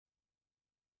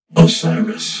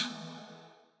Osiris.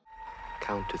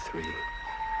 Count to 3.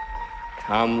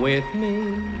 Come with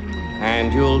me,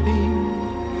 and you'll be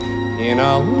in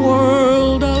a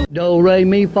world of Do, re,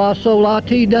 mi, fa, sol, la,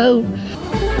 ti, do.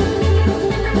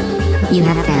 You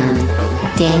have found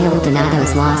Daniel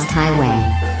Donato's Lost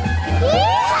Highway.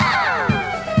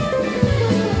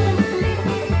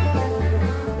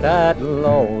 That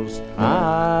lost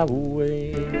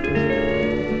highway.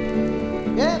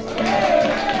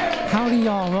 Howdy,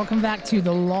 y'all. Welcome back to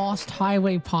the Lost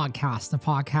Highway podcast, the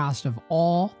podcast of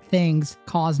all things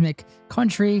cosmic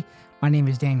country. My name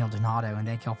is Daniel Donato, and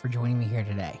thank y'all for joining me here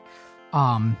today.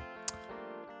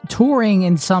 Touring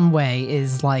in some way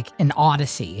is like an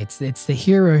odyssey. It's the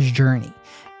hero's journey.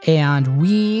 And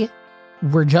we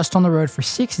were just on the road for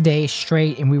 6 days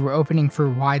straight, and we were opening for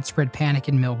Widespread Panic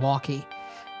in Milwaukee.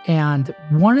 And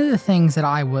one of the things that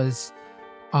I was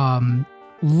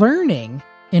learning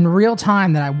in real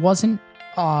time that I wasn't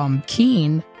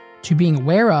keen to being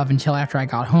aware of until after I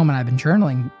got home, and I've been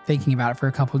journaling, thinking about it for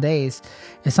a couple of days,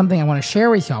 is something I want to share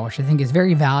with y'all, which I think is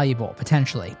very valuable,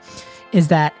 potentially, is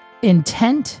that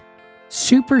intent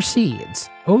supersedes,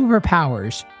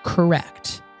 overpowers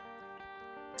correct.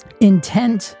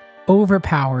 Intent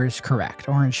overpowers correct,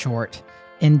 or in short,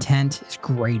 intent is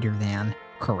greater than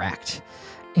correct.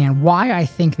 And why I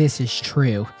think this is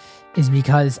true is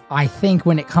because I think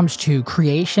when it comes to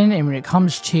creation and when it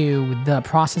comes to the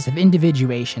process of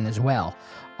individuation as well,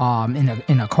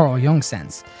 in a Carl Jung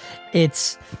sense,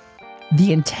 it's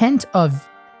the intent of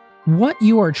what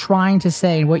you are trying to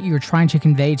say and what you're trying to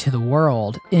convey to the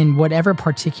world in whatever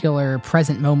particular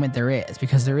present moment there is,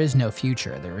 because there is no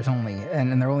future. There is only,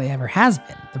 and there only ever has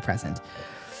been the present.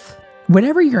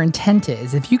 Whatever your intent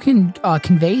is, if you can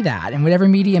convey that in whatever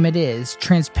medium it is,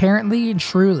 transparently and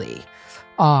truly,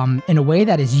 in a way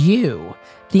that is you,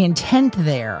 the intent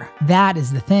there, that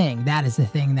is the thing. That is the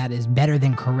thing that is better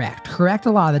than correct. Correct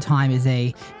a lot of the time is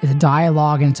a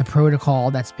dialogue, and it's a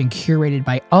protocol that's been curated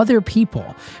by other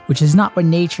people, which is not what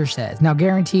nature says. Now,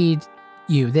 guaranteed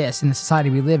you this, in the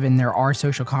society we live in, there are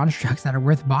social constructs that are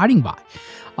worth abiding by.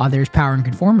 There's power and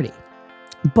conformity.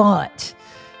 But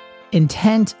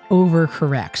intent over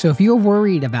correct. So if you're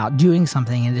worried about doing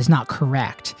something and it is not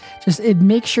correct, just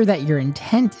make sure that your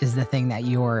intent is the thing that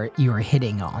you're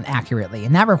hitting on accurately.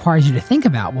 And that requires you to think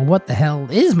about, well, what the hell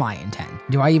is my intent?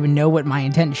 Do I even know what my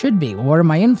intent should be? Well, what are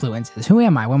my influences? Who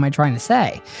am I? What am I trying to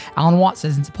say? Alan Watts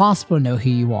says it's impossible to know who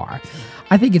you are.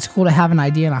 I think it's cool to have an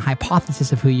idea and a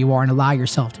hypothesis of who you are and allow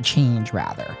yourself to change,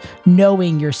 rather.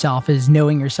 Knowing yourself is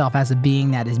knowing yourself as a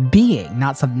being that is being,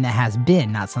 not something that has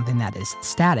been, not something that is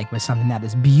static, but something that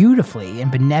is beautifully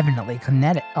and benevolently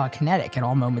kinetic at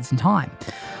all moments in time.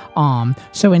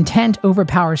 So intent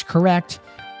overpowers correct.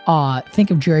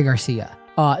 Think of Jerry Garcia.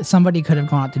 Somebody could have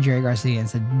gone up to Jerry Garcia and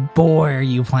said, boy, are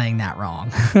you playing that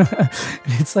wrong.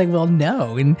 It's like, well,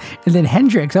 no. And then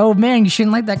Hendrix, oh man, you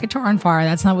shouldn't light that guitar on fire.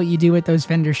 That's not what you do with those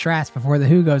Fender Strats before the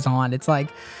Who goes on. It's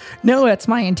like, no, that's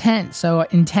my intent. So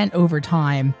intent over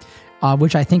time,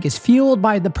 which I think is fueled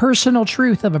by the personal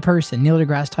truth of a person. Neil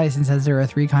deGrasse Tyson says there are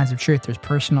 3 kinds of truth. There's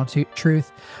personal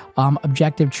truth,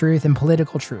 objective truth, and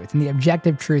political truth. And the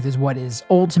objective truth is what is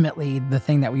ultimately the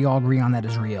thing that we all agree on that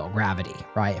is real, gravity,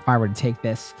 right? If I were to take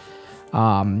this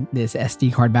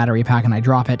SD card battery pack and I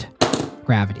drop it,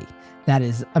 gravity. That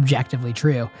is objectively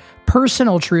true.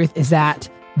 Personal truth is that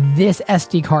this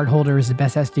SD card holder is the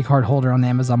best SD card holder on the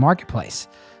Amazon Marketplace.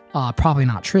 Probably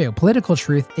not true. Political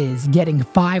truth is getting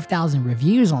 5,000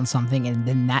 reviews on something and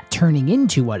then that turning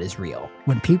into what is real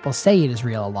when people say it is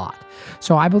real a lot.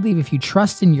 So I believe if you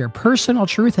trust in your personal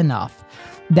truth enough,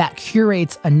 that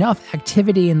curates enough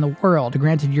activity in the world,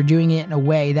 granted you're doing it in a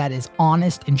way that is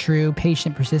honest and true,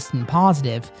 patient, persistent, and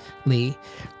positively,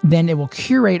 then it will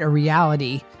curate a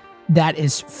reality that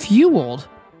is fueled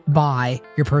by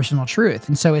your personal truth.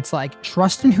 And so it's like,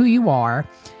 trust in who you are,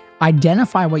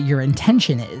 identify what your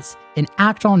intention is, and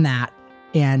act on that,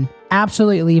 and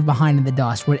absolutely leave behind in the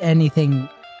dust what anything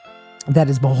that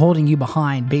is holding you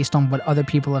behind based on what other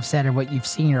people have said or what you've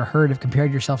seen or heard, have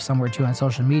compared yourself somewhere to on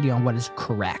social media on what is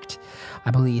correct. I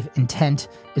believe intent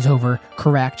is over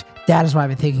correct. That is what I've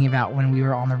been thinking about when we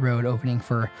were on the road opening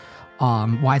for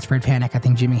Widespread Panic. I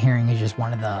think Jimmy Herring is just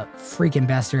one of the freaking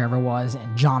best there ever was,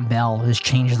 and John Bell has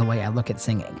changed the way I look at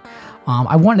singing.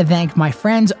 I want to thank my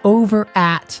friends over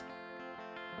at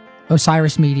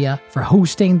Osiris Media for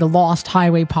hosting the Lost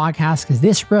Highway podcast, because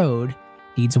this road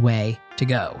needs a way to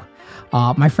go.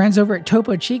 My friends over at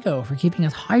Topo Chico for keeping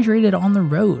us hydrated on the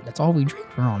road. That's all we drink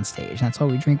when we're on stage. That's all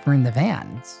we drink when we're in the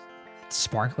van. It's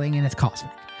sparkling and it's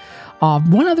cosmic.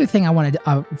 One other thing I wanted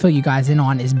to fill you guys in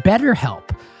on is BetterHelp.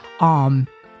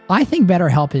 I think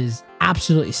BetterHelp is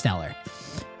absolutely stellar.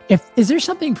 Is there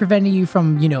something preventing you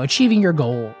from, achieving your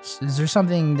goals? Is there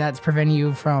something that's preventing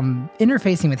you from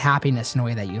interfacing with happiness in a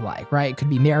way that you like, right? It could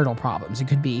be marital problems. It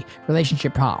could be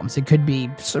relationship problems. It could be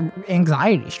some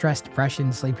anxiety, stress,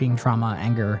 depression, sleeping, trauma,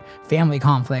 anger, family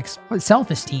conflicts,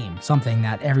 self-esteem, something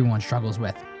that everyone struggles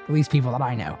with, at least people that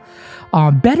I know.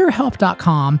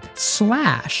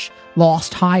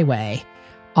 BetterHelp.com/Lost Highway.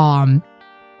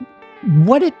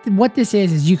 What this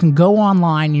is you can go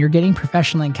online and you're getting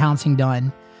professional counseling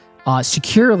done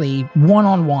securely,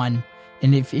 one-on-one.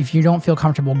 And if you don't feel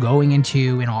comfortable going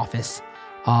into an office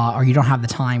or you don't have the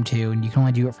time to, and you can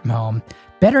only do it from home,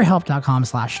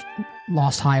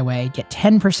 BetterHelp.com/Lost Highway, get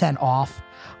 10% off.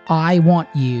 I want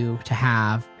you to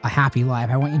have a happy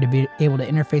life. I want you to be able to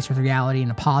interface with reality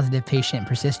in a positive, patient, and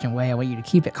persistent way. I want you to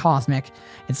keep it cosmic.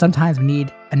 And sometimes we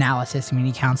need analysis and we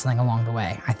need counseling along the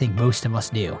way. I think most of us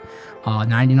do.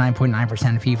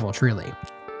 99.9% of people, truly.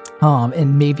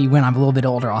 And maybe when I'm a little bit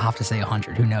older, I'll have to say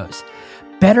 100. Who knows?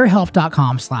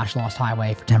 BetterHelp.com/Lost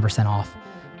Highway for 10% off.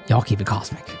 Y'all keep it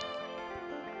cosmic.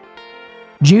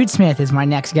 Jude Smith is my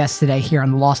next guest today here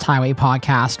on the Lost Highway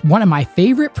podcast. One of my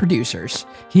favorite producers.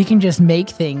 He can just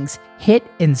make things hit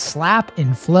and slap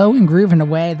and flow and groove in a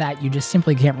way that you just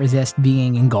simply can't resist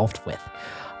being engulfed with.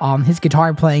 His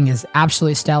guitar playing is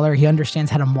absolutely stellar. He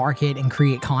understands how to market and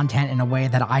create content in a way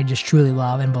that I just truly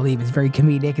love and believe is very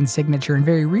comedic and signature and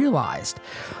very realized.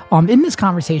 In this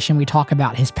conversation, we talk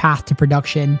about his path to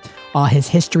production, his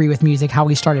history with music, how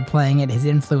he started playing it, his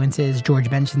influences, George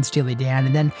Benson, Steely Dan,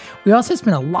 and then we also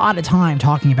spent a lot of time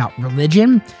talking about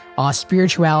religion,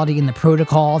 spirituality, and the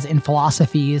protocols and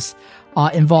philosophies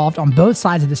involved on both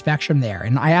sides of the spectrum there.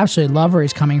 And I absolutely love where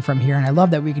he's coming from here, and I love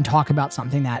that we can talk about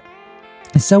something that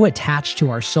is so attached to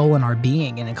our soul and our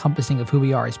being and encompassing of who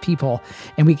we are as people,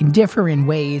 and we can differ in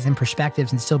ways and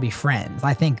perspectives and still be friends.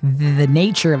 I think the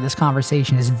nature of this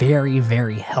conversation is very,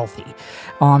 very healthy,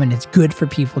 and it's good for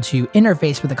people to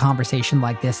interface with a conversation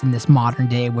like this in this modern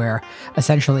day where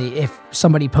essentially if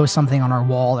somebody posts something on our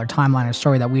wall or timeline or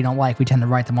story that we don't like, we tend to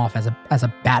write them off as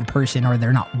a bad person or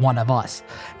they're not one of us.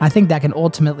 And I think that can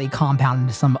ultimately compound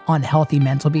into some unhealthy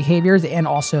mental behaviors and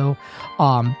also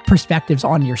perspectives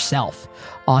on yourself.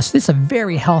 So this is a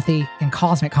very healthy and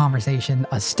cosmic conversation,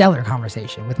 a stellar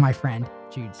conversation with my friend,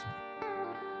 Jude Smith.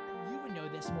 You would know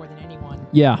this more than anyone.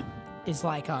 Yeah. It's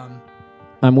like, I'm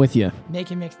with you.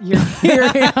 making mix. You're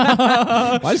here.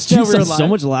 Why does Jude sound so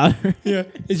much louder? Yeah.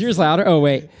 Is yours louder? Oh,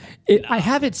 wait. I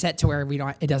have it set to where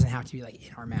it doesn't have to be like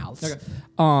in our mouths. Okay.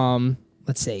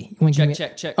 Let's see. You wanna give me-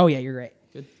 Check. Oh yeah, you're right.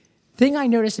 Good. Thing I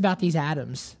noticed about these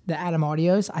Adams, the Adam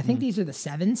Audios, I think these are the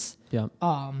 7s. Yeah.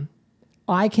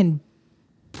 I can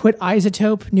put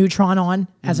Isotope Neutron on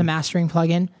as a mastering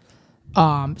plugin,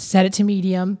 set it to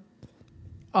medium,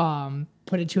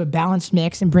 put it to a balanced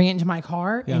mix, and bring it into my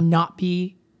car and not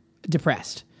be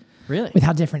depressed Really? with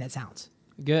how different it sounds.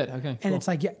 Good. Okay. And it's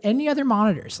like any other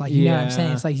monitors, like, you know what I'm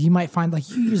saying? It's like you might find, like,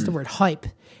 you use the word hype.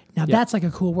 Now, that's like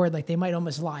a cool word. Like, they might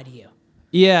almost lie to you.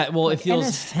 Yeah, well, Like it feels.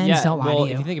 NS10s don't lie to you.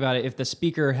 If you think about it, if the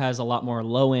speaker has a lot more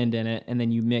low end in it, and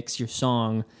then you mix your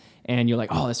song, and you're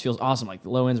like, oh, this feels awesome. Like the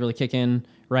low end's really kicking,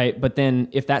 right? But then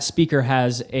if that speaker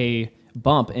has a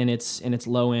bump in its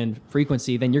low end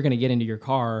frequency, then you're going to get into your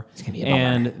car,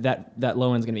 and that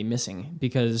low end's going to be missing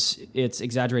because it's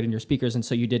exaggerating your speakers, and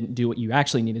so you didn't do what you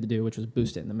actually needed to do, which was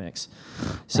boost it in the mix.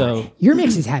 So Your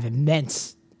mixes have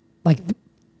immense, like,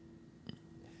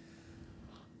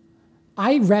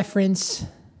 I reference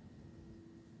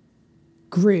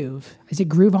Groove. Is it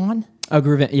Groove On? Oh,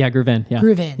 Groove In. Yeah, Groove In. Yeah.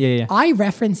 Groove In. Yeah. I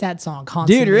reference that song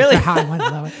constantly. Dude, really? For how I want to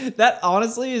low it. That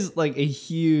honestly is like a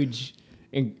huge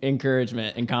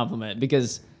encouragement and compliment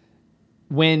because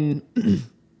when,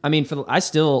 I mean, I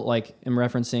still like am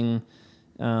referencing,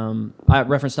 I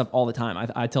reference stuff all the time.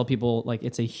 I tell people like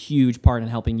it's a huge part in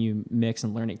helping you mix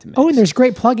and learning to mix. Oh, and there's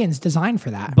great plugins designed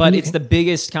for that. But it's the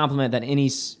biggest compliment that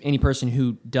any person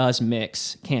who does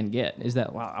mix can get is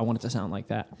that, wow, I want it to sound like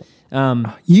that.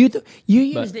 You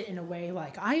used it in a way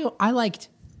like I liked.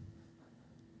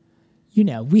 You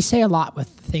know, we say a lot with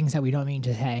things that we don't mean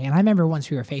to say. And I remember once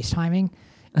we were FaceTiming,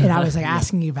 and I was like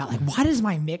asking you about like, why does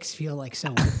my mix feel like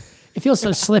so? It feels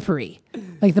so slippery.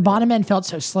 Like the bottom end felt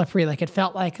so slippery. Like it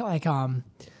felt like something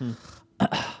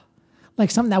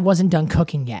that wasn't done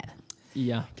cooking yet.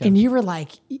 Yeah. Okay. And you were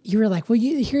like, well,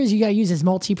 you got to use this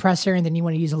multi-presser, and then you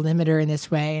want to use a limiter in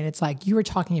this way. And it's like, you were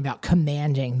talking about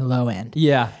commanding the low end.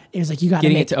 Yeah. It was like, you got to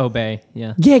getting it to obey.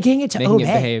 Yeah. Yeah. Getting it to Making obey. It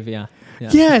behave. Yeah.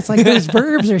 Yeah, it's like those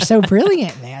verbs are so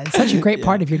brilliant, man. It's such a great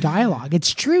part of your dialogue.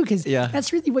 It's true because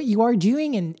that's really what you are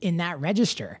doing in that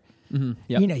register.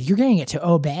 Yep. You know, you're getting it to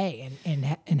obey and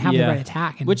have the right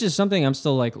attack, and which is something I'm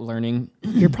still like learning.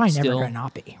 you're probably never still. going to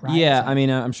not be, right? Yeah, So- I mean,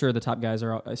 I'm sure the top guys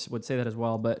would say that as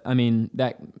well, but I mean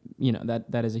that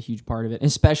that is a huge part of it.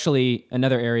 Especially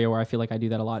another area where I feel like I do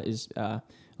that a lot is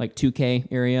like 2K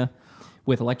area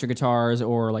with electric guitars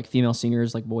or like female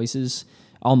singers, like voices.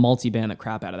 I'll multi-band the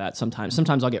crap out of that sometimes.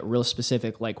 Sometimes I'll get real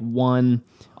specific, like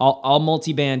I'll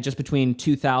multi-band just between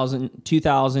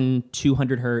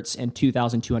 2,200 hertz and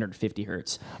 2,250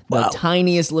 hertz. The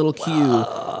tiniest little cue,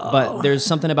 but there's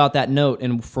something about that note,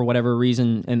 and for whatever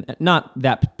reason, and not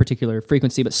that particular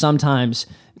frequency, but sometimes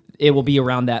it will be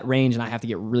around that range, and I have to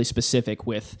get really specific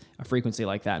with a frequency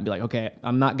like that and be like, okay,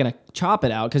 I'm not going to chop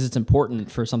it out because it's important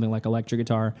for something like electric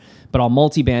guitar, but I'll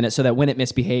multi-band it so that when it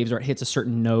misbehaves or it hits a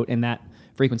certain note and that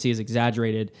frequency is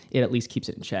exaggerated, it at least keeps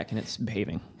it in check and it's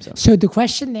behaving. So the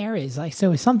question there is like,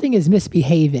 so if something is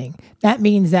misbehaving, that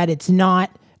means that it's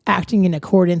not acting in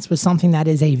accordance with something that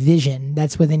is a vision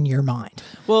that's within your mind.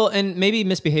 Well, and maybe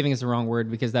misbehaving is the wrong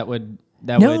word because that would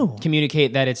No. would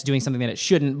communicate that it's doing something that it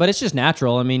shouldn't, but it's just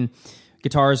natural. I mean,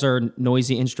 guitars are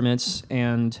noisy instruments,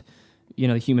 and you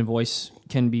know the human voice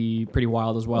can be pretty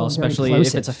wild as well, very especially if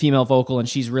plosive. it's a female vocal and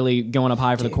she's really going up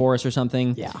high for the chorus or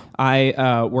something. Yeah.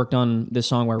 I worked on this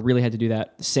song where I really had to do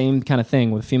that same kind of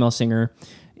thing with a female singer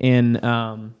in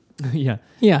yeah.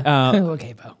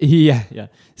 Okay, Bo. Yeah.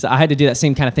 So I had to do that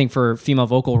same kind of thing for female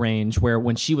vocal range, where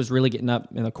when she was really getting up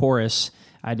in the chorus,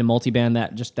 I had to multi-band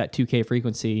that 2K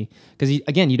frequency because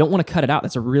again, you don't want to cut it out.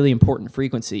 That's a really important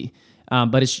frequency,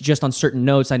 but it's just on certain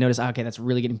notes. I noticed, okay, that's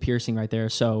really getting piercing right there.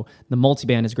 So the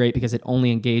multi-band is great because it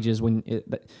only engages when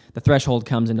the threshold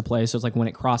comes into play. So it's like when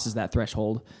it crosses that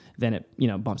threshold, then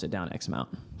it bumps it down X amount.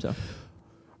 So.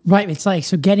 Right, it's like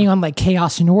so getting on like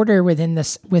chaos and order within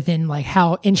like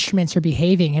how instruments are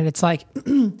behaving, and it's like,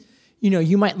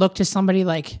 you might look to somebody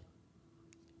like,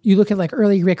 you look at like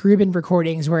early Rick Rubin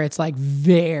recordings where it's like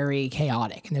very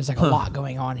chaotic and there's like a lot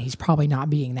going on. He's probably not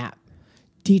being that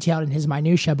detailed in his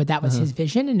minutia, but that was his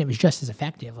vision, and it was just as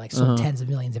effective. Like sold tens of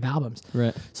millions of albums.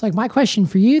 Right. So like my question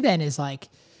for you then is like,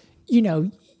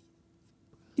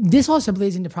 this also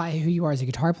bleeds into probably who you are as a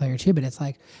guitar player too, but it's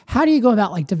like, how do you go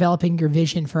about like developing your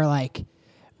vision for like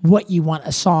what you want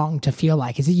a song to feel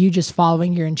like? Is it you just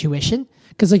following your intuition?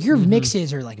 Because like your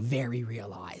mixes are like very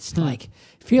realized. Like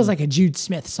feels like a Jude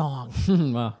Smith song.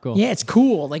 Wow, cool. Yeah, it's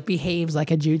cool. Like behaves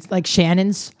like a Jude, like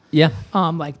Shannon's. Yeah.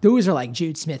 Like those are like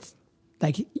Jude Smith.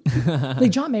 Like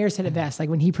John Mayer said it best. Like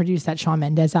when he produced that Shawn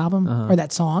Mendes album or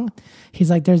that song, he's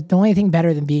like, "There's the only thing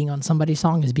better than being on somebody's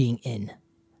song is being in."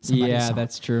 Yeah, song.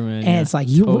 that's true, man. And Yeah, it's like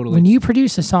totally. when you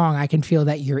produce a song, I can feel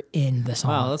that you're in the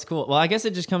song. Wow, that's cool. Well, I guess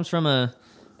it just comes from a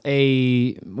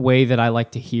way that I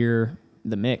like to hear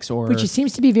the mix, or Which it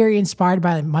seems to be very inspired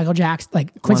by Michael Jackson,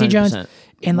 like Quincy Jones, 100%.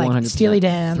 and like 100%. Steely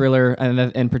Dan. Thriller, and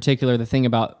in particular, the thing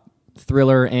about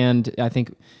Thriller, and I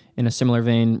think in a similar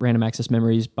vein, Random Access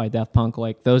Memories by Daft Punk,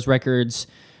 like those records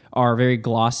are very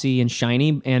glossy and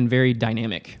shiny and very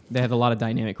dynamic. They have a lot of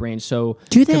dynamic range. So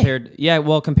Do they?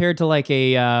 compared to like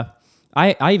a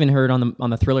I even heard on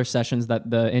the Thriller sessions that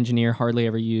the mix engineer hardly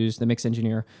ever used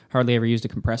a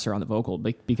compressor on the vocal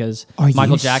because Are you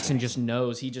Michael Jackson just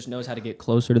knows how to get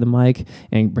closer to the mic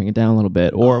and bring it down a little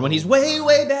bit. Or when he's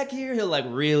way back here, he'll like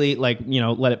really let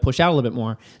it push out a little bit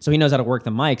more. So he knows how to work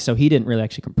the mic. So he didn't really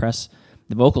actually compress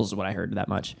the vocals is what I heard that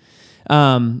much.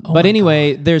 But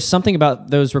anyway, there's something about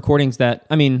those recordings that,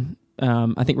 I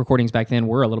think recordings back then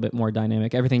were a little bit more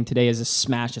dynamic. Everything today is as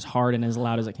smashed as hard and as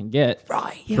loud as it can get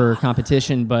for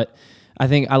competition. But I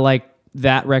think I like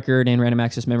that record and Random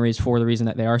Access Memories for the reason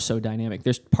that they are so dynamic.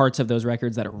 There's parts of those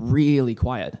records that are really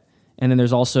quiet. And then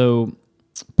there's also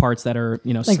parts that are,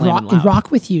 Like slamming loud.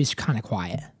 Rock With You is kind of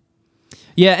quiet.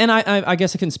 Yeah, and I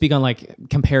guess I couldn't speak on like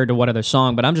compared to what other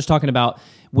song, but I'm just talking about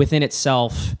within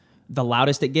itself, the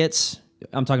loudest it gets.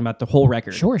 I'm talking about the whole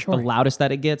record. Sure. The loudest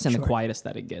that it gets and the quietest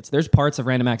that it gets. There's parts of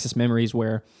Random Access Memories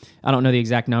where, I don't know the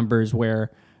exact numbers,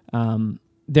 where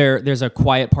there's a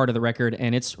quiet part of the record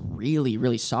and it's really,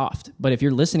 really soft. But if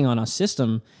you're listening on a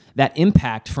system, that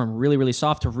impact from really, really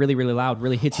soft to really, really loud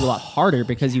really hits you a lot harder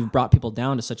because you've brought people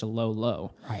down to such a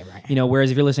low. Right. Whereas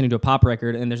if you're listening to a pop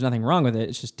record and there's nothing wrong with it,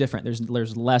 it's just different.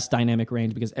 There's less dynamic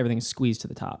range because everything is squeezed to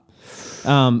the top.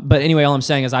 But anyway, all I'm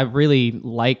saying is I really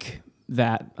like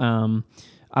that.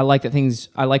 I like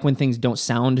when things don't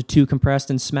sound too compressed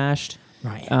and smashed.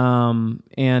 Right.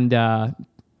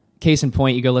 Case in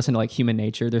point, you go listen to like Human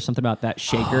Nature. There's something about that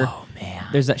shaker. Oh man.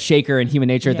 There's that shaker in Human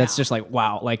Nature that's Yeah. just like,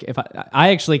 wow. Like if I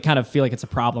actually kind of feel like it's a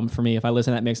problem for me if I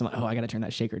listen to that mix. I'm like, oh, I got to turn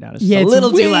that shaker down. It's Yeah, just a it's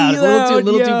little too way loud. It's a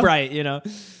little loud, too yeah. bright,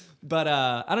 But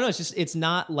I don't know. It's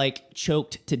not like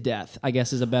choked to death, I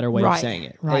guess is a better way of Right, saying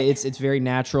it. right. It's very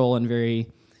natural and very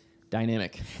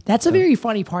dynamic. That's a very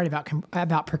funny part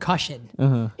about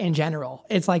percussion in general.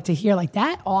 It's like to hear like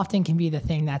that often can be the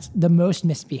thing that's the most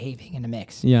misbehaving in a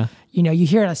mix. Yeah. You know, you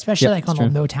hear it especially Yep, like on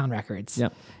it's the true. Motown records.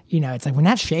 Yep. You know, it's like when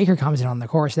that shaker comes in on the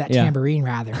chorus, that Yeah. tambourine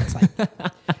rather, it's like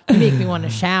you make me want to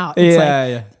shout. It's like,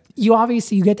 yeah. you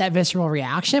obviously you get that visceral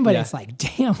reaction, but Yeah. it's like,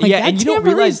 damn, like that and you don't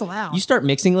tambourine's realize loud. you start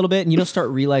mixing a little bit, and you don't start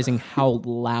realizing how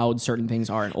loud certain things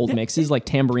are in old mixes, like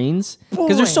tambourines,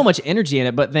 because there's so Boy. much energy in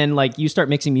it. But then, like, you start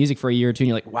mixing music for a year or two, and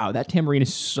you're like, "Wow, that tambourine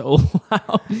is so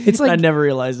loud." It's And like- I never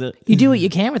realized it. You do what you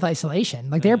can with isolation.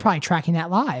 Like they're probably tracking that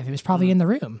live. It was probably in the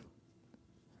room.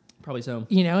 Probably so.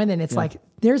 You know, and then it's like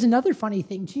there's another funny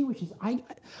thing too, which is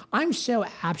I'm so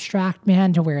abstract,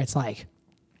 man, to where it's like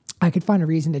I could find a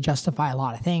reason to justify a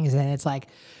lot of things, and it's like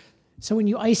so when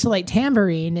you isolate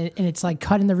tambourine and it's like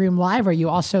cut in the room live, are you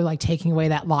also like taking away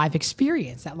that live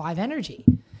experience, that live energy,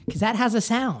 because that has a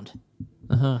sound.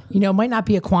 You know, it might not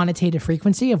be a quantitative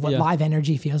frequency of what Yeah. live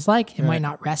energy feels like. It might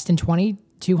not rest in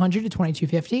 2200 to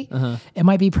 2250. It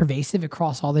might be pervasive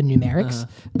across all the numerics,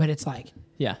 but it's like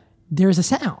Yeah. there's a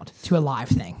sound to a live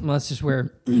thing. Well, that's just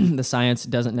where the science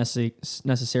doesn't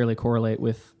necessarily correlate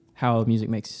with how music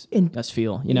makes us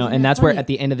feel, you know, Isn't and that that's where funny? at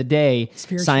the end of the day,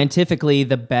 Spiritual. scientifically,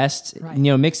 the best, Right. you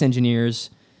know, mix engineers,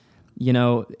 you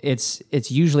know, it's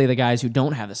usually the guys who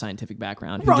don't have the scientific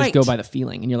background who just Right. go by the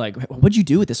feeling. And you're like, what'd you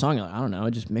do with the song? You're like, I don't know.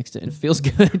 I just mixed it and it feels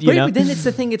good, you Right, know? but then it's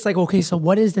the thing. It's like, okay, so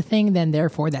what is the thing then?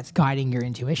 Therefore, that's guiding your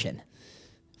intuition.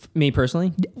 Me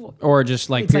personally, or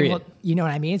just like It's period. like, well, you know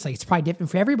what I mean? It's like it's probably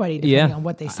different for everybody depending on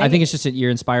what they say. I think it's just that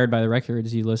you're inspired by the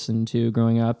records you listen to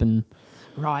growing up and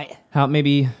right. how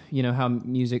maybe, you know, how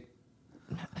music.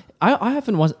 I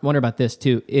often wonder about this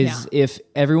too, is if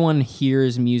everyone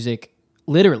hears music,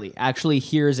 literally, actually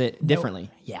hears it differently.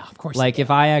 Yeah, of course. Like they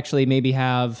if I actually maybe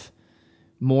have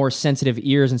more sensitive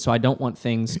ears and so I don't want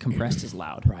things compressed as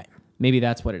loud. Right. Maybe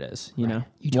that's what it is, you know?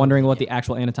 You totally Wondering do. what the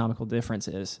actual anatomical difference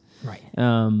is. do. Right.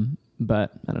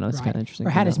 But I don't know, it's Right. kind of interesting. Or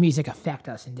to how know. does music affect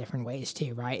us in different ways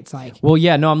too? Right. It's like Well,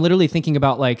 yeah, no, I'm literally thinking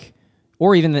about like,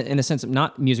 or even in a sense of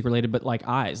not music related, but like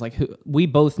eyes. Like we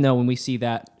both know when we see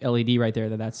that LED right there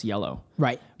that that's yellow.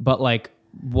 right. But like,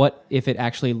 what if it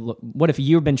actually? What if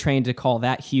you've been trained to call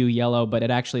that hue yellow, but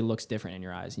it actually looks different in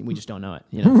your eyes? We just don't know it.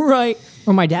 You know? Right.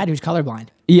 Or my dad who's colorblind.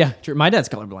 Yeah, true. My dad's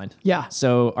colorblind. Yeah.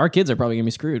 So our kids are probably gonna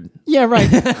be screwed. Yeah.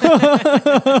 Right.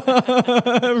 right.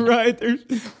 They're,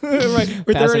 right.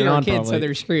 But Passing they're it on, kids, so probably.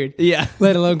 they're screwed. Yeah.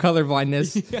 Let alone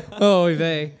colorblindness. Oh,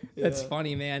 that's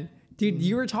funny, man. Dude,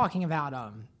 you were talking about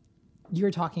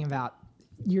you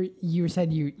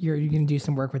said you're gonna do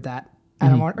some work with that.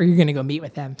 Or you're gonna go meet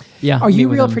with them. Yeah, Are meet you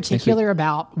with real them next particular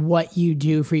about what you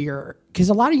do for your? Because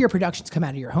a lot of your productions come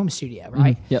out of your home studio,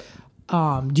 right? Yep.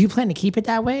 Do you plan to keep it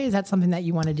that way? Is that something that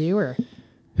you want to do, or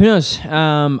Who knows?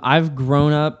 I've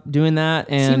grown up doing that,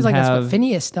 and seems like that's have, what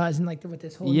Phineas does, and like with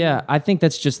this whole Yeah, I think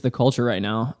that's just the culture right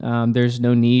now. There's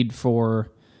no need for,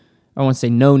 I won't say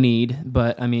no need,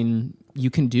 but I mean,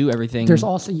 you can do everything. There's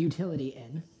also utility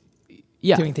in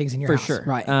doing things in your for house, sure.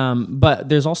 right? But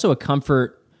there's also a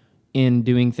comfort in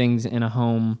doing things in a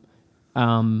home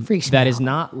Freaks me that is out.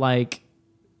 not like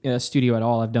a studio at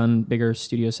all. I've done bigger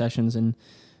studio sessions, and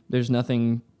there's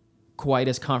nothing quite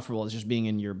as comfortable as just being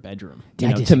in your bedroom. I You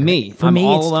know, to disagree. me, For I'm me,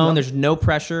 all it's alone. the- There's no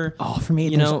pressure. Oh, for me,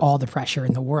 you there's know- all the pressure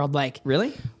in the world. Like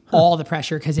Really? all the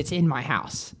pressure because it's in my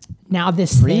house. Now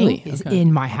this Really? thing is Okay.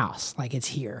 in my house. Like it's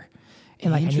here.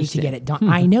 And like I need to Interesting. get it done.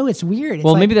 I know it's weird. It's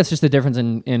Well, like, maybe that's just the difference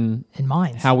in in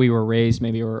mine. how we were raised,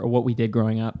 maybe, or what we did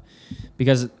growing up.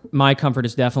 Because my comfort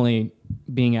is definitely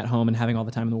being at home and having all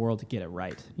the time in the world to get it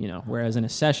right, you know. Whereas in a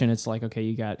session, it's like, okay,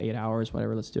 you got 8 hours,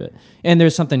 whatever, let's do it. And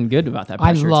there's something good about that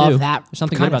I pressure love too. that. There's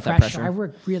something kind good of about that pressure. I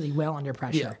work really well under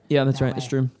pressure. Yeah, that's that right.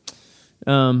 That's way. true.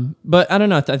 But I don't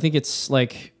know. I think it's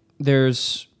like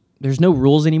there's no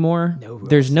rules anymore. No rules.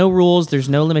 There's no rules. There's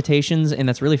no limitations, and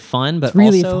that's really fun. But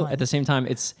really also fun. at the same time,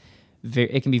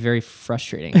 it can be very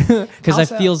frustrating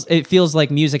because it feels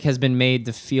like music has been made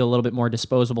to feel a little bit more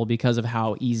disposable because of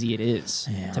how easy it is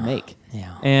to make.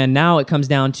 Yeah. And now it comes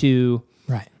down to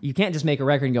Right. you can't just make a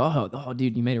record and go, oh,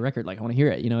 dude, you made a record. Like, I want to hear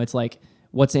it. You know, it's like,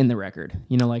 what's in the record?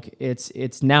 You know, like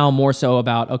it's now more so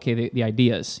about, okay, the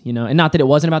ideas, you know, and not that it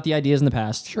wasn't about the ideas in the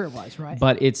past. Sure it was, right?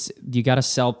 But you got to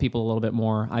sell people a little bit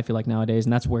more, I feel like, nowadays.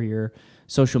 And that's where your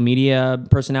social media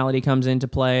personality comes into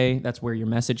play. That's where your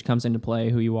message comes into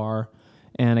play, who you are.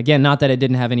 And again, not that it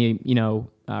didn't have any, you know,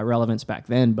 relevance back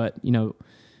then, but, you know,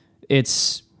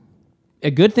 it's a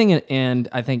good thing and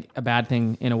I think a bad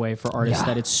thing in a way for artists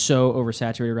Yeah. that it's so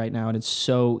oversaturated right now and it's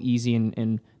so easy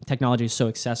and technology is so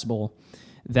accessible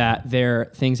that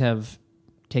things have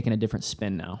taken a different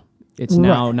spin now. It's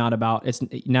now not about,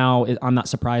 I'm not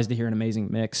surprised to hear an amazing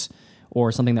mix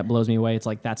or something that blows me away. It's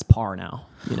like, that's par now,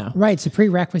 you know? Right. It's a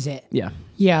prerequisite. Yeah.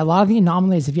 Yeah. A lot of the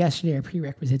anomalies of yesterday are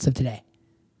prerequisites of today.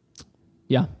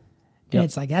 Yeah. And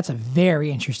it's like, that's a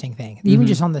very interesting thing. Even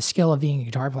just on the skill of being a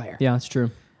guitar player. Yeah, that's true.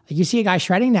 Like you see a guy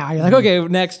shredding now, you're like, okay,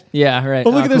 next. Yeah, right. Oh,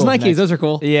 look at those cool. Nikes. Next. Those are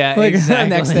cool. Yeah, like, exactly.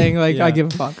 Next thing, like, Yeah. I give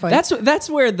a fuck. Like, That's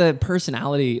where the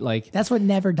personality, like, that's what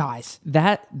never dies.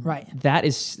 that Right.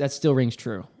 that still rings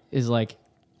true. Is like,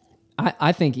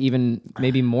 I think even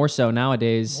maybe more so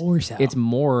nowadays. More so. It's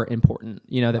more important,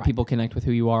 you know, that people connect with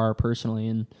who you are personally.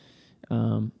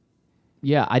 And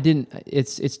yeah,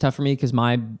 it's tough for me because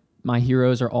my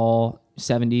heroes are all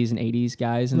 70s and 80s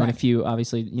guys, and then a few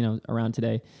obviously, you know, around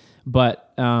today.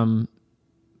 But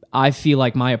I feel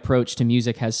like my approach to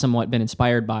music has somewhat been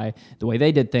inspired by the way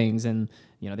they did things. And,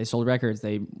 you know, they sold records,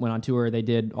 they went on tour, they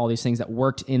did all these things that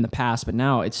worked in the past, but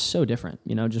now it's so different,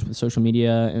 you know, just with social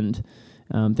media and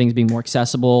things being more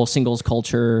accessible, singles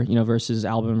culture, you know, versus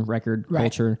album record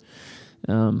culture.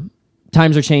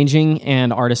 Times are changing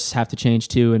and artists have to change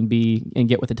too and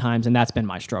get with the times. And that's been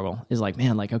my struggle is like,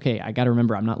 man, like, okay, I got to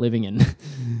remember I'm not living in,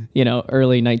 you know,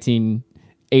 early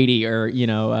 1980 or, you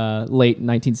know, late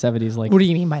 1970s. Like, What do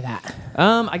you mean by that?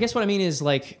 I guess what I mean is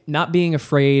like not being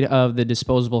afraid of the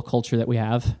disposable culture that we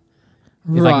have.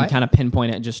 If I can kind of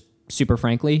pinpoint it just super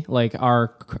frankly, like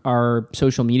our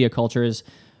social media culture is,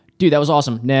 dude, that was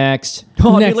awesome. Next.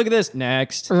 Oh, Next. dude, look at this.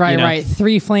 Next. Right, You know? right.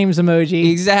 3 flames emoji.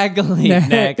 Exactly.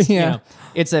 Next. Yeah. You know,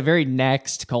 it's a very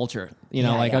next culture. You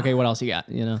know, Yeah, like, yeah. okay, what else you got?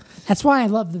 You know? That's why I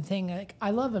love the thing. Like,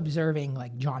 I love observing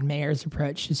like John Mayer's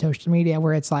approach to social media,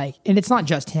 where it's like, and it's not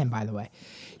just him, by the way.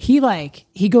 He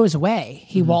goes away.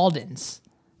 He Waldens.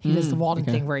 He does the Walden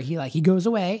thing where he goes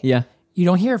away. Yeah. You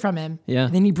don't hear from him. Yeah.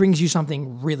 And then he brings you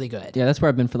something really good. Yeah, that's where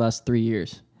I've been for the last 3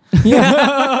 years.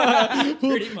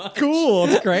 Pretty much. Cool.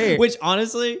 It's great. Which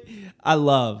honestly, I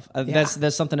love.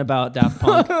 That's something about Daft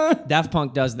Punk. Daft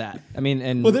Punk does that. I mean,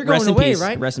 and Well, they're rest going in away, peace.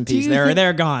 right? Rest in Do you peace. think-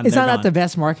 They're gone. Is They're that not gone. the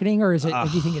best marketing, or is it? Or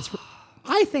do you think it's?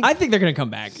 I think. I think they're gonna come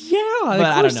back. Yeah, but of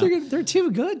I course don't know. they're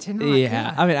too good to not.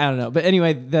 Yeah, I mean, I don't know, but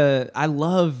anyway, I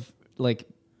love like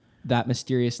that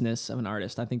mysteriousness of an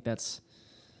artist. I think that's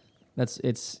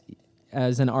it's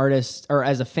as an artist or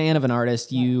as a fan of an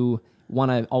artist, you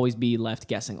want to always be left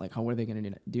guessing, like, oh, what are they going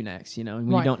to do next? You know, and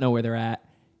when you don't know where they're at,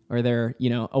 or they're, you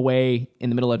know, away in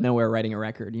the middle of nowhere writing a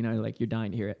record, you know, like you're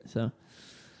dying to hear it. So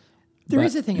There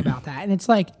is a thing about that, and it's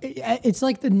like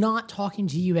the not talking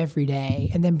to you every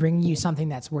day and then bringing you something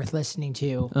that's worth listening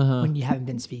to when you haven't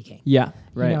been speaking. yeah,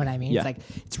 right. You know what I mean? Yeah. It's like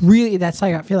it's really that's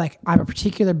like I feel like I have a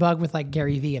particular bug with like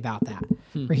Gary Vee about that,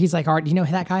 where he's like, "Art, do you know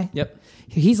that guy?" Yep.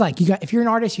 He's like, if you're an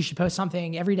artist, you should post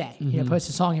something every day. You know, post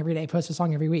a song every day, post a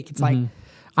song every week. It's like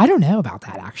I don't know about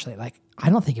that actually. Like I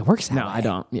don't think it works that way. No, I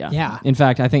don't. Yeah. Yeah. In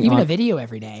fact, I think Even a video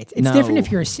every day. It's different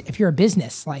if you're a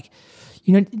business like.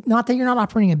 You know, not that you're not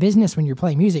operating a business when you're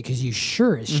playing music, because you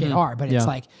sure as shit are, but it's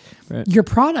like your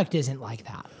product isn't like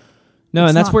that. No,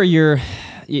 and that's not- where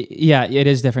yeah, it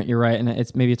is different. You're right. And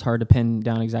maybe it's hard to pin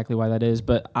down exactly why that is,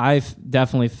 but I've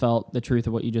definitely felt the truth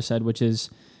of what you just said, which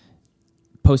is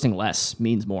posting less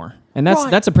means more. And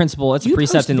that's a principle. That's a You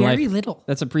precept post in life. very little.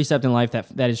 That's a precept in life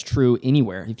that is true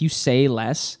anywhere. If you say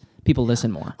less, people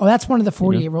listen more. Oh, that's one of the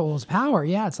 48 rules of power.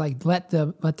 Yeah, it's like let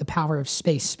the power of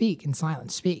space speak and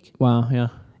silence speak. Wow. Yeah.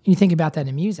 And you think about that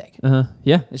in music.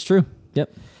 Yeah, it's true.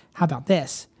 Yep. How about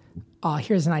this?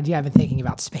 Here's an idea I've been thinking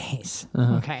about space.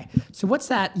 Okay, so what's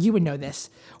that? You would know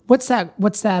this. What's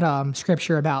that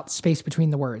scripture about space between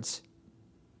the words?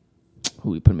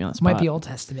 Ooh, you put me on the spot. Might be Old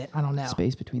Testament. I don't know.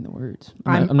 Space between the words.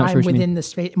 I'm not sure what you mean. within the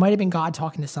space. It might have been God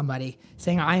talking to somebody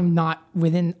saying, I am not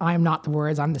the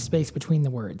words. I'm the space between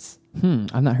the words.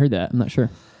 I've not heard that. I'm not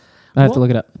sure. I have to look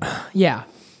it up. Yeah,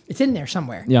 it's in there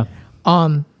somewhere. Yeah.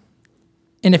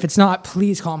 And if it's not,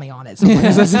 please call me on it.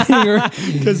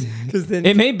 Because then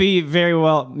It may be very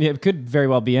well. It could very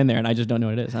well be in there, and I just don't know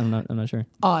what it is. I'm not sure.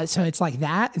 so it's like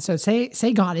that. And so say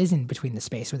God is in between the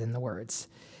space within the words.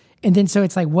 And then so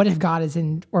it's like, what if God is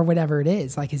in, or whatever it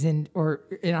is, like is in, or,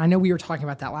 and I know we were talking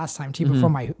about that last time too, before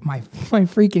my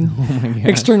freaking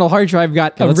external hard drive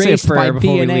got Let's say a erased by prayer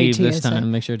before we BNA leave this TSA.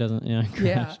 time. Make sure it doesn't. Yeah.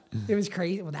 Yeah, it was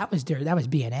crazy. Well, that was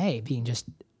BNA being just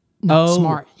not Oh.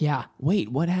 smart. Yeah. Wait,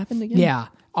 what happened again? Yeah.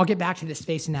 I'll get back to the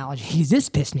space analogy. This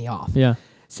pissed me off. Yeah.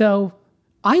 So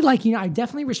I I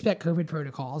definitely respect COVID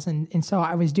protocols. And so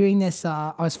I was doing this,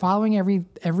 I was following every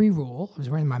rule. I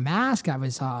was wearing my mask. I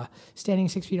was standing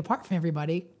 6 feet apart from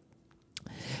everybody.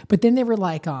 But then they were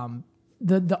like,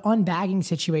 the unbagging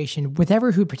situation,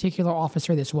 whatever who particular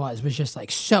officer this was just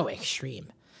like so extreme.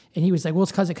 And he was like, well,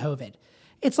 it's because of COVID.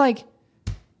 It's like,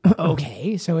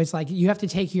 okay, so it's like you have to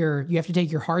take your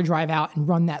hard drive out and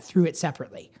run that through it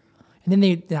separately. And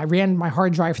then I ran my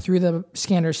hard drive through the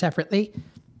scanner separately,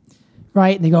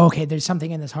 right? And they go, okay, there's something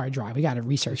in this hard drive. We got to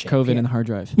research it. COVID in the hard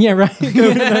drive. Yeah, right.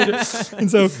 And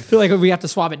so they're like, we have to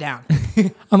swap it down.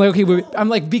 I'm like, okay, I'm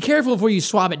like, be careful before you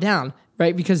swap it down,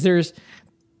 right? Because there's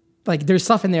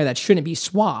stuff in there that shouldn't be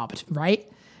swapped, right?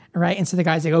 Right. And so the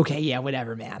guy's like, okay, yeah,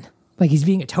 whatever, man. Like he's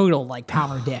being a total like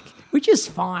power dick, which is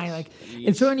fine. Like,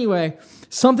 and so anyway,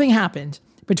 something happened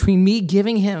between me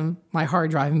giving him my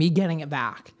hard drive and me getting it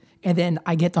back. And then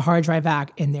I get the hard drive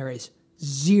back and there is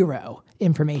zero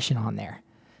information on there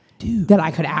that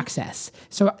I could access.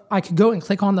 So I could go and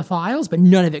click on the files, but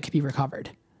none of it could be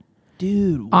recovered.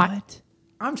 Dude, what?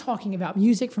 I'm talking about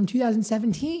music from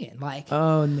 2017. Like,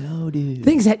 Oh no, dude.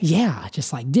 things that,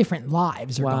 just like different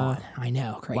lives are Wow. gone. I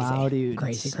know, crazy. Wow, dude,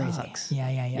 crazy, that crazy. sucks. Yeah.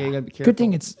 you gotta be Good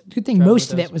thing careful. good thing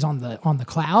most of it was on the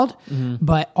cloud,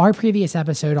 but our previous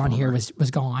episode on here was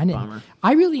gone. And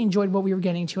I really enjoyed what we were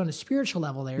getting to on a spiritual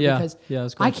level there Yeah, because yeah, it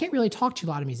was cool. I can't really talk to a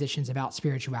lot of musicians about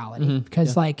spirituality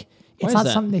because like it's is not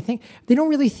that? something they don't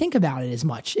really think about it as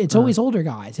much. It's always older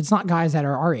guys. It's not guys that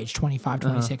are our age, 25,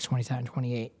 26, 27,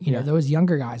 28. You know, those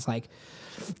younger guys like,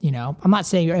 I'm not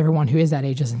saying everyone who is that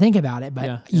age doesn't think about it,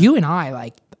 but you and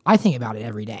I think about it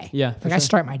every day. Yeah, for like I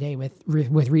start my day with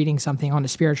reading something on a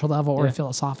spiritual level or a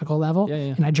philosophical level,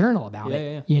 and I journal about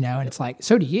it. And it's like,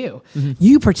 so do you.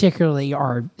 You particularly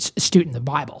are a student of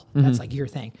the Bible. That's like your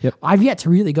thing. Yep. I've yet to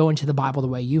really go into the Bible the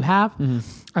way you have.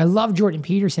 I love Jordan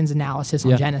Peterson's analysis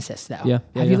on Genesis, though.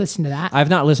 Have you listened to that? I've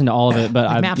not listened to all of it,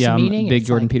 but Maps I'm of a Meaning, big it's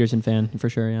Jordan like- Peterson fan for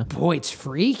sure. Yeah. Boy, it's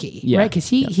freaky, Yeah. right? Because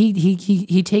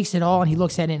he takes it all and he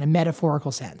looks at it in a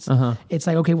metaphorical sense. It's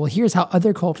like, okay, well, here's how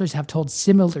other cultures have told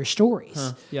similar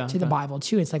stories Yeah, to the Bible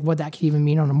too. It's like what that could even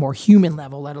mean on a more human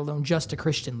level, let alone just a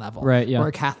Christian level, Right, yeah. or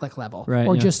a Catholic level, Right,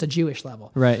 or yeah. just a Jewish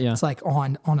level, Right, yeah. It's like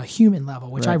on a human level,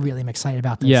 which I really am excited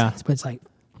about those Yeah. things. But it's like,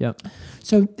 Yep.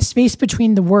 so space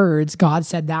between the words, God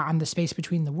said that I'm the space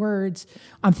between the words.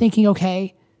 I'm thinking,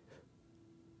 okay,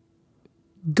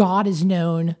 God is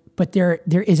known, but there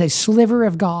is a sliver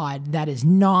of God that is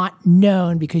not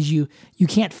known because you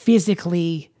can't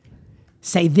physically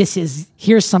say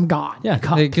here's some God. Yeah.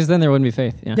 Come. Because then there wouldn't be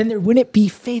faith. Yeah. Then there wouldn't be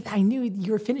faith. I knew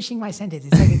you were finishing my sentence.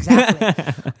 It's like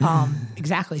exactly.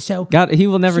 Exactly. So God, he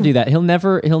will never do that. He'll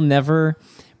never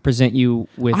present you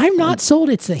with. I'm not sold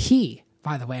it's a he,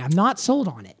 by the way. I'm not sold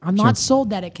on it. I'm not sold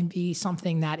that it can be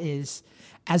something that is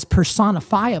as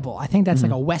personifiable. I think that's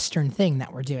like a Western thing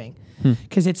that we're doing.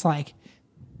 Because it's like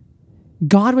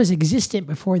God was existent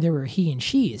before there were he and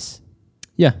she's.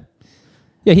 Yeah.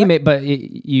 Yeah, he made, but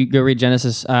you go read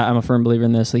Genesis. I'm a firm believer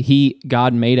in this. Like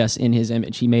God made us in His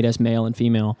image. He made us male and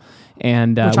female,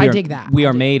 and Which I dig that. We I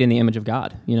are dig made in the image of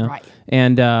God. Right.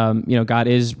 And God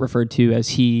is referred to as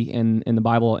He in the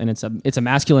Bible, and it's a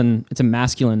masculine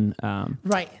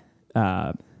Right.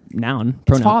 noun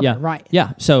pronoun. father, yeah, right.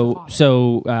 Yeah. So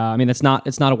I mean, it's not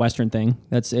a Western thing.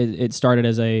 It started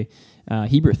as a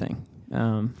Hebrew thing.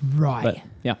 Right. But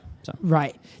yeah. So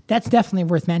Right. That's definitely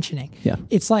worth mentioning. Yeah.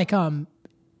 It's like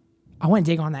I want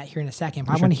to dig on that here in a second,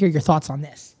 but I want to hear your thoughts on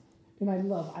this. And I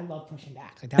love pushing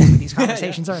back. Like that's what these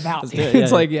conversations are about.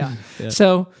 It's like, yeah.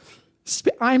 So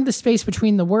I'm the space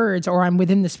between the words, or I'm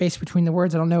within the space between the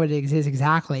words. I don't know what it is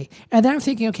exactly. And then I'm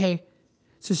thinking, okay,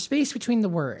 so space between the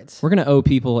words. we're gonna owe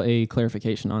people a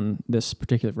clarification on this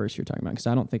particular verse you're talking about because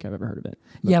I don't think I've ever heard of it.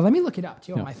 Yeah, let me look it up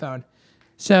too on my phone.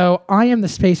 So I am the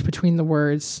space between the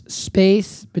words.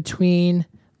 Space between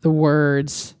the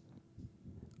words.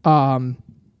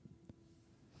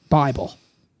 Bible.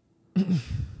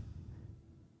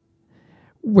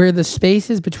 Where the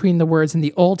spaces between the words in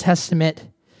the Old Testament.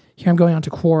 Here I'm going on to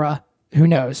Quora. Who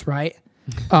knows, right?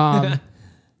 Don't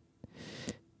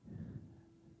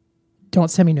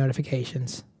send me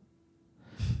notifications.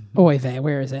 Oy vey,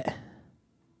 where is it?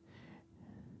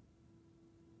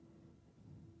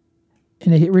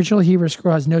 In the original Hebrew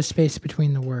scroll has no space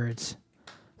between the words.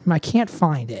 I can't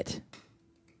find it.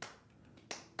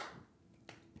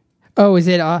 Oh, is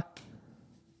it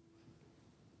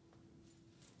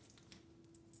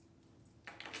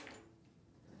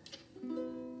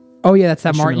Oh yeah, that's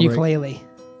that Martin Instrumental break.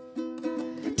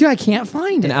 ukulele. Dude, I can't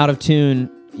find An it. out of tune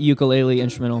ukulele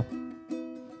instrumental.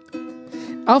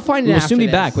 I'll find it We'll after soon be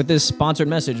this. back with this sponsored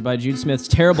message by Jude Smith's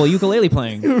terrible ukulele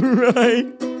playing.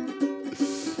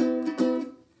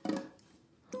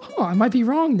 Oh, I might be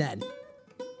wrong then.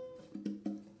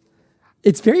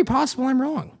 It's very possible I'm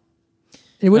wrong.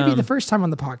 It would be the first time on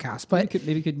the podcast, but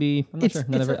Maybe it could be. I'm not It's-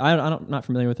 sure. it's I'm not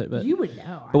familiar with it, but you would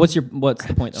know. what's the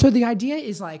point? Though? So the idea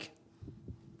is like,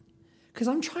 because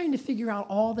I'm trying to figure out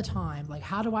all the time, like,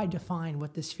 how do I define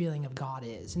what this feeling of God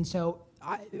is? And so,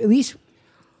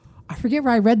 I forget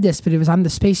where I read this, but it was on the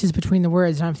spaces between the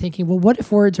words, and I'm thinking, well, what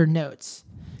if words are notes?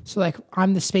 So, like,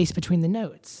 I'm the space between the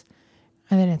notes.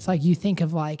 And then it's like, you think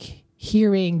of, like,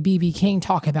 hearing B.B. King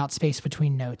talk about space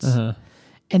between notes.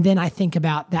 And then I think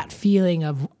about that feeling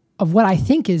of what I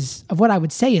think is, of what I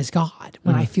would say is God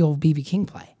when I feel B.B. King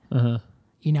play.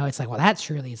 You know, it's like, well, that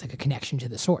surely is like a connection to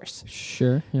the source.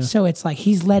 Sure. Yeah. So it's like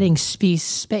he's letting space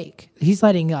speak. He's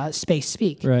letting space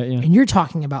speak. Right, yeah. And you're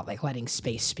talking about like letting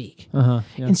space speak. Yeah.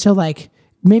 And so like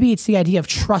maybe it's the idea of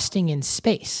trusting in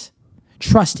space,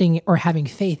 trusting or having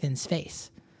faith in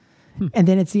space. And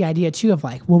then it's the idea too of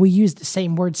like, well, we use the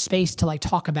same word space to like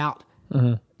talk about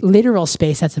literal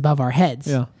space that's above our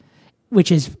heads,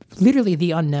 which is literally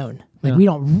the unknown. Like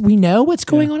we know what's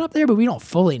going on up there, but we don't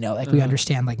fully know. Like we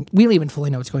understand, like we don't even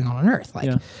fully know what's going on Earth. Like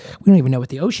we don't even know what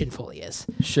the ocean fully is.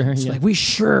 Sure. So like we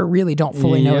sure really don't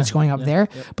fully know what's going up there.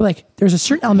 But like there's a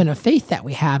certain element of faith that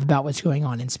we have about what's going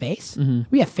on in space.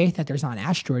 We have faith that there's not an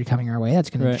asteroid coming our way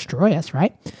that's going to destroy us,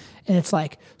 right? And it's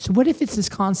like, so what if it's this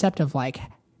concept of like,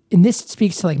 and this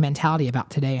speaks to like mentality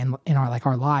about today and in our like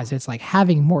our lives. It's like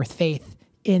having more faith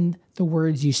in the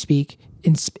words you speak,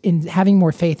 in having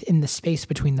more faith in the space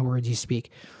between the words you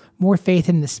speak, more faith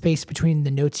in the space between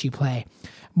the notes you play,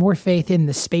 more faith in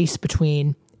the space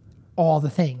between all the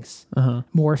things,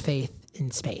 more faith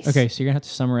in space. Okay, so you're gonna have to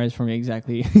summarize for me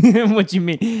exactly what you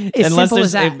mean. As simple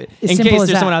as that. In case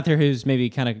there's someone out there who's maybe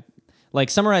kind of like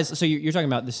summarize. So you're talking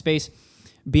about the space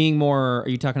being more. Are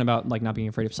you talking about like not being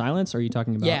afraid of silence? Or are you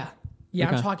talking about? Yeah.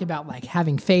 Okay. I'm talking about like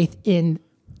having faith in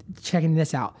checking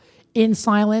this out. In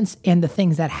silence and the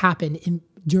things that happen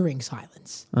during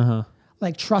silence.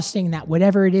 Like trusting that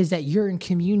whatever it is that you're in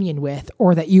communion with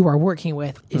or that you are working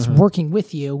with is working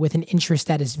with you with an interest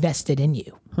that is vested in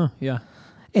you. Yeah.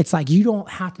 It's like you don't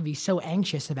have to be so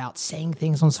anxious about saying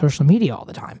things on social media all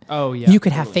the time. Oh, yeah. You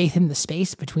could have faith in the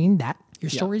space between that. Your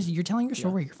stories, you're telling your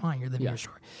story, you're fine, you're living your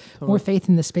story. More faith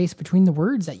in the space between the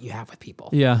words that you have with people.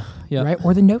 Yeah. Right?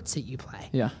 Or the notes that you play.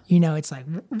 Yeah. You know, it's like,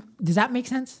 does that make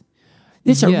sense?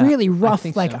 This is a really rough,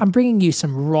 like, so. I'm bringing you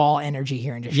some raw energy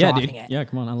here and just dropping it. Yeah,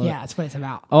 come on, I love it. Yeah, that's what it's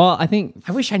about. Well, I think...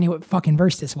 I wish I knew what fucking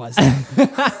verse this was. If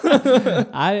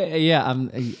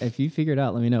you figure it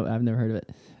out, let me know. I've never heard of it.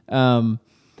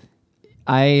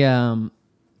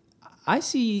 I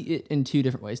see it in two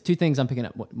different ways. Two things I'm picking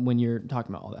up when you're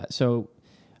talking about all that. So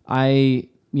my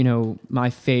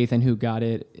faith and who God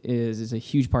is a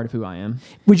huge part of who I am.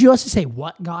 Would you also say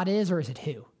what God is, or is it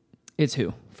who? It's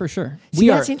who, for sure. See,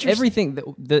 that's interesting. Everything,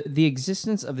 the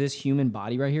existence of this human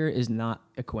body right here is not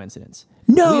a coincidence.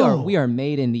 No. We are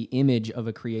made in the image of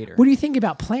a creator. What do you think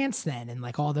about plants then and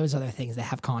like all those other things that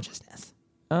have consciousness?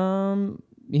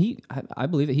 I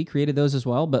believe that he created those as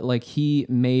well, but like he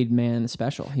made man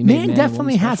special. He made man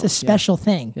definitely has a special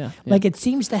thing. Yeah. Like it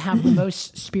seems to have the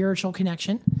most spiritual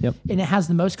connection. Yep. And it has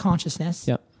the most consciousness.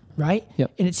 Yep. Right?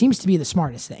 Yep. And it seems to be the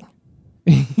smartest thing.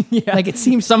 Yeah. Like it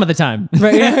seems some of the time.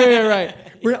 Right.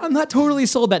 I'm not totally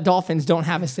sold that dolphins don't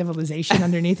have a civilization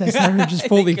underneath us. They're just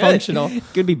fully functional.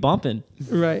 Could be bumping.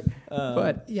 Right.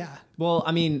 But yeah. Well,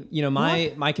 I mean,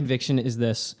 my conviction is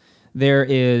this. There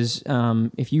is,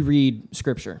 if you read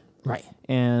scripture, right,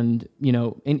 and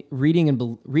in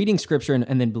reading scripture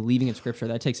and then believing in scripture,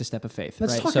 that takes a step of faith.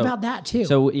 Let's right? talk about that too.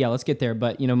 So yeah, let's get there.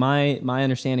 But my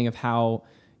understanding of how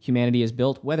humanity is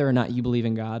built, whether or not you believe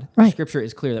in God, right. Scripture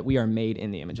is clear that we are made in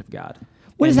the image of God.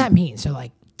 What does that mean? So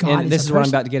like God and this is what I'm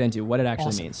about to get into, what it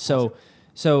actually means. So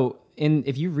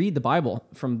if you read the Bible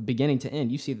from beginning to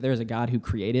end, you see that there's a God who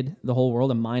created the whole world,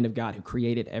 a mind of God who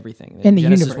created everything. In the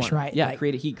universe, right? Yeah,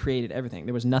 he created everything.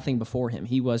 There was nothing before him.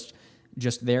 He was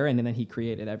just there, and then he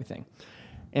created everything.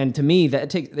 And to me,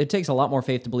 it takes a lot more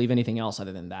faith to believe anything else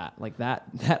other than that. Like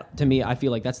that to me, I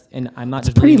feel like that's, and I'm not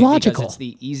just pretty believing logical. It because it's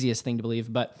the easiest thing to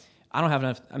believe, but I don't have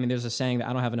enough. I mean, there's a saying that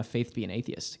I don't have enough faith to be an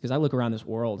atheist, because I look around this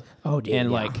world,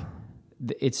 and like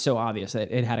it's so obvious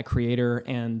that it had a creator.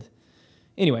 And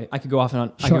anyway, I could go off and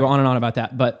on. Sure. I could go on and on about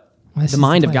that, but the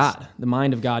mind of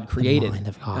God created,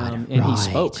 and He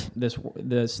spoke this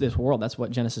world. That's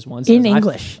what Genesis 1 says. In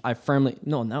English, I firmly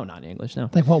no, not in English. No,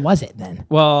 like what was it then?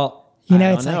 Well. I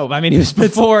don't know. I mean, it was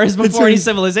before any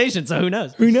civilization, so who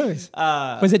knows? Who knows?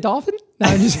 Was it dolphin? No,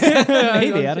 I'm just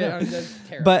maybe. I don't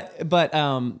know. But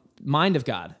mind of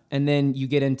God, and then you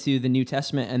get into the New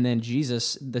Testament, and then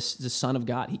Jesus, the Son of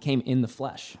God, He came in the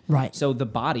flesh, right? So the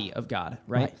body of God,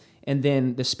 right? And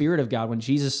then the Spirit of God, when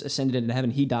Jesus ascended into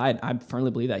heaven, He died. I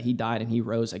firmly believe that He died and He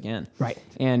rose again, right?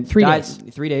 And 3 days,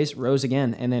 3 days, rose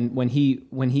again, and then when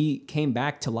He came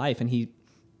back to life and He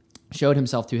showed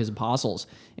himself to his apostles,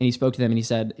 and he spoke to them, and he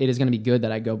said, "It is going to be good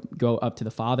that I go up to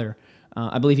the Father."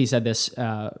 I believe he said this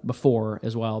before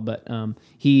as well, but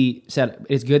he said,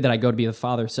 "It's good that I go to be the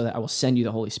Father, so that I will send you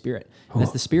the Holy Spirit." And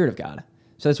that's the Spirit of God.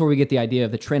 So that's where we get the idea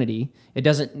of the Trinity.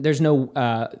 There's no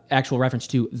actual reference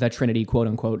to the Trinity, quote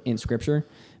unquote, in Scripture.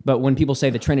 But when people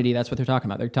say the Trinity, that's what they're talking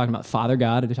about. They're talking about Father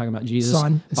God, they're talking about Jesus,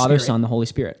 Son, Father, Spirit. Son, the Holy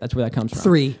Spirit. That's where that comes from.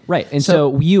 Three. Right. And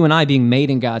so you and I being made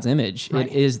in God's image, Right.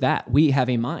 it is that. We have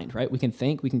a mind, right? We can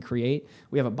think, we can create.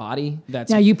 We have a body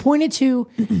that's... Now you pointed to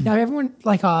now everyone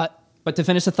like But to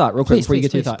finish the thought real quick Please, before you please,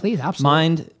 get to your please, thought. please, absolutely.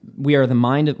 Mind, we are the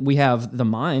mind, we have the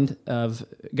mind of,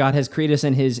 God has created us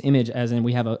in his image, as in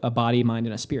we have a body, mind,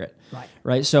 and a spirit.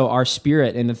 Right? So our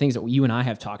spirit and the things that you and I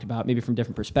have talked about, maybe from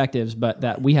different perspectives, but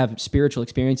that we have spiritual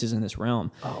experiences in this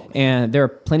realm. And there are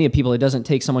plenty of people, it doesn't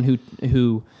take someone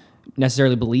who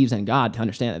necessarily believes in God to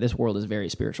understand that this world is very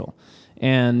spiritual.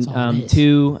 And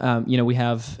we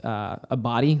have a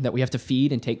body that we have to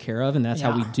feed and take care of, and that's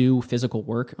how we do physical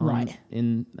work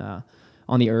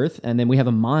on the earth. And then we have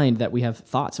a mind that we have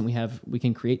thoughts and we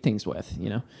can create things with,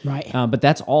 Right. But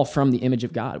that's all from the image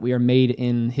of God. We are made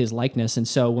in his likeness. And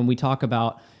so when we talk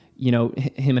about,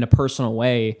 him in a personal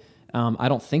way, I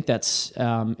don't think that's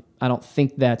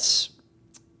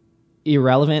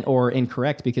irrelevant or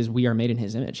incorrect, because we are made in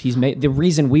his image. He's made, the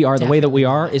reason we are the way that we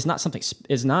are is not some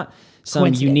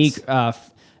unique,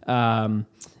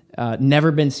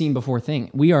 never been seen before thing.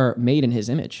 We are made in his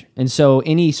image. And so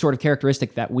any sort of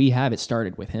characteristic that we have, it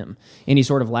started with him. Any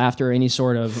sort of laughter, any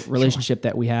sort of relationship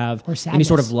that we have, Or any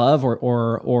sort sadness. of love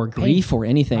or grief or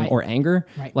anything, Right. or anger,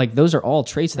 Right. like those are all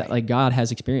traits that like God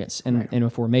has experienced. And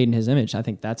if we're made in his image, I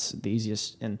think that's the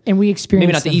easiest. And we experience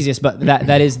maybe not the them. easiest, but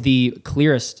that is the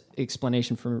clearest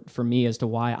explanation for me as to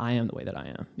why I am the way that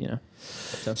I am,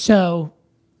 So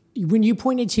when you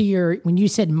pointed to when you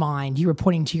said mind, you were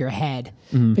pointing to your head.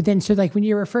 Mm-hmm. But then, so like when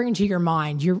you're referring to your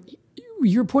mind,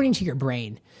 you're pointing to your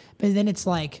brain. But then it's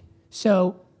like,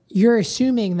 so you're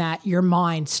assuming that your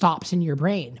mind stops in your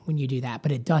brain when you do that,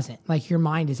 but it doesn't. Like your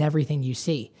mind is everything you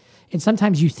see. And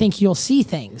sometimes you think you'll see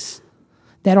things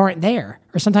that aren't there,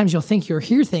 or sometimes you'll think you'll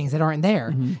hear things that aren't there.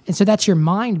 Mm-hmm. And so that's your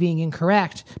mind being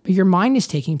incorrect, but your mind is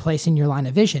taking place in your line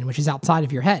of vision, which is outside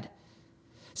of your head.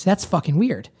 So that's fucking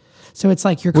weird. So it's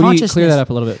like your Will you consciousness. clear that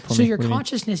up a little bit for so me? your What do you mean?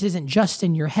 consciousness isn't just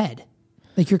in your head.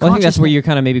 Like your Well, I think that's where consciousness- you're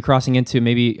kind of maybe crossing into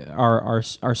maybe our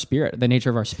spirit, the nature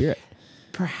of our spirit.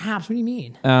 Perhaps. What do you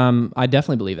mean? I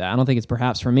definitely believe that. I don't think it's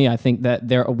perhaps for me. I think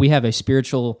that we have a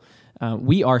spiritual,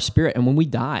 we are spirit, and when we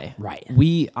die, Right.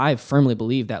 I firmly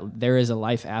believe that there is a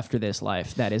life after this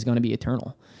life that is going to be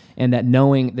eternal, and that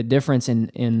knowing the difference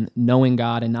in knowing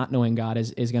God and not knowing God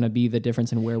is going to be the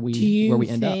difference in where we Do you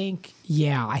end up. think?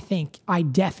 Yeah, I think I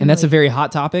definitely. And that's a very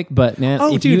hot topic, but man,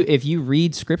 Oh, dude. if you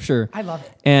read Scripture, I love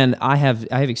it. And I have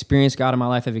experienced God in my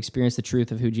life. I've experienced the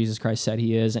truth of who Jesus Christ said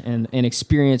He is, and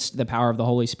experienced the power of the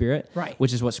Holy Spirit, Right.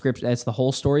 Which is what Scripture. That's the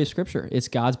whole story of Scripture. It's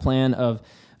God's plan of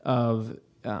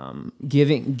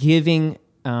giving,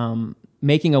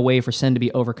 making a way for sin to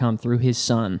be overcome through His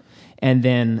Son, and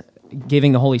then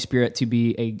giving the Holy Spirit to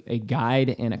be a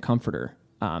guide and a comforter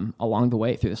along the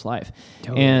way through this life.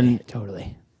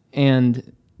 Totally.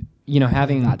 And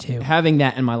having that too. having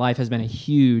that in my life has been a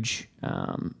huge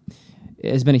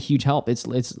help.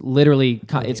 It's literally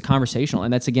it's conversational,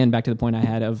 and that's again back to the point I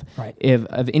had of Right.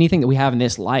 of anything that we have in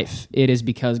this life, it is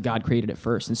because God created it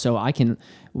first. And so I can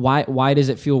why does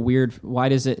it feel weird? Why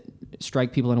does it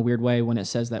strike people in a weird way when it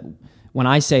says that, when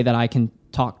I say that I can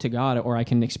talk to God or I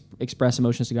can express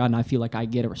emotions to God and I feel like I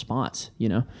get a response,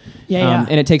 Yeah.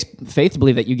 And it takes faith to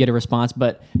believe that you get a response.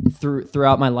 But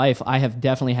throughout my life, I have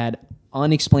definitely had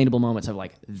unexplainable moments of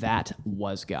like, that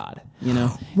was God,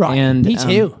 Right. And Me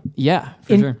too. Yeah,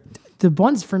 for And sure. the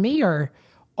ones for me are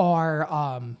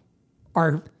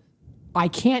I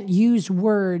can't use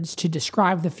words to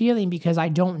describe the feeling because I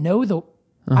don't know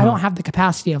I don't have the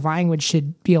capacity of language to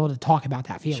be able to talk about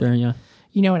that feeling. Sure, yeah.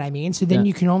 You know what I mean? So then Yeah.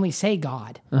 you can only say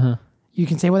God. You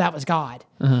can say, well, that was God.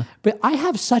 But I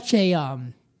have such a,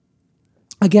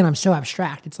 again, I'm so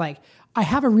abstract. It's like, I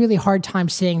have a really hard time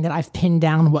saying that I've pinned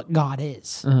down what God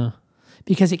is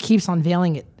because it keeps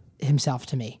unveiling himself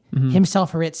to me,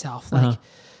 himself or itself.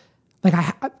 Like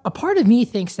a part of me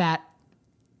thinks that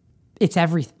it's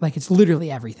it's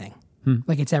literally everything.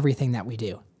 Like it's everything that we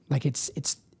do. Like it's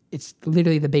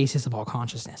literally the basis of all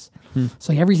consciousness.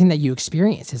 So like everything that you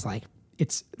experience is like,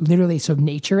 it's literally, so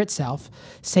nature itself.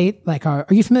 Say, like, are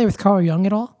you familiar with Carl Jung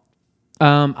at all?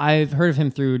 I've heard of him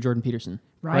through Jordan Peterson.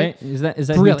 Right? Is that who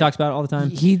he Brilliant. talks about all the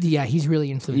time? He's really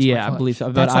influenced. Yeah, by I believe so,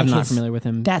 but that's I'm like not his- familiar with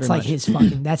him That's very like much.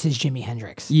 his that's his Jimi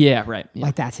Hendrix. Yeah, right. Yeah.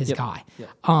 Like that's his Yep. guy.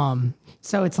 Yep.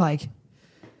 So it's like,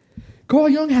 Carl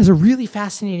Jung has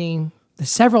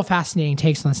several fascinating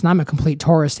takes on this, and I'm a complete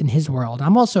tourist in his world.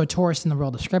 I'm also a tourist in the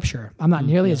world of scripture. I'm not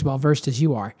nearly as well versed as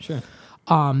you are. Sure.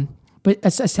 But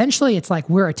essentially, it's like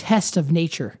we're a test of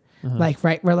nature. Like,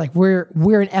 right,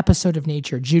 we're an episode of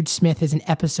nature. Jude Smith is an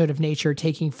episode of nature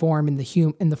taking form in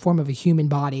the form of a human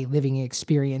body, living an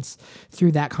experience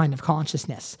through that kind of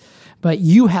consciousness. But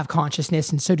you have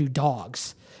consciousness, and so do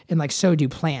dogs, and like so do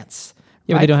plants.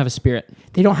 Yeah, but they don't have a spirit.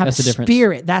 They don't have That's a the difference.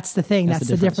 spirit. That's the thing. That's the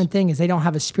difference. different thing is they don't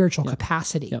have a spiritual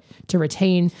capacity to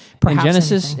retain.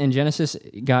 Perhaps In Genesis,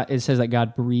 it says that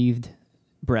God breathed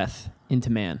breath into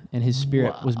man, and his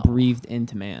spirit was breathed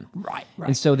into man. Right.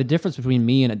 And so the difference between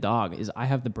me and a dog is I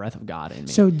have the breath of God in me.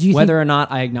 So do you whether think- or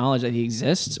not I acknowledge that he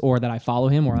exists, or that I follow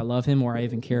him, or I love him, or I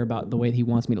even care about the way that he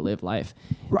wants me to live life,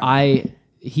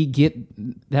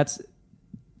 that's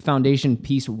foundation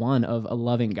piece one of a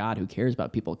loving God who cares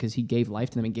about people, because he gave life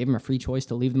to them and gave them a free choice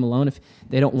to leave them alone if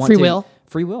they don't want Free to. will.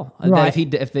 Free will. Right.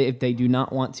 That if they do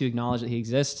not want to acknowledge that he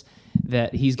exists,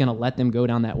 that he's going to let them go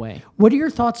down that way. What are your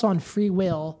thoughts on free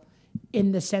will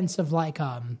in the sense of like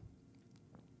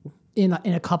in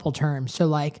a couple terms? So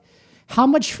like, how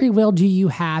much free will do you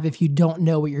have if you don't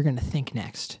know what you're going to think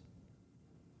next?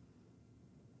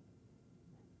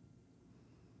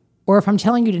 Or if I'm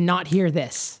telling you to not hear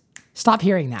this, stop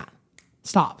hearing that.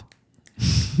 Stop.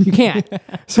 You can't.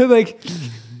 So like,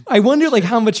 I wonder like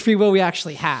how much free will we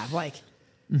actually have. Like,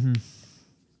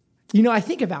 you know, I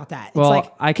think about that. It's Well,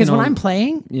 like, I can because when only- I'm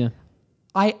playing, Yeah.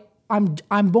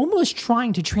 I'm almost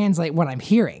trying to translate what I'm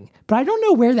hearing, but I don't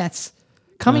know where that's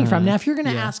coming from. Now, if you're going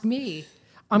to ask me,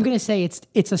 I'm going to say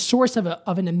it's a source of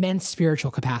an immense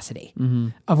spiritual capacity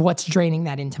of what's draining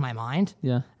that into my mind.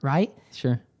 Yeah. Right.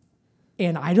 Sure.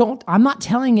 And I'm not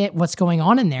telling it what's going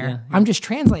on in there. I'm just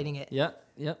translating it. Yep.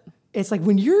 It's like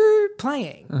when you're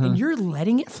playing and you're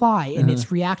letting it fly and it's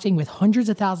reacting with hundreds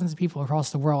of thousands of people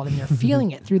across the world and they're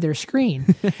feeling it through their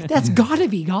screen. That's got to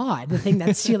be God, the thing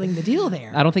that's sealing the deal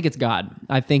there. I don't think it's God.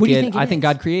 I think What do you think it I think is?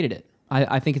 God created it.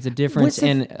 I think it's a difference.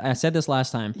 And I said this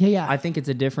last time. Yeah. I think it's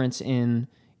a difference in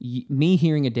me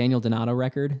hearing a Daniel Donato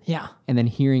record. Yeah. And then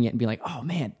hearing it and be like, oh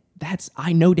man,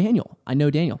 I know Daniel.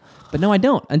 But no, I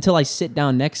don't until I sit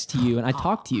down next to you and I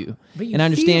talk to you But you and I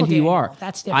understand who feel you are. Daniel.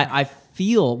 That's different. I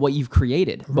feel what you've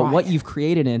created, but what Right. you've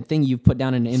created and thing you've put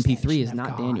down in an MP3 is Of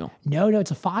not God. Daniel. No,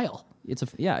 it's a file. It's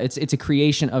a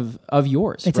creation of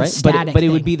yours, It's a right? static But it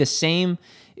would thing. be the same.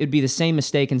 It'd be the same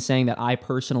mistake in saying that I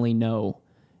personally know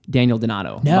Daniel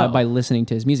Donato No. by listening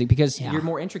to his music, because Yeah. you're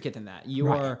more intricate than that. You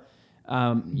Right. are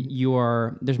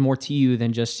there's more to you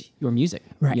than just your music.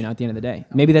 Right. You know, at the end of the day,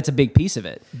 maybe that's a big piece of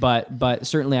it, but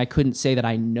certainly I couldn't say that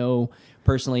I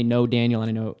personally know Daniel and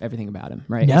I know everything about him.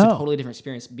 Right? It's a No. totally different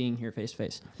experience being here face to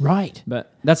face. Right.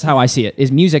 But that's how I see it.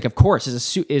 Is music, of course,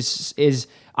 is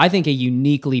I think a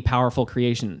uniquely powerful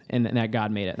creation, and that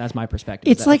God made it. That's my perspective.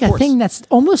 It's That, like of a course. thing that's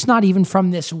almost not even from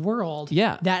this world.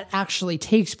 Yeah. That actually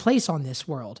takes place on this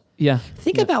world. Yeah.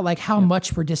 Think about like how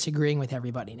much we're disagreeing with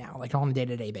everybody now, like on a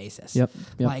day-to-day basis. Yep.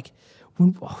 Like,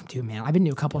 dude, man, I've been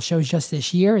to a couple shows just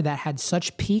this year that had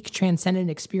such peak transcendent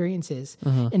experiences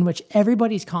in which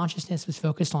everybody's consciousness was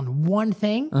focused on one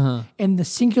thing, and the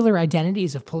singular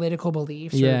identities of political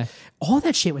beliefs. Yeah. All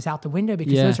that shit was out the window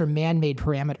because Yeah. those are man-made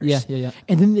parameters. Yeah.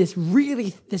 And then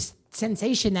this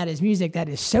sensation that is music that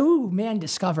is so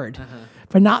man-discovered,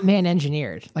 but not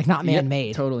man-engineered, like not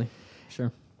man-made. Totally.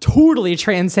 Sure. Totally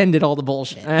transcended all the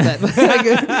bullshit.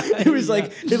 It was like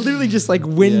it literally just like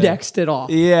Windexed it off.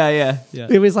 Yeah.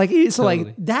 It was like so Totally.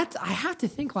 like that. I have to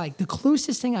think like the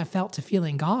closest thing I felt to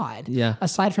feeling God. Yeah.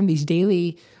 Aside from these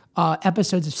daily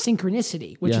episodes of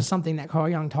synchronicity, which Yeah. is something that Carl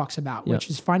Jung talks about, Yep. which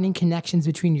is finding connections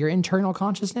between your internal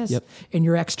consciousness Yep. and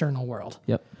your external world.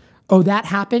 Yep. Oh, that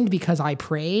happened because I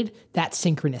prayed. That's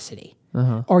synchronicity.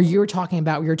 Or we were talking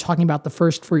about the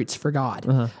first fruits for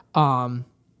God.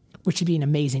 Which would be an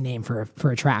amazing name for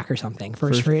a track or something.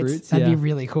 First fruits. That'd be yeah.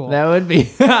 really cool. That would be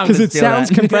Because it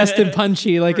sounds compressed and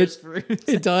punchy, like First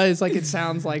it does. Like it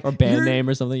sounds like or band you're- name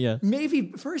or something. Yeah.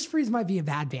 Maybe First Fruits might be a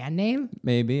bad band name.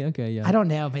 Maybe. Okay. Yeah. I don't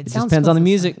know, but it just sounds depends on the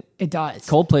supposed to music. sound- It does.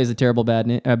 Coldplay is a terrible band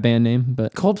name,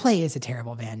 but Coldplay is a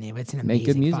terrible band name. It's an Make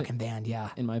good amazing music, fucking band. Yeah,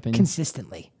 in my opinion.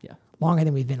 consistently. Yeah. Longer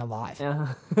than we've been alive.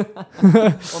 or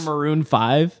Maroon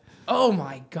 5. Oh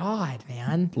my god,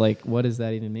 man! Like, what does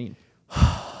that even mean?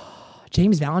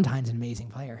 James Valentine's an amazing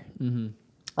player.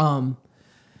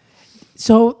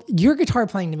 So your guitar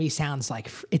playing to me sounds like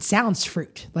it sounds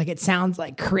fruit, like it sounds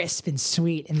like crisp and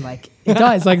sweet, and like it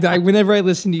does. Like whenever I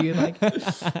listen to you, like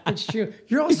it's true.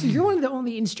 You're one of the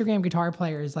only Instagram guitar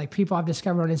players, like people I've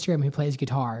discovered on Instagram who plays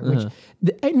guitar,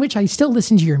 in which I still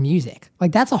listen to your music.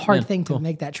 Like that's a hard thing to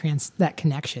make that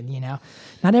connection. You know,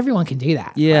 not everyone can do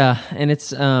that. Yeah, and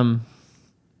it's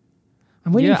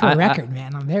I'm waiting for a record,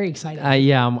 man. I'm very excited.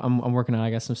 I'm working on it.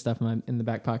 I got some stuff in the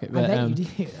back pocket. But, I bet you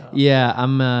do. Yeah,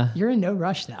 I'm. You're in no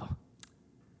rush, though.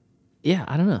 Yeah,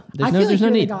 I don't know. I feel like there's no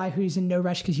you're need. the guy who's in no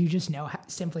rush because you just know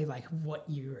simply like what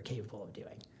you are capable of doing.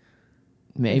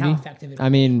 Maybe. And how effective it I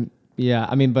mean, yeah.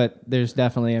 I mean, but there's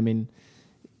definitely. I mean,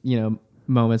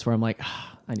 moments where I'm like,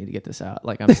 I need to get this out.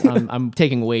 Like I'm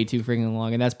taking way too freaking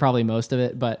long, and that's probably most of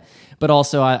it. But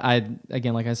also, I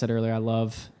again, like I said earlier, I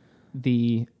love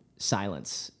the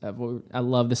silence I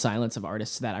love the silence of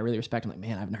artists that I really respect. I'm like,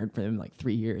 man, I haven't heard from them in like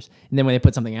 3 years. And then when they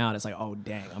put something out, it's like, oh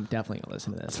dang, I'm definitely gonna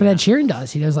listen to this. That's what Ed Sheeran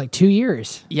does. He does like 2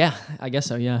 years. Yeah, I guess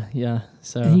so. Yeah.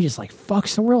 So and he just like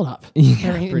fucks the world up.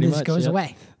 Yeah, and pretty just much, goes yep.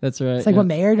 away. That's right. It's like what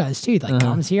Mayer does too. Like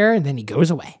comes here and then he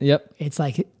goes away. Yep. It's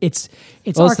like it's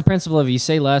well, it's the principle of you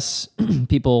say less,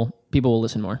 people will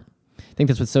listen more. I think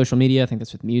that's with social media. I think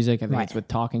that's with music. I think it's with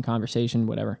talking, conversation,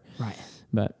 whatever. Right.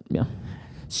 But yeah.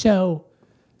 So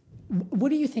what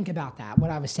do you think about that?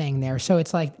 What I was saying there. So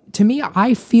it's like, to me,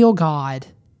 I feel God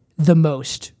the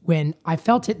most when I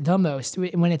felt it the most,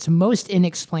 when it's most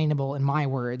inexplainable in my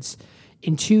words,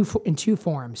 in two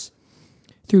forms,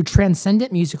 through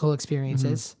transcendent musical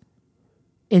experiences,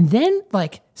 and then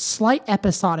like slight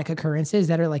episodic occurrences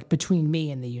that are like between me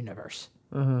and the universe,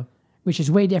 which is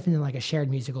way different than like a shared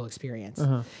musical experience.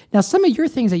 Now, some of your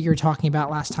things that you were talking about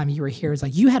last time you were here is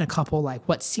like you had a couple like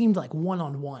what seemed like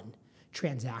one-on-one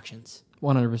transactions.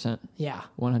 100%. Yeah.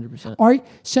 100%. Are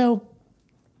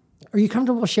you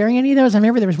comfortable sharing any of those? I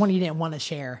remember there was one you didn't want to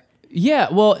share. Yeah,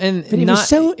 well, and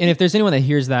if there's anyone that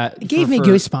hears that, it gave me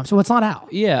goosebumps. Well, it's not out.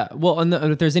 Yeah, well, and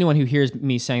if there's anyone who hears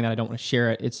me saying that I don't want to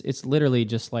share it, it's literally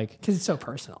just like because it's so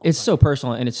personal. It's so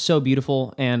personal and it's so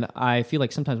beautiful, and I feel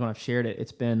like sometimes when I've shared it,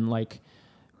 it's been like,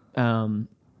 in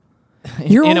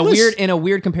a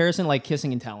weird comparison, like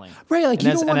kissing and telling. Right, like and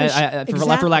you don't want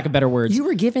to... for lack of better words. You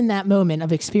were given that moment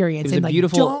of experience and like,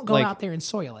 don't go out there and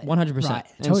soil it. 100%. Right,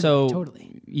 and totally.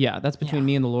 Yeah, that's between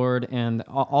me and the Lord, and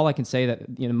all I can say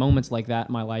that, moments like that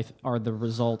in my life are the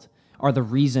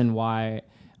reason why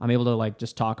I'm able to like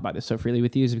just talk about this so freely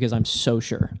with you is because I'm so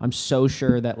sure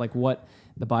that like what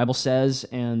the Bible says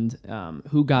and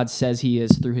who God says He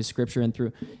is through His Scripture and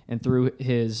through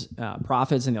His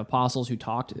prophets and the apostles who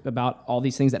talked about all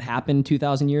these things that happened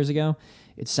 2,000 years ago.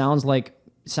 It sounds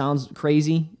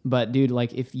crazy, but dude,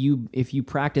 like if you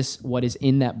practice what is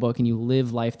in that book and you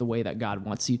live life the way that God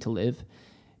wants you to live,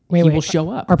 He will show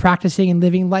up. Are practicing and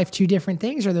living life two different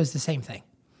things, or are those the same thing?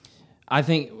 I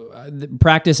think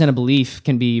practice and a belief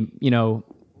can be,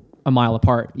 a mile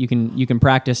apart. You can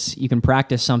practice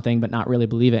something but not really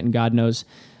believe it, and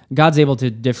God's able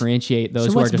to differentiate those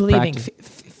so who are what's just believing?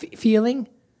 practicing.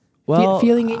 Well,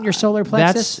 feeling it in your solar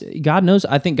plexus. God knows.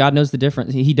 I think God knows the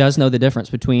difference. He does know the difference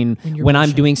between when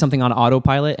I'm doing something on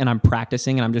autopilot and I'm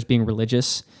practicing and I'm just being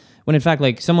religious. When in fact,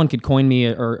 like someone could coin me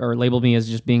or label me as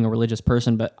just being a religious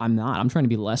person, but I'm not. I'm trying to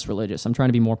be less religious. I'm trying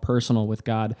to be more personal with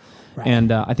God. Right.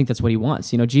 And I think that's what He wants.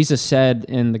 Jesus said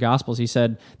in the Gospels, He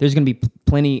said, there's going to be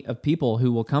plenty of people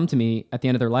who will come to me at the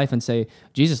end of their life and say,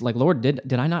 Jesus, like, Lord,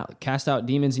 did I not cast out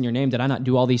demons in your name? Did I not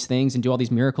do all these things and do all these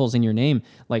miracles in your name?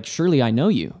 Like, surely I know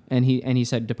you. And he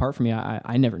said, depart from me.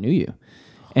 I never knew you.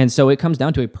 And so it comes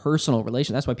down to a personal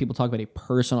relation. That's why people talk about a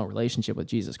personal relationship with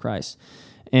Jesus Christ.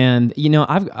 And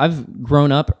I've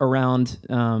grown up around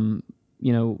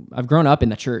I've grown up in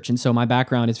the church, and so my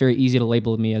background, it's very easy to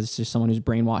label me as just someone who's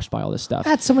brainwashed by all this stuff.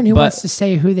 That's someone who wants to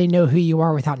say who they know who you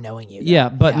are without knowing you. Yeah,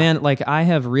 but man, like I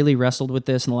have really wrestled with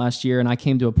this in the last year, and I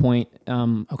came to a point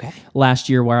last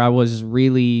year where I was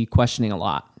really questioning a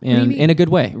lot, and in a good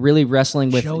way, really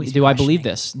wrestling with: do I believe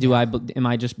this? Am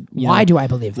I just? Why do I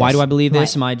believe this? Why do I believe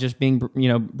this? Am I just being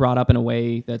brought up in a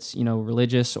way that's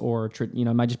religious, or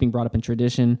am I just being brought up in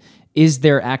tradition? Is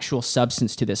there actual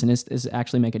substance to this, and is it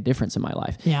actually make a difference in my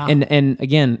life? Yeah. And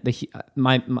again,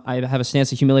 I have a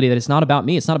stance of humility that it's not about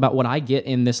me. It's not about what I get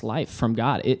in this life from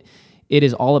God. It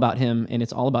is all about Him, and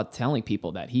it's all about telling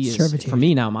people that He is. Servitude. For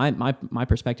me now, my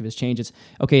perspective has changed. It's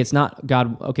okay. It's not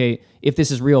God. Okay, if this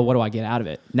is real, what do I get out of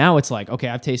it? Now it's like, okay,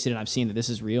 I've tasted it, and I've seen that this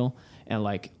is real, and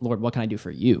like, Lord, what can I do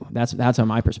for you? That's how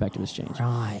my perspective has changed.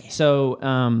 Right.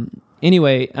 So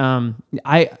anyway,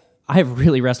 I have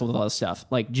really wrestled with all this stuff,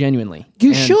 like genuinely. You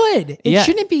And- should. It Yeah.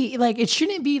 shouldn't be like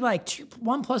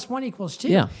 1 + 1 = 2.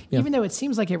 Yeah, yeah. Even though it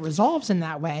seems like it resolves in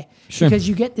that way, Sure. because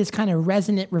you get this kind of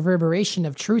resonant reverberation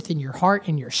of truth in your heart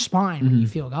and your spine when you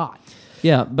feel God.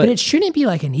 Yeah, But it shouldn't be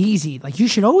like an easy. Like you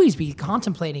should always be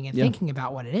contemplating and thinking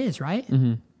about what it is, right?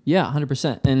 Yeah,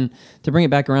 100%. And to bring it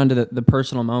back around to the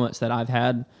personal moments that I've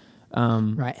had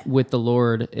Right. with the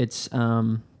Lord, it's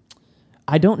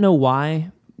I don't know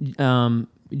why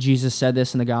Jesus said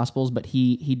this in the Gospels, but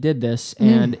he did this,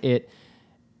 and it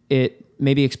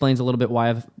maybe explains a little bit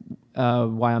why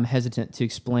I'm hesitant to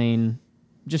explain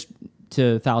just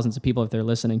to thousands of people if they're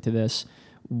listening to this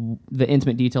the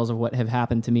intimate details of what have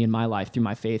happened to me in my life through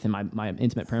my faith and my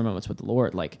intimate prayer moments with the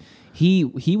Lord. Like he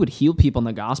would heal people in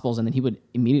the Gospels, and then he would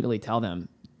immediately tell them,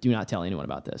 "Do not tell anyone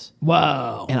about this."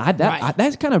 Whoa. And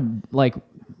that's kind of like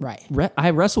Right.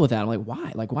 I wrestle with that. I'm like,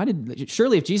 why? Like, why did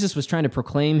surely if Jesus was trying to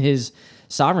proclaim his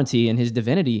sovereignty and his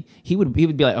divinity, he would be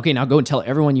like, okay, now go and tell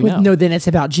everyone you know. No, then it's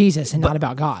about Jesus and not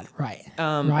about God. Right.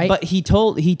 Right. But he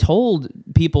told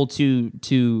people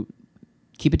to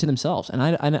keep it to themselves, and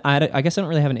I guess I don't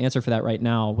really have an answer for that right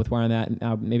now with where I'm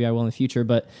at. Maybe I will in the future,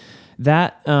 but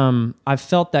that I've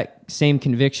felt that same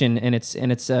conviction, and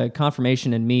it's a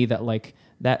confirmation in me that like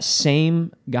that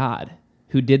same God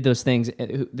who did those things,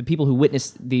 the people who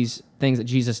witnessed these things that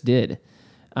Jesus did,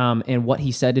 and what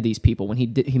he said to these people when he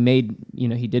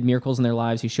did miracles in their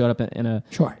lives. He showed up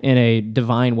in a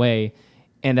divine way.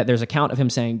 And that there's a count of him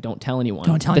saying, "Don't tell anyone."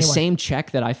 Don't tell the anyone. same check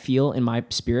that I feel in my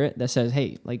spirit that says,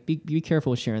 "Hey, like be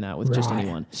careful with sharing that with just Right.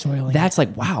 anyone." Soiling That's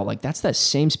like wow, like that's that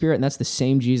same spirit, and that's the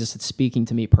same Jesus that's speaking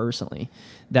to me personally.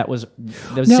 That was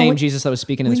the No, same Jesus that was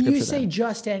speaking in the when scripture. you say then.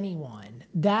 just anyone,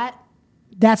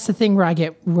 that's the thing where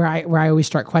I always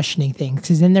start questioning things,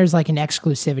 because then there's like an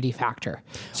exclusivity factor.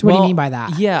 So what do you mean by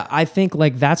that? Yeah, I think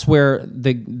like that's where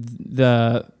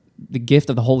the gift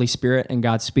of the Holy Spirit and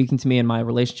God speaking to me and my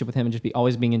relationship with him and just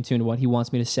always being in tune to what he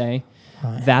wants me to say,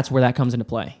 that's where that comes into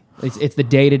play. It's the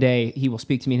day-to-day. He will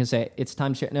speak to me and he'll say, "It's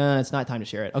time to share it." No, it's not time to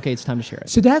share it. Okay, it's time to share it.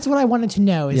 So that's what I wanted to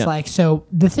know is Yeah. like, so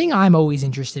the thing I'm always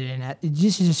interested in,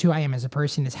 this is just who I am as a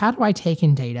person, is how do I take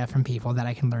in data from people that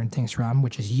I can learn things from,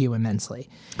 which is you immensely.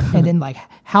 And then like,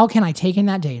 how can I take in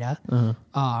that data?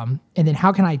 And then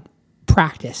how can I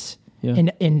practice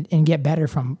and get better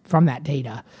from that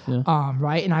data?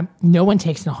 Right. And no one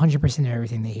takes 100% of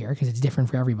everything they hear because it's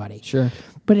different for everybody. Sure.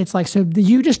 But it's like, so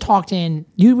you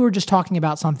were just talking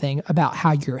about something about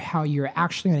how you're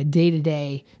actually on a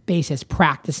day-to-day basis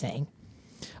practicing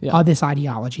this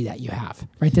ideology that you have,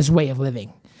 right? This way of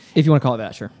living. If you want to call it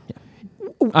that, sure. Yeah.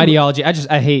 Ideology.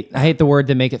 I hate the word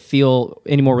to make it feel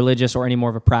any more religious or any more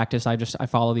of a practice. I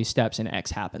follow these steps and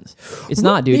X happens. It's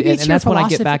not, dude. Maybe And it's your that's when I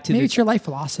philosophy. get back to maybe it's your life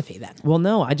philosophy then. Well,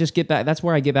 no, I just get back. That's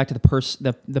where I get back to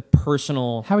the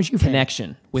personal How would you frame it?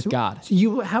 connection with God.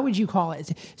 So how would you call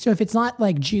it? So if it's not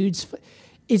like Jude's,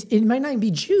 it might not even be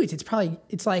Jude's.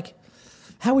 It's like,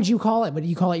 how would you call it? Would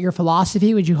you call it your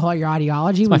philosophy? Would you call it your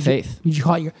ideology? my faith. Would you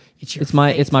call it your It's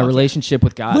my faith? my Okay. relationship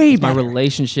with God. Way It's my better.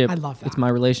 relationship. I love that. It's my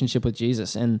relationship with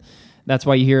Jesus, and that's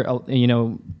why you hear,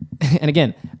 and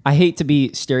again, I hate to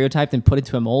be stereotyped and put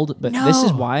into a mold, but this is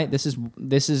No. why this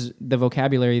is the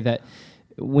vocabulary that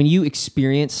when you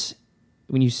experience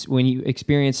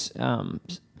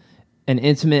an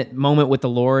intimate moment with the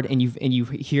Lord and you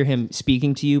hear him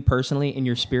speaking to you personally in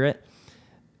your spirit,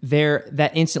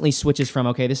 that instantly switches from,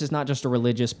 okay, this is not just a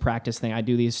religious practice thing. I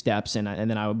do these steps and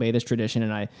then I obey this tradition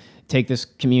and I take this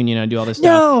communion and I do all this stuff.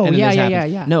 No, and then yeah, this yeah,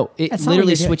 happens. yeah. No, it That's not what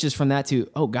literally you're doing. switches from that to,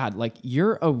 oh God, like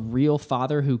you're a real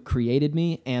Father who created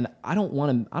me, and I don't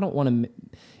want to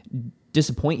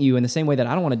disappoint you in the same way that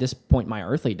I don't want to disappoint my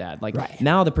earthly dad. Like Right.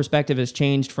 now the perspective has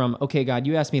changed from, okay, God,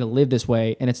 you asked me to live this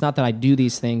way, and it's not that I do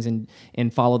these things and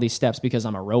follow these steps because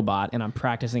I'm a robot and I'm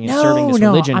practicing and serving this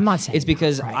religion. I'm not saying it's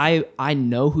because that, right. I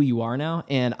know who you are now,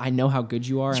 and I know how good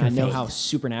you are, and I your know faith. how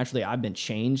supernaturally I've been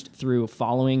changed through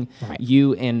following Right.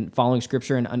 you and following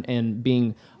Scripture and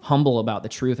being humble about the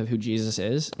truth of who Jesus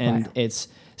is. And Right. it's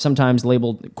sometimes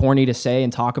labeled corny to say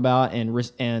and talk about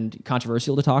and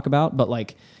controversial to talk about, but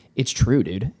like it's true,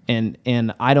 dude. And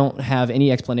I don't have any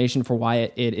explanation for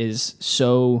why it is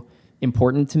so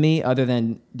important to me other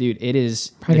than, dude, it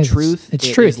is the Because truth. it's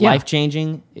It truth, is yeah.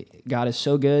 life-changing. God is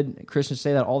so good. Christians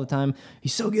say that all the time.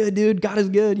 He's so good, dude. God is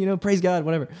good. Praise God,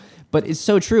 whatever. But it's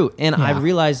so true. And Yeah. I've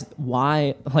realized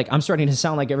why, like, I'm starting to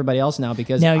sound like everybody else now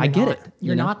because No, I get not. it.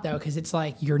 You're not though, because it's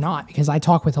like you're not. Because I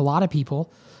talk with a lot of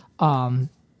people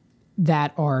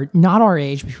that are not our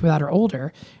age, but people that are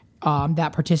older,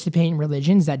 that participate in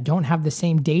religions that don't have the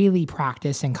same daily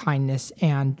practice and kindness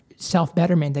and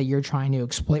self-betterment that you're trying to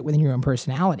exploit within your own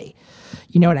personality.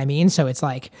 You know what I mean? So it's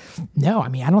like, no, I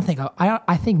mean,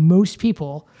 I think most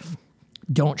people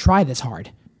don't try this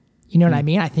hard. You know what I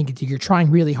mean? I think you're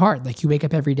trying really hard. Like you wake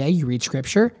up every day, you read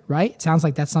scripture, right? It sounds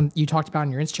like that's something you talked about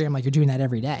on your Instagram, like you're doing that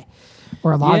every day.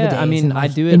 Or a lot of the days. I mean, and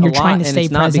like, I do it and a you're lot, trying to and stay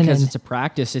it's not present because and- it's a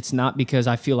practice. It's not because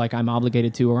I feel like I'm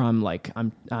obligated to, or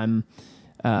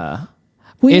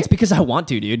it's because I want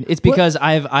to, dude. It's because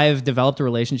I've developed a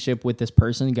relationship with this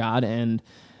person, God, and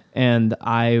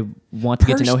I want to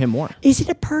get to know Him more. Is it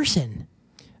a person?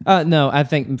 No, I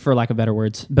think for lack of better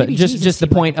words, but Maybe just Jesus the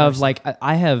seemed like point a of person. like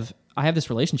I have this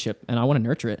relationship and I want to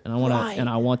nurture it and I want Right. to and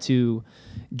I want to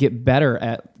get better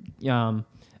at.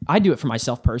 I do it for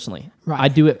myself personally. Right.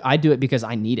 I do it because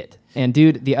I need it. And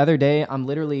dude, the other day I'm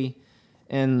literally,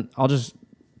 and I'll just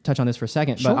touch on this for a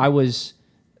second, Sure. but I was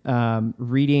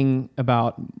reading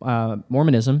about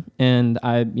Mormonism, and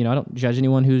I don't judge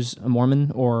anyone who's a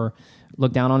Mormon or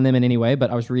look down on them in any way,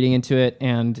 but I was reading into it,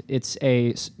 and it's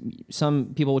some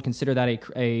people would consider that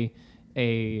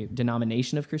a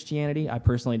denomination of Christianity. I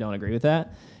personally don't agree with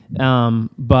that,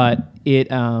 but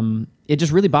it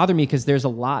just really bothered me because there's a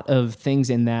lot of things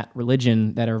in that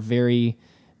religion that are very,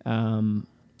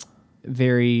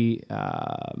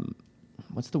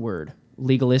 what's the word?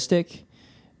 Legalistic.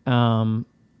 And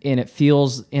it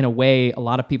feels, in a way, a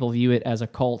lot of people view it as a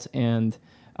cult, and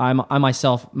I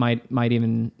myself might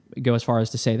even go as far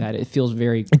as to say that it feels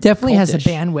very. It definitely has the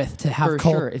cultish. bandwidth to have For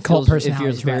cult, sure. It cult feels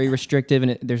personalities. very right? restrictive,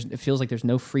 and it feels like there's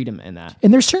no freedom in that.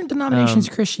 And there's certain denominations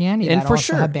of Christianity And that for also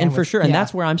sure, have bandwidth. and for sure, and Yeah.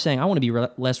 that's where I'm saying I want to be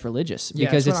less religious Yeah,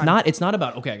 because that's what it's not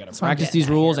about okay, I got to what I'm practice getting these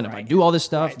at rules, here, and if I right. do all this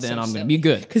stuff, Right, then so I'm going to silly. be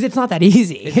good. Because it's not that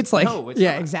easy. It's like, no, it's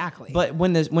yeah, not. exactly. But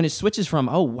when it switches from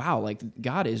oh wow, like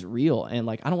God is real, and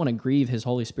like I don't want to grieve His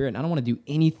Holy Spirit, and I don't want to do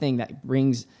anything that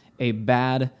brings a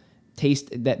bad taste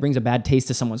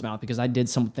to someone's mouth because I did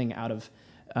something out of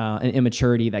an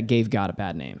immaturity that gave God a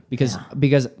bad name. Because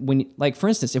when, like, for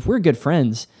instance, if we're good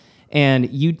friends and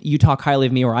you talk highly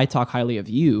of me or I talk highly of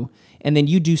you, and then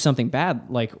you do something bad,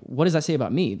 like, what does that say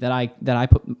about me? That I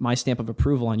put my stamp of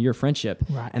approval on your friendship,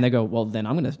 Right. and they go, well, then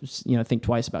I'm going to think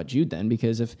twice about Jude then,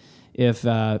 because if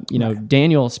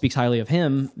Daniel speaks highly of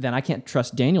him, then I can't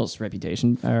trust Daniel's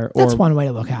reputation. That's one way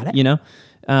to look at it.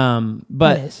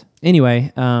 But That is.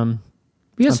 anyway,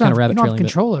 You also kinda don't rabbit have trailing, but-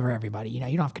 control over everybody. You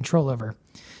don't have control over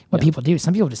what people do.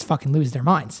 Some people just fucking lose their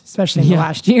minds, especially in the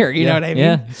last year. You know what I mean?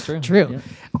 Yeah, it's true. True.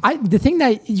 The thing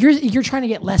that you're trying to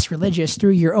get less religious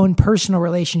through your own personal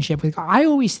relationship with God. I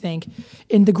always think,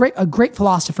 and great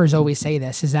philosophers always say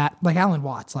this, is that like Alan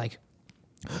Watts, like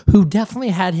who definitely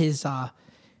had his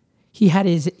he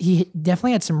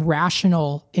definitely had some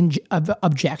rational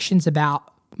objections about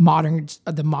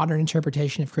the modern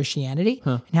interpretation of Christianity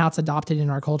and how it's adopted in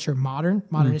our culture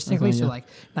modernistically, so like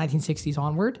 1960s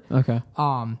onward. Okay.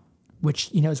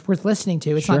 Which is worth listening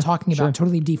to. It's not talking about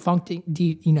totally defunding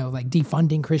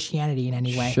Christianity in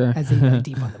any way, Sure. as in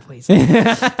defund the police.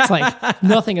 It's like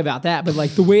nothing about that, but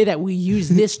like the way that we use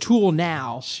this tool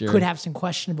now could have some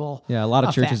questionable. Yeah, a lot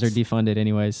of churches are effects. defunded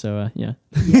anyway, so yeah.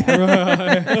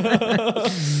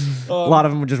 A lot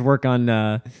of them would just work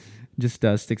on just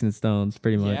sticks and stones,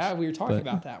 pretty much. Yeah, we were talking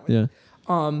about that one.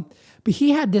 Yeah. But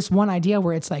he had this one idea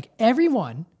where it's like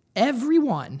everyone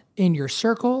in your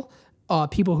circle,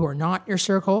 people who are not your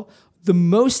circle, the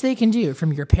most they can do,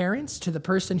 from your parents to the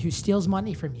person who steals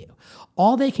money from you,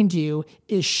 all they can do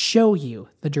is show you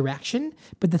the direction.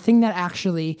 But the thing that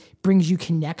actually brings you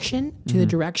connection to the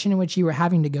direction in which you are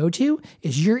having to go to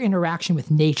is your interaction with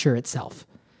nature itself.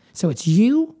 So it's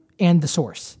you and the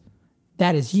source.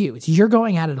 That is you. You're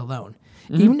going at it alone.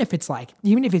 Even if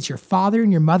it's your father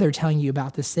and your mother telling you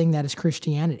about this thing that is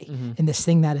Christianity and this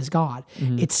thing that is God,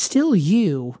 it's still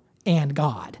you and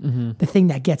God, the thing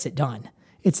that gets it done.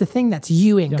 It's the thing that's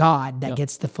you and God that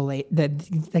gets the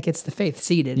that gets the faith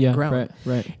seeded and grown.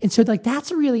 Right. And so like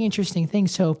that's a really interesting thing.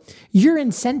 So your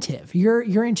incentive,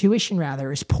 your intuition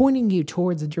rather, is pointing you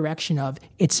towards the direction of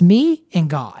it's me and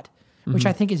God, which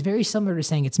I think is very similar to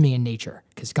saying it's me and nature,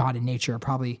 because God and nature are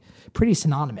probably pretty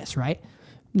synonymous, right?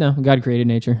 No, God created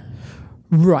nature.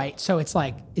 Right. So it's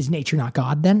like, is nature not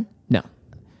God then? No.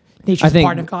 Nature's think-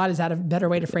 part of God. Is that a better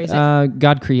way to phrase it?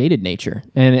 God created nature,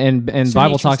 and So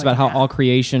Bible nature's talks like about how that. all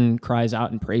creation cries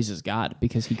out and praises God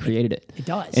because He created it. It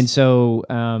does. And so,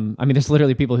 there's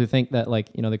literally people who think that,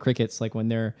 like, the crickets, like when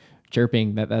they're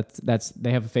chirping, that's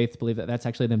they have a faith to believe that that's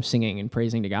actually them singing and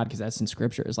praising to God, because that's in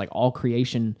Scripture. It's like all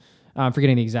creation. I'm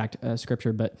forgetting the exact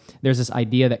scripture, but there's this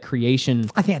idea that creation.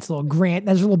 I think it's a little grand.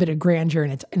 There's a little bit of grandeur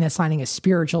in assigning a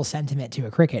spiritual sentiment to a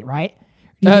cricket, right?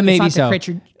 Do you think it's Maybe not the so.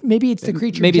 creature, maybe it's the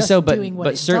creature Maybe just so, doing what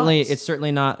but it certainly does. it's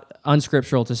certainly not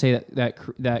unscriptural to say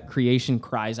that creation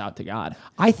cries out to God.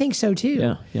 I think so too.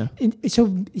 Yeah, yeah. And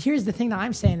so here's the thing that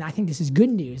I'm saying. I think this is good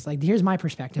news. Like, here's my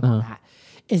perspective on that: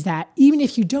 is that even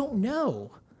if you don't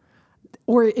know,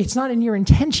 or it's not in your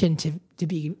intention to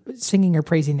be singing or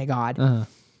praising to God,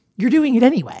 you're doing it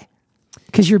anyway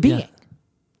because you're being.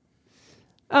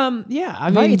 Yeah, I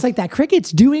mean, Right? It's like that cricket's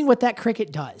doing what that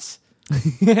cricket does.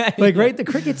 Like, right? The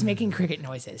cricket's making cricket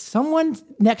noises. Someone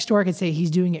next door could say he's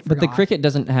doing it for but the God. cricket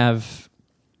doesn't have.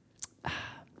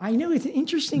 I know, it's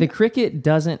interesting. The cricket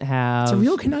doesn't have. It's a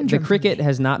real conundrum The for cricket me.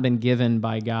 has not been given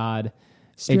by God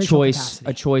Spiritual a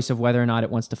capacity. choice of whether or not it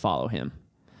wants to follow Him.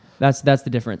 That's the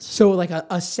difference. So like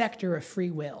a sector of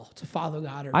free will to follow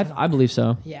God or to not. I believe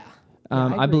so. Yeah.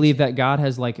 I believe that God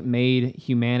has like made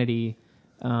humanity.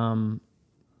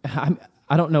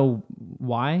 I don't know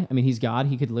why. I mean, He's God.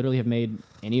 He could literally have made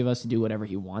any of us do whatever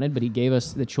He wanted, but He gave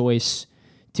us the choice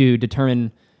to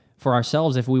determine for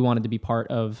ourselves if we wanted to be part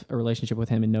of a relationship with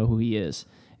Him and know who He is.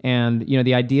 And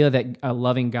the idea that a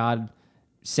loving God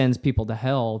sends people to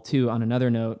hell too, on another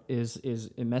note, is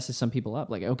it messes some people up.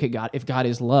 Like, okay, God, if God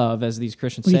is love, as these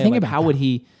Christians What do you say, think like, about how that? would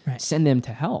He Right. send them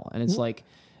to hell? And it's like,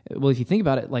 well, if you think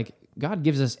about it, like, God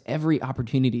gives us every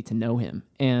opportunity to know Him,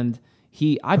 and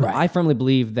I firmly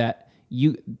believe that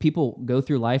people go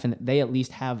through life and they at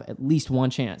least have at least one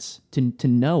chance to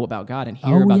know about God and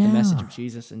hear about the message of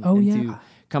Jesus and to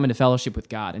come into fellowship with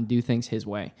God and do things His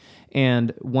way.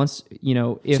 And once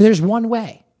if So there's one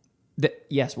way.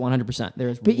 yes, 100%, there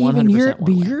is But 100% even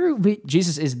one way.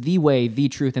 Jesus is the way, the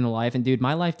truth, and the life. And dude,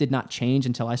 my life did not change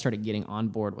until I started getting on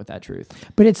board with that truth.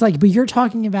 but it's like, but you're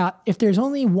talking about if there's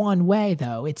only one way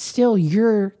though, it's still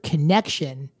your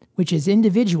connection, which is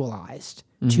individualized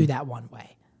to that one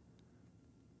way.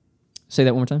 Say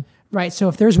that one more time. Right. So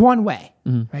if there's one way,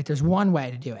 right, there's one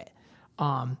way to do it.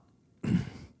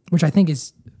 Which I think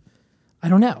is, I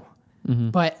don't know.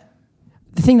 But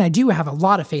the thing that I do have a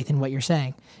lot of faith in what you're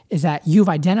saying is that you've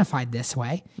identified this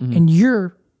way and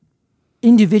you're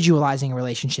individualizing a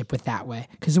relationship with that way.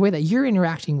 Because the way that you're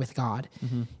interacting with God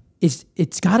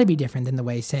it's got to be different than the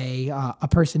way, say, a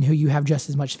person who you have just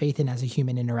as much faith in as a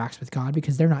human interacts with God,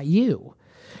 because they're not you.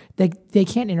 They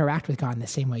can't interact with God in the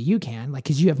same way you can, like,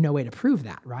 because you have no way to prove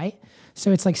that, right?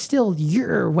 So it's like still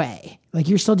your way. Like,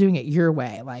 you're still doing it your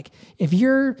way. Like, if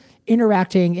you're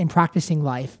interacting and practicing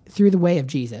life through the way of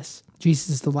Jesus, Jesus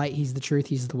is the light, He's the truth,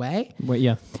 He's the way. Wait,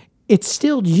 yeah. It's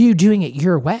still you doing it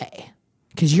your way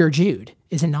because you're Jude,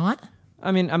 is it not?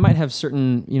 I mean, I might have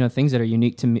certain, things that are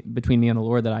unique to me, between me and the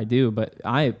Lord that I do, but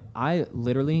I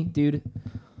literally, dude.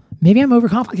 Maybe I'm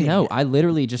overcomplicating. No, it. I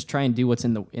literally just try and do what's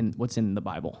in the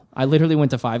Bible. I literally went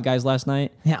to Five Guys last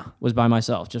night. Yeah. Was by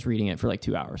myself, just reading it for like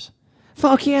 2 hours.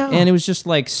 Fuck yeah. And it was just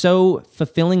like so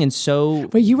fulfilling and so.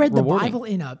 But you read rewarding. the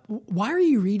Bible why are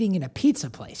you reading in a pizza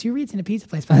place? You read in a pizza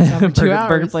place by yourself for 2 hours.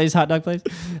 Burger place, hot dog place.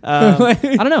 I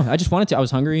don't know. I just wanted to. I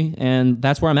was hungry, and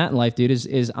that's where I'm at in life, dude.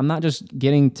 Is I'm not just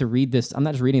getting to read this. I'm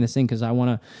not just reading this thing because I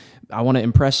want to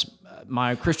impress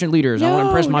my Christian leaders. I want to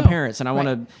impress my parents, and I want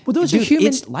to. Well, those are human.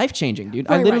 It's life changing, dude.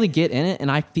 Right, I literally right. get in it,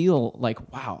 and I feel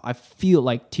like wow. I feel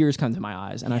like tears come to my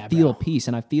eyes, and I feel peace,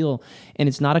 and I feel, and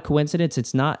it's not a coincidence.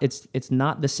 It's not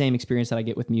the same experience that I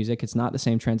get with music. It's not the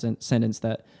same transcendence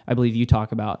that I believe you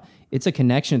talk about. It's a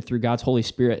connection through God's Holy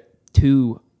Spirit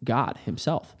to God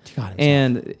Himself.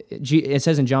 And it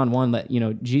says in John 1 that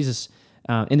Jesus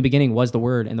in the beginning was the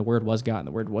Word, and the Word was God, and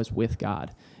the Word was with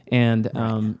God. And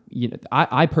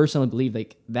I personally believe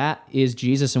like that is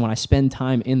Jesus, and when I spend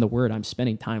time in the Word, I'm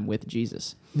spending time with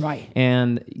Jesus. Right.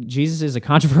 And Jesus is a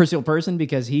controversial person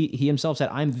because he himself said,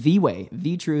 "I'm the way,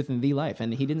 the truth, and the life."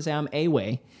 And He didn't say I'm a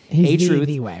way, He's a truth,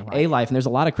 the way, right. a life. And there's a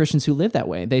lot of Christians who live that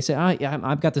way. They say,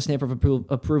 I've got the stamp of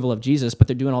approval of Jesus," but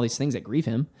they're doing all these things that grieve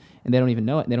Him, and they don't even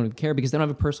know it, and they don't even care because they don't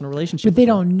have a personal relationship. But they with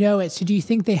Him. don't know it. So do you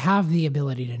think they have the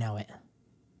ability to know it?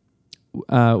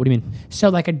 What do you mean? So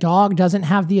like a dog doesn't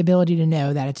have the ability to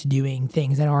know that it's doing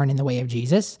things that aren't in the way of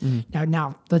Jesus.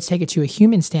 Now let's take it to a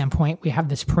human standpoint. We have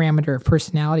this parameter of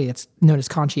personality that's known as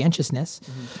conscientiousness,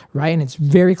 right? And it's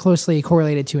very closely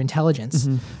correlated to intelligence,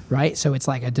 right? So it's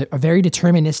like a very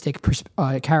deterministic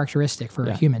characteristic for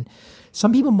a human.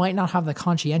 Some people might not have the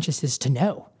conscientiousness to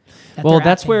know. Well,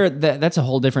 that's where that's a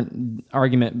whole different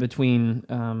argument between.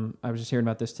 I was just hearing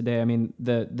about this today. I mean,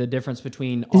 the difference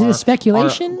between Is it a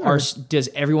speculation, or- does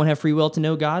everyone have free will to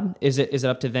know God? Is it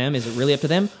up to them? Is it really up to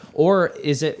them, or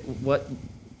is it what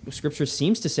Scripture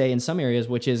seems to say in some areas,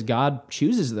 which is God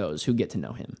chooses those who get to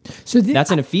know Him? So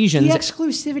that's in Ephesians. The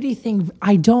exclusivity thing,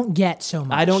 I don't get so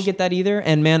much. I don't get that either.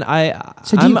 And man,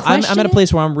 So do you I'm at a question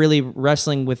place where I'm really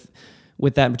wrestling with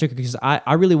with that in particular, because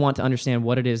I really want to understand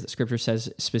what it is that Scripture says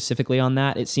specifically on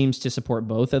that. It seems to support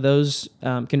both of those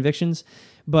convictions.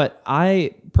 But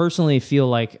I personally feel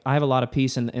like I have a lot of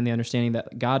peace in the understanding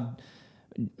that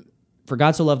for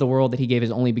God so loved the world that he gave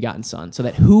his only begotten Son, so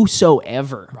that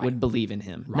whosoever would believe in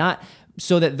him, not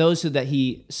so that those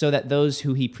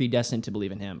who he predestined to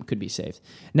believe in him could be saved.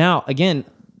 Now, again,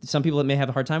 some people may have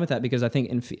a hard time with that, because I think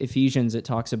in Ephesians it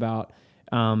talks about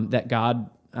that God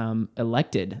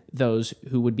elected those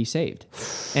who would be saved,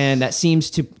 and that seems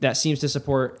to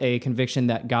support a conviction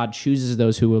that God chooses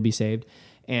those who will be saved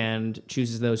and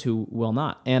chooses those who will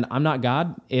not. And I'm not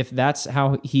God. If that's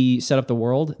how he set up the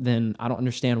world, then I don't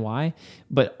understand why.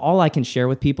 But all I can share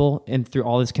with people, and through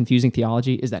all this confusing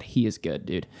theology, is that he is good,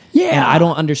 dude. Yeah. And I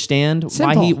don't understand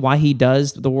Simple. why he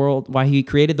does the world, why he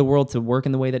created the world to work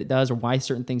in the way that it does, or why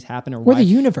certain things happen, or the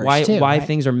universe, why too, right?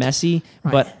 things are messy.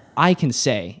 Right. But I can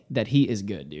say that he is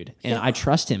good, dude, and I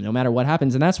trust him no matter what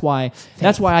happens. And that's why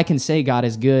I can say God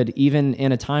is good, even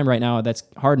in a time right now that's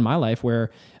hard in my life, where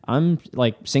I'm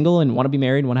like single and want to be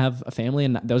married and want to have a family,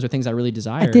 and those are things I really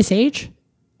desire. At this age?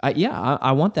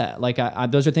 I want that. Like,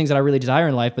 those are things that I really desire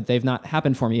in life, but they've not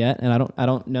happened for me yet, and I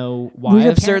don't know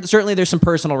why. Certainly, there's some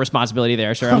personal responsibility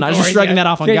there, sir. I'm not just shrugging that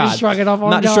off on God. Just shrugging off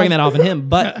on not just God. shrugging that off on him,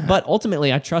 but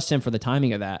ultimately, I trust him for the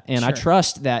timing of that, and I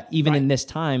trust that even in this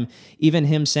time, even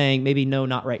him saying maybe no,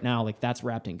 not right now, like that's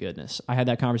wrapped in goodness. I had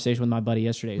that conversation with my buddy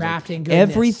yesterday. Wrapped like, in goodness.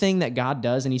 Everything that God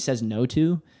does and he says no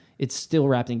to, it's still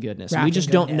wrapped in goodness. Wrapped We in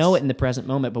just don't goodness. know it in the present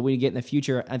moment, but we get in the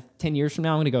future. 10 years from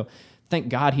now, I'm going to go, thank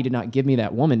God he did not give me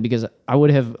that woman, because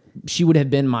she would have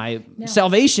been my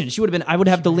salvation. I would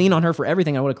have to lean on her for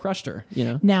everything. I would have crushed her, you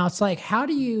know? Now it's like, how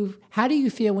do you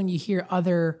feel when you hear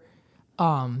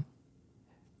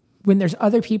when there's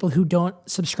other people who don't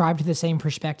subscribe to the same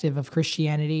perspective of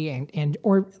Christianity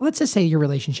or let's just say your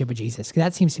relationship with Jesus, because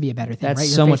that seems to be a better thing, That's right?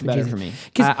 Your so faith much with better Jesus. for me.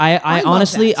 'Cause I love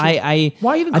honestly, that, too.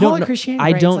 Why even I call don't it know- Christianity?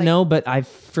 I right? don't It's like- know, but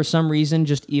for some reason,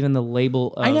 just even the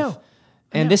label of... I know.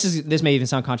 And this may even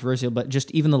sound controversial, but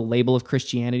just even the label of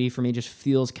Christianity for me just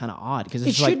feels kind of odd, because it's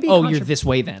It just should like, be you're this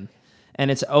way then. And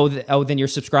it's, then you're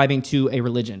subscribing to a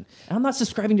religion. And I'm not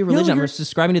subscribing to a religion. I'm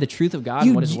subscribing to the truth of God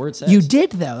and what his word says. You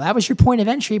did, though. That was your point of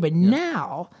entry. But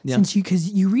now,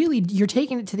 because you're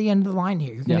taking it to the end of the line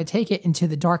here. You're going to take it into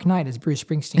the dark night, as Bruce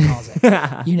Springsteen calls it.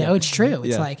 It's true.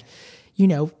 It's like,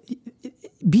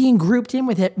 being grouped in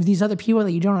with these other people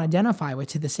that you don't identify with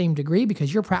to the same degree,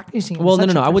 because you're practicing. Well,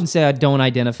 no. I wouldn't say I don't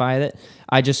identify it.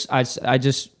 I just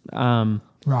right.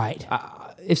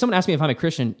 If someone asked me if I'm a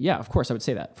Christian, yeah, of course I would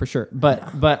say that for sure.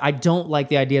 But I don't like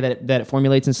the idea that it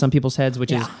formulates in some people's heads,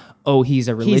 which is, he's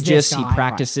a religious, he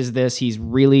practices this, he's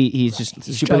just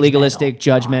super legalistic,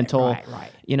 judgmental,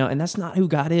 right. And that's not who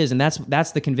God is. And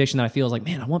that's the conviction that I feel is like,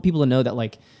 man, I want people to know that,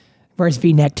 like, where's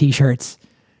V-neck t-shirts?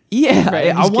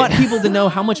 Yeah, I want people to know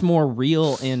how much more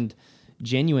real and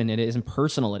genuine it is and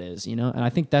personal it is, And I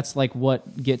think that's like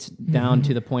what gets down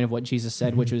to the point of what Jesus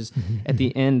said, which was at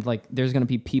the end, like, there's going to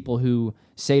be people who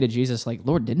say to Jesus, like,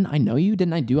 Lord, didn't I know you?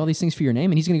 Didn't I do all these things for your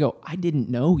name? And he's going to go, I didn't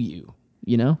know you,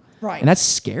 Right. And that's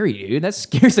scary, dude. That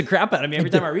scares the crap out of me. Every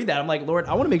time I read that, I'm like, Lord,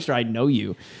 I want to make sure I know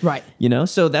you. Right.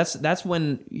 So that's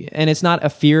when, and it's not a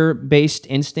fear-based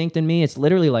instinct in me. It's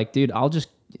literally like, dude,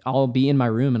 I'll be in my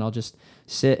room and I'll just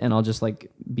sit and I'll just like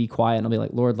be quiet and I'll be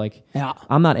like, Lord, like,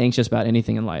 I'm not anxious about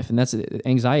anything in life. And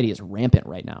anxiety is rampant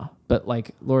right now. But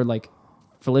like, Lord, like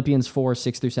Philippians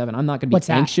 4:6-7, I'm not going to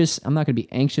be anxious. I'm not going to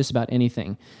be anxious about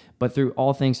anything, but through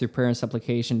all things, through prayer and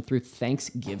supplication, through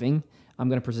thanksgiving, I'm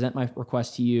going to present my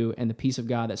request to you, and the peace of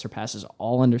God that surpasses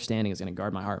all understanding is going to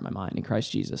guard my heart and my mind in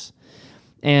Christ Jesus.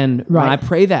 And when I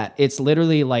pray that, it's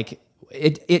literally like,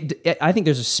 I think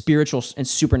there's a spiritual and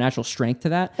supernatural strength to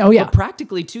that. Oh, yeah. But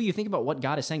practically, too, you think about what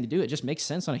God is saying to do, it just makes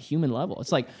sense on a human level.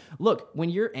 It's like, look, when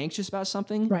you're anxious about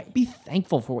something, be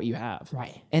thankful for what you have.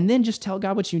 Right. And then just tell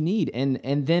God what you need.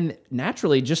 And then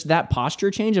naturally, just that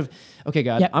posture change of, okay,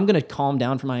 God, I'm going to calm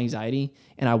down from my anxiety,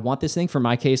 and I want this thing. For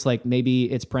my case, like maybe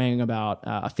it's praying about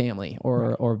a family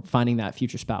or finding that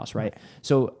future spouse, right?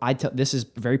 So this is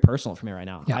very personal for me right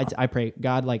now. Yeah. I pray,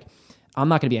 God, like, I'm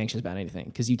not going to be anxious about anything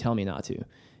because you tell me not to.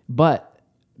 But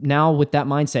now with that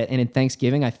mindset and in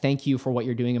Thanksgiving, I thank you for what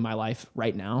you're doing in my life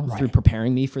right now through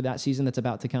preparing me for that season that's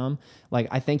about to come. Like,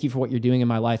 I thank you for what you're doing in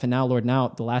my life. And now, Lord,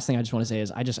 the last thing I just want to say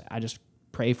is I just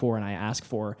pray for and I ask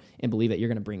for and believe that you're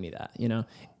going to bring me that,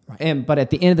 Right. But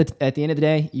at the end of the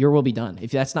day, your will be done.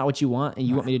 If that's not what you want and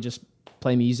you want me to just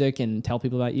play music and tell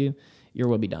people about you, your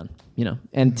will be done,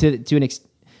 And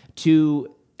to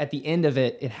at the end of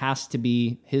it, it has to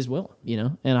be his will,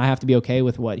 and I have to be okay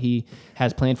with what he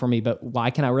has planned for me. But why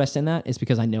can I rest in that? It's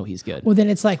because I know he's good. Well, then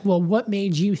it's like, what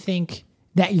made you think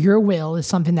that your will is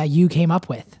something that you came up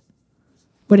with.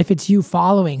 But if it's you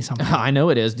following something, I know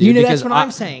it is, dude. You know, because that's what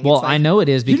I'm saying. Well, It's like, I know it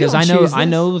is you because don't I know, choose I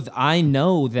know, this. I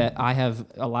know that I have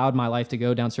allowed my life to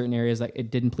go down certain areas that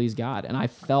it didn't please God, and I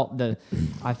felt the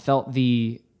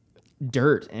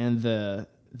dirt and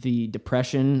the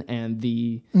depression and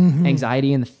the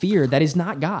anxiety and the fear that is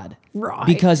not God, Right.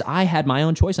 Because I had my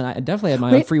own choice and I definitely had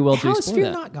my own free will to How is explore fear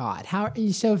that. not God? How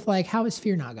is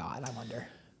fear not God? I wonder.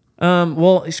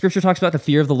 Well, Scripture talks about the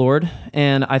fear of the Lord,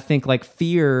 and I think like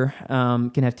fear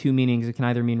can have two meanings. It can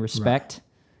either mean respect,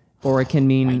 or it can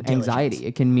mean anxiety.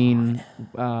 It can mean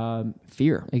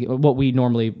fear, what we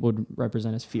normally would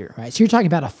represent as fear. Right. So you're talking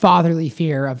about a fatherly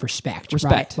fear of respect.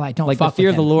 Respect, Right? Like don't like fuck the fear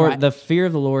with of the him, Lord. right? The fear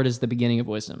of the Lord is the beginning of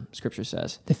wisdom. Scripture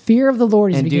says. The fear of the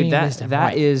Lord is And the beginning dude, of wisdom. that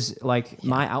right. is like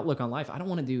my outlook on life. I don't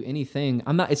want to do anything.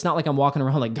 I'm not. It's not like I'm walking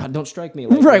around like God, don't strike me.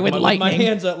 Like, Right, with my lightning.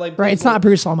 hands up, like Right, it's not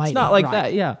Bruce Almighty. It's not like Right.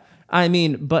 that. Yeah. I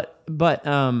mean, but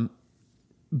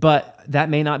that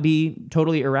may not be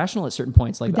totally irrational at certain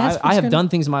points. Like But that's I what's have gonna- done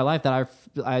things in my life that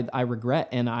I regret,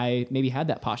 and I maybe had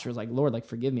that posture. It's like, Lord, like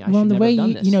forgive me. I Well, should the never way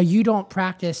have done this. you don't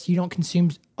practice, you don't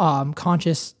consume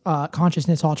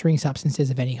consciousness altering substances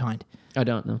of any kind. I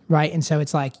don't know. Right. And so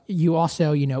it's like you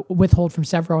also, withhold from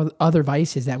several other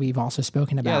vices that we've also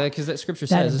spoken about. Yeah, because that Scripture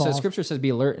That says. involve- Scripture says, be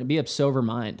alert and be of sober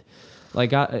mind. Like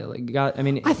God. I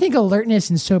mean, I think alertness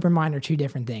and sober mind are two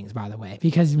different things, by the way,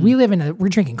 because Mm-hmm. we live we're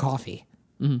drinking coffee.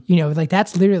 Like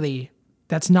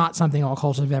that's not something all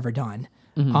cultures have ever done.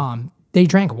 Mm-hmm. They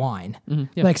drank wine.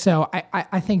 Yeah. Like, so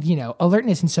I think,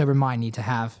 alertness and sober mind need to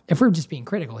have, if we're just being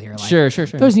critical here, like, Sure.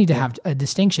 those need to have a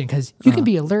distinction because you can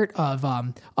be alert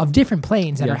of different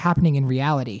planes that Yeah. are happening in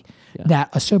reality that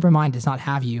a sober mind does not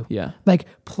have you. Yeah. Like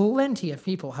plenty of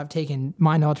people have taken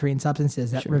mind altering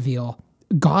substances that reveal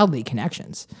godly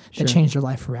connections that changed their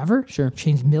life forever. Sure.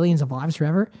 Changed millions of lives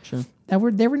forever. Sure. They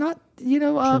were not,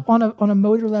 on a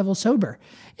motor level sober.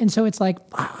 And so it's like,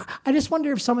 I just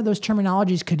wonder if some of those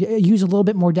terminologies could use a little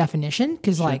bit more definition.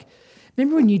 Cause like,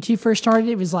 remember when YouTube first started,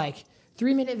 it was like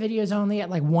 3-minute videos only at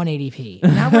like 180p.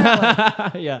 And now we're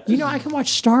at like, yeah. I can watch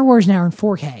Star Wars now in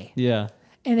 4K. Yeah.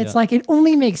 And it's like, it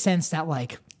only makes sense that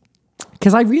like,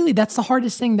 cause that's the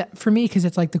hardest thing that for me. Cause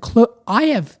it's like I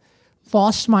have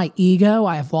lost my ego.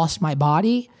 I have lost my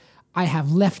body. I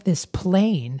have left this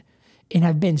plane and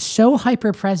have been so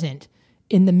hyper present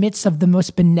in the midst of the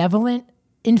most benevolent,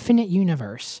 infinite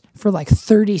universe for like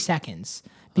 30 seconds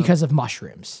because of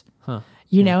mushrooms. And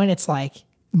it's like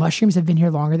mushrooms have been here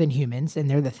longer than humans, and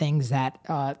they're the things that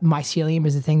mycelium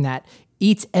is the thing that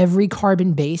eats every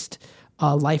carbon-based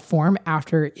life form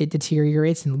after it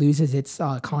deteriorates and loses its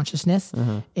consciousness,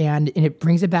 and it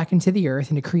brings it back into the earth,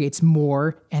 and it creates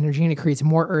more energy, and it creates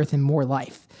more earth and more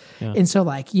life. And so,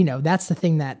 like, this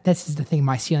is the thing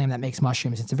mycelium that makes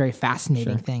mushrooms. It's a very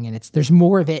fascinating thing, and there's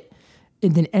more of it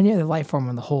than any other life form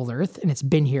on the whole earth, and it's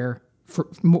been here for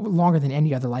longer than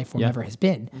any other life form ever has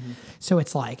been. So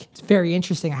it's like, it's very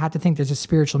interesting. I have to think there's a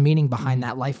spiritual meaning behind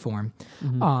that life form.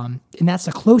 And that's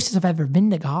the closest I've ever been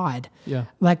to God. Yeah.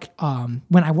 Like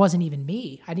when I wasn't even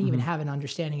me, I didn't even have an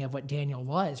understanding of what Daniel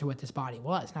was or what this body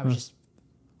was. And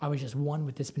I was just one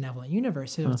with this benevolent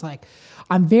universe. So it's like,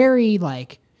 I'm very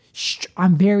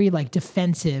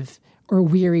defensive or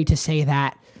weary to say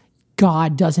that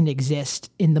God doesn't exist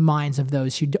in the minds of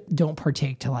those who don't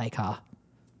partake to like,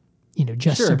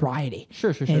 just sobriety.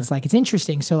 Sure. And it's like, it's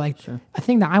interesting. So like a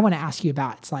thing that I want to ask you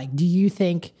about, it's like, do you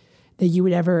think that you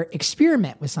would ever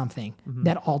experiment with something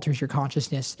that alters your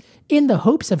consciousness in the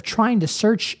hopes of trying to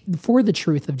search for the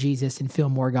truth of Jesus and feel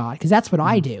more God? Because that's what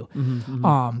I do.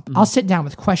 I'll sit down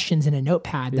with questions in a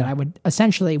notepad that I would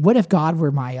essentially, what if God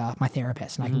were my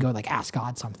therapist and I can go like ask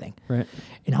God something? Right.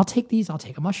 And I'll take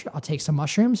some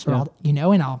mushrooms or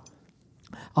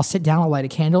I'll sit down, I'll light a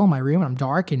candle in my room and I'm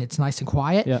dark and it's nice and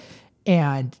quiet. Yeah.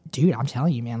 And dude, I'm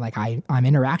telling you, man, like I'm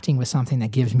interacting with something that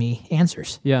gives me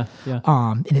answers. Yeah.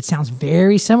 And it sounds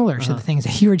very similar to the things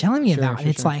that you were telling me about. And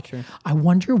it's I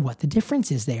wonder what the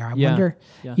difference is there. I wonder,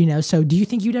 so do you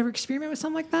think you'd ever experiment with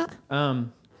something like that?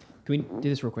 Can we do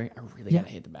this real quick? I really gotta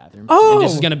hit the bathroom. Oh! And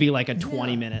this is gonna be like a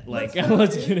 20-minute, like,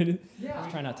 let's get it.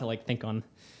 Try not to like think on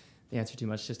the answer too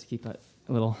much, just to keep it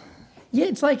a little Yeah,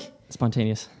 it's like,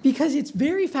 spontaneous. because it's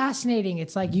very fascinating.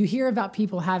 It's like you hear about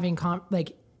people having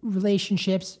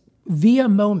relationships via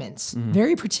moments,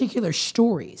 very particular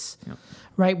stories,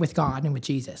 right, with God and with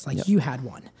Jesus. Like you had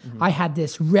one. I had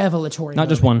this revelatory Not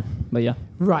just moment. one, but yeah.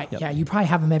 Right. Yeah, you probably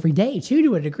have them every day too,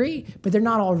 to a degree, but they're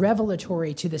not all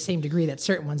revelatory to the same degree that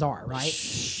certain ones are, right?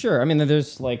 Sure. I mean,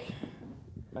 there's like,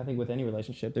 I think with any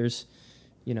relationship, there's,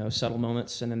 subtle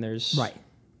moments, and then there's Right.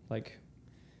 like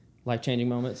life-changing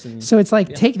moments. And So it's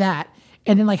like take that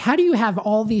And then, like, how do you have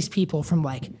all these people from,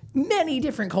 like, many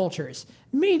different cultures,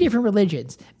 many different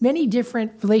religions, many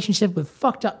different relationships with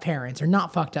fucked up parents or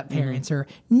not fucked up parents or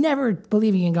never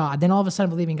believing in God, then all of a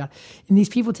sudden believing in God. And these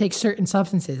people take certain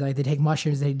substances, like they take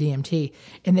mushrooms, they take DMT,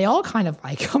 and they all kind of,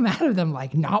 like, come out of them,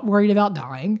 like, not worried about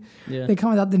dying. Yeah. They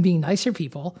come out of them being nicer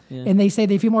people. Yeah. And they say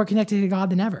they feel more connected to God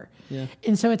than ever. Yeah.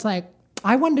 And so it's like,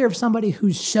 I wonder if somebody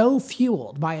who's so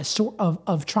fueled by a sort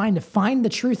of trying to find the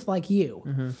truth like you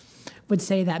would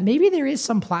say that maybe there is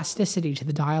some plasticity to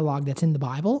the dialogue that's in the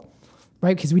Bible,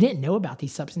 right? Because we didn't know about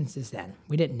these substances then.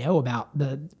 We didn't know about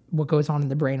what goes on in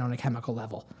the brain on a chemical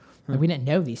level. Like, we didn't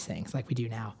know these things like we do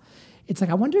now. It's like,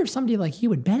 I wonder if somebody like you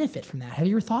would benefit from that. Have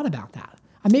you ever thought about that?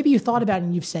 Maybe you thought about it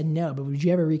and you've said no, but would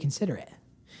you ever reconsider it?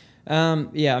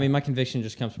 Yeah, I mean, my conviction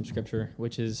just comes from Scripture,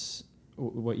 which is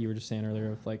what you were just saying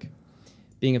earlier of, like,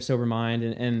 being of sober mind.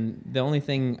 And the only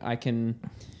thing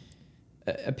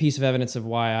a piece of evidence of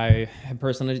why I have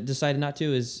personally decided not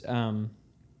to is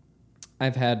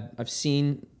I've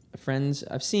seen friends,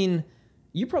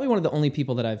 you're probably one of the only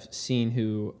people that I've seen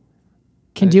who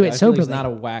Can do it I feel soberly. He's not a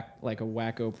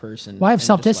wacko person. Well, I have And just,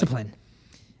 self-discipline. like,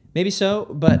 maybe so,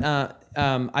 but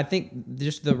I think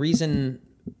just the reason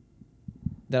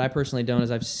that I personally don't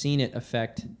is I've seen it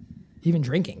affect Even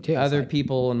drinking, too. It's other like-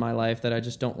 people in my life that I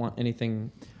just don't want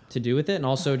anything to do with it. And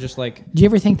also just like, Do you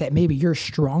ever think that maybe you're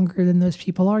stronger than those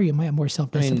people are? You might have more I mean,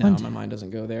 self-discipline. no, my mind doesn't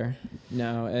go there.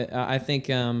 No, I think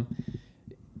the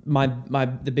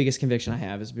biggest conviction I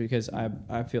have is because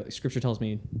I feel like Scripture tells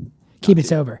me Keep it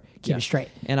sober. Keep Yeah. it straight.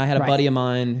 And I had a Right. buddy of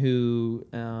mine who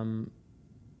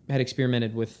had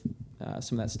experimented with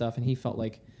some of that stuff, and he felt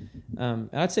like, and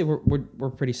I'd say we're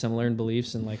pretty similar in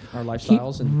beliefs and like our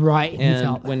lifestyles. Right, he And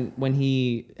felt that. when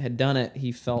he had done it,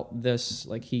 he felt this,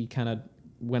 like, he kind of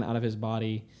went out of his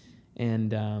body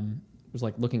and was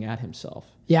like looking at himself,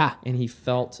 Yeah. and he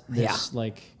felt this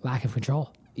like, Lack of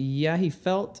control. yeah, he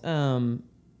felt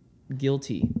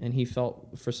guilty, and he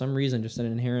felt for some reason just an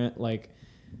inherent like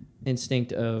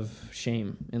instinct of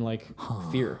shame and like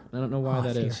fear. I don't know why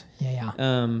that fear. is. Yeah.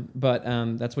 But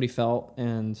that's what he felt,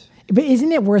 and But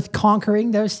isn't it worth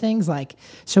conquering those things? Like,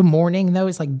 so mourning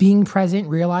those, like being present,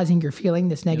 realizing you're feeling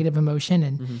this negative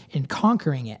emotion and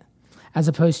conquering it as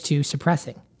opposed to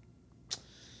suppressing.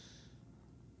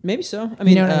 maybe so. I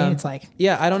mean, know what I mean? It's like-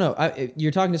 yeah, I don't know.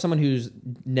 You're talking to someone who's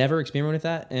never experimented with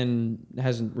that and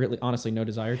hasn't really, honestly, no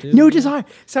desire to. No desire.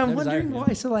 So I'm No desire, wondering yeah.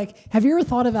 why. So, like, have you ever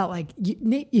thought about, like,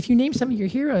 if you name some of your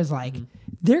heroes, like,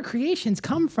 their creations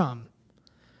come from,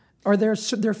 or they're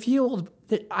fueled,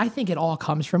 that I think it all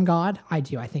comes from God. I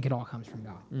do. I think it all comes from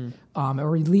God.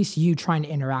 Or at least you trying to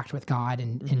interact with God.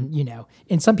 And you know,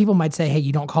 and some people might say, hey,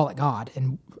 you don't call it God.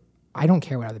 And I don't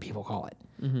care what other people call it.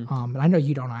 But I know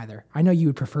you don't either. I know you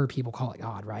would prefer people call it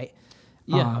God, right?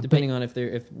 Yeah, depending on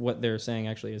if what they're saying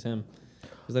actually is him.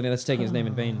 Because I think that's taking his name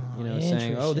in vain. You know,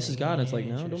 saying, "Oh, this is God," and it's like,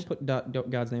 no, don't put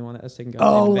God's name on that. That's taking God's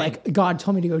name in vain. Like God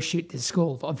told me to go shoot this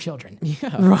school of children.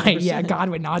 Yeah, right. 100%. Yeah, God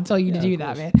would not tell you to Yeah, do of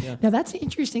that, course. man. Yeah. Now that's an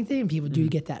interesting thing. People do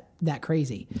get that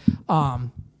crazy.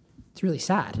 It's really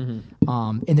sad.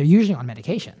 And they're usually on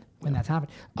medication when that's happening.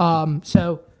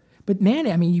 But man,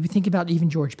 I mean, you think about even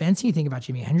George Benson, you think about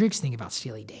Jimi Hendrix, you think about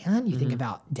Steely Dan, you think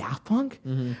about Daft Punk.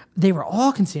 They were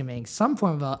all consuming some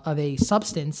form of a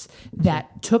substance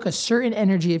that took a certain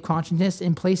energy of consciousness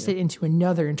and placed it into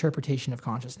another interpretation of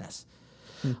consciousness.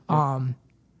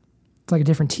 It's like a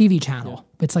different TV channel,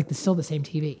 but it's like still the same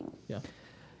TV. Yeah.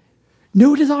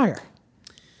 No desire.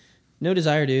 No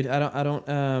desire, dude. I don't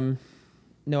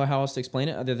know how else to explain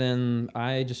it other than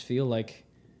I just feel like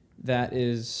that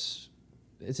is.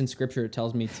 It's in Scripture. It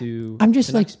tells me to. I'm just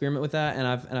to not like- experiment with that, and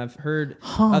I've heard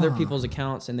other people's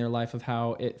accounts in their life of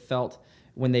how it felt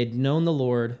when they'd known the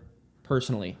Lord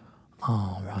personally.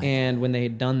 Oh, right. And when they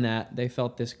had done that, they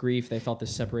felt this grief, they felt this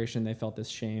separation, they felt this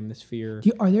shame, this fear.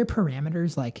 Are there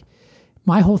parameters? Like,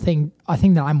 my whole thing, I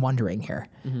think that I'm wondering here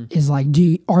is like,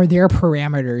 are there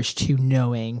parameters to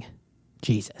knowing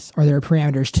Jesus? Are there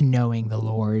parameters to knowing the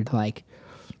Lord? Like,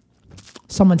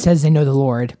 someone says they know the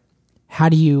Lord. How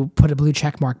do you put a blue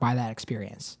check mark by that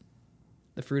experience?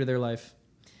 The fruit of their life.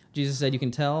 Jesus said, "You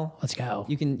can tell." Let's go.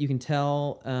 You can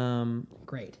tell.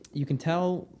 Great. You can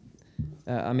tell.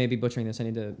 I may be butchering this. I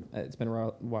need to. It's been a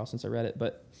while since I read it,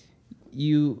 but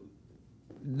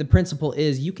the principle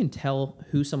is you can tell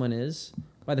who someone is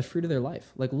by the fruit of their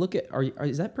life. Like, look at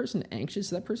is that person anxious?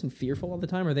 Is that person fearful all the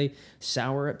time? Are they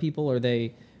sour at people?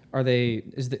 They have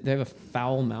a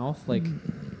foul mouth? Like,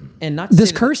 And not to Does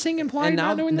say that- cursing imply and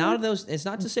not knowing the now Lord? those it's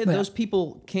not to say that those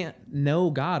people can't know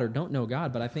God or don't know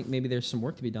God, but I think maybe there's some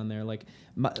work to be done there. Like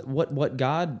what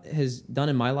God has done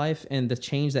in my life and the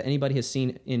change that anybody has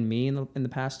seen in me in the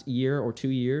past year or 2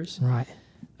 years, Right.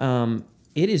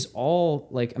 it is all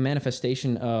like a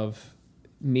manifestation of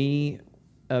me,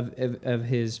 of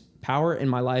His power in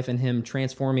my life and Him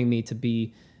transforming me to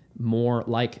be more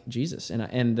like Jesus.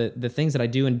 And the things that I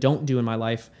do and don't do in my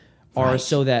life are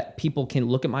so that people can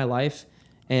look at my life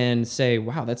and say,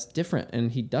 wow, that's different.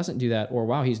 And he doesn't do that. Or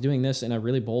wow, he's doing this in a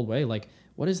really bold way. Like,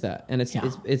 what is that? And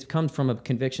it's comes from a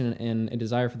conviction and a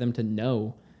desire for them to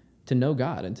know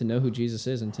God and to know who Jesus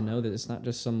is and to know that it's not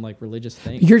just some like religious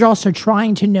thing. You're also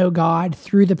trying to know God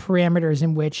through the parameters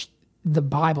in which the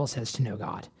Bible says to know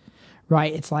God,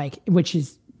 right? It's like, which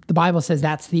is, the Bible says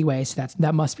that's the way, so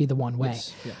that must be the one way.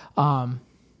 Yes, yeah.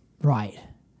 Right.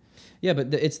 Yeah,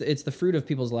 but it's the fruit of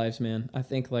people's lives, man. I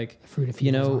think like Fruit of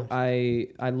you people's know,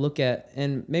 lives. I look at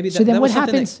and maybe So then that what was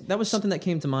something happens- that was something that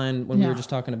came to mind when we were Yeah. just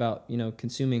talking about, you know,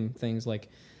 consuming things. Like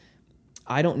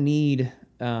I don't need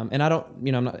and I don't,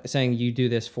 you know, I'm not saying you do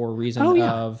this for a reason Oh,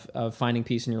 yeah. of finding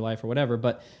peace in your life or whatever,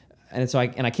 but and so I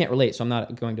can't relate, so I'm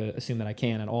not going to assume that I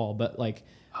can at all, but like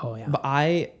Oh, yeah. but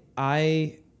I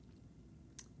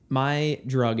my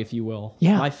drug, if you will,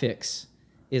 Yeah. my fix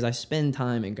is I spend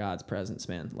time in God's presence,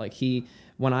 man. Like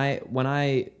when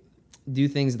I do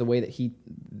things the way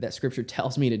that Scripture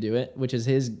tells me to do it, which is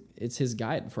His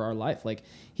guide for our life. Like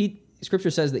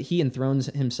Scripture says that He enthrones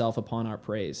Himself upon our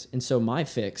praise, and so my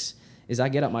fix is I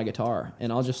get out my guitar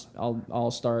and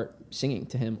I'll start singing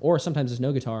to Him, or sometimes there's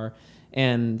no guitar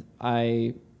and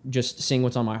I just sing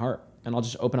what's on my heart, and I'll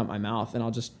just open up my mouth and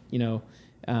I'll just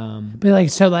But like,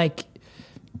 so like,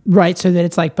 right. So that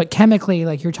it's like, but chemically,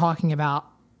 like you're talking about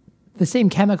the same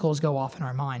chemicals go off in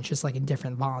our minds, just like in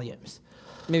different volumes.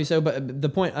 Maybe so, but the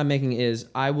point I'm making is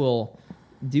I will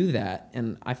do that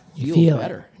and I You feel it.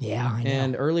 better. Yeah. I know.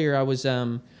 And earlier I was,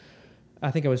 I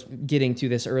think I was getting to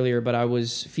this earlier, but I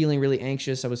was feeling really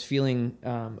anxious. I was feeling,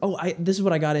 this is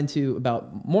what I got into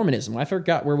about Mormonism. I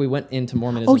forgot where we went into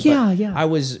Mormonism. Oh, yeah, but yeah. I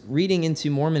was reading into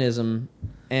Mormonism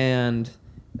and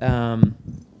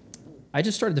I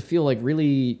just started to feel like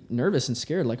really nervous and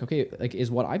scared. Like, okay, like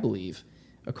is what I believe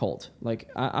a cult? Like,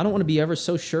 I don't want to be ever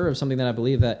so sure of something that I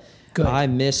believe that Good. I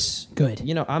miss. Good.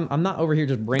 You know, I'm not over here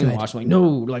just brainwashed. Good. Like, no,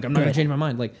 like I'm not going Good. to change my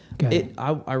mind. Like, Good.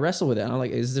 I wrestle with it. And I'm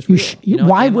like, is this You real? sh- You know,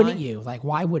 why am wouldn't I? you? Like,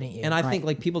 why wouldn't you? And I Right. think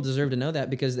like people deserve to know that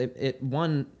because it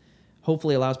one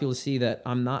hopefully allows people to see that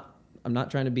I'm not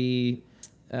trying to be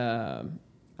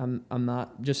I'm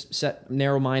not just set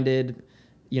narrow-minded.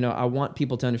 You know, I want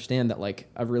people to understand that like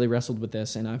I've really wrestled with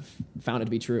this and I've found it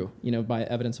to be true, you know, by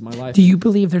evidence of my life. Do you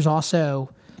believe there's also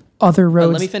other But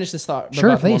roads? let me finish this thought Sure,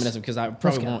 about please. Mormonism because I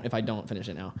probably go. won't if I don't finish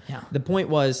it now. Yeah. The point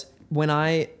was when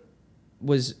I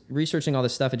was researching all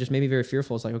this stuff, it just made me very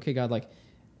fearful. It's like, okay, God, like,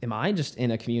 am I just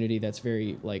in a community that's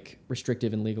very like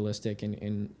restrictive and legalistic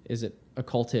and is it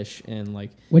occultish and like,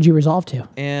 What'd you resolve to?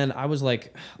 and I was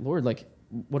like, Lord, like,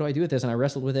 what do I do with this? And I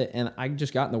wrestled with it and I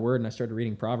just got in the Word and I started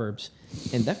reading Proverbs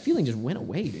and that feeling just went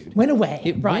away, dude. Went away.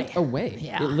 It right. went away.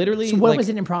 Yeah. It literally. So what like, was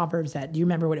it in Proverbs that? Do you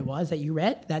remember what it was that you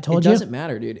read that It told you? doesn't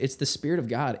matter, dude. It's the Spirit of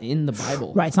God in the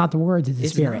Bible. Right. It's not the words. It's the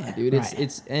It's spirit. not, dude. Right.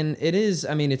 It's and it is.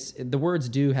 I mean, it's the words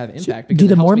do have impact. Do because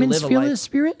the it helps me Mormons live a feel life- the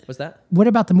spirit? What's that? What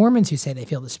about the Mormons who say they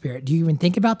feel the spirit? Do you even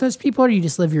think about those people, or do you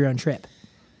just live your own trip?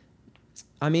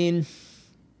 I mean,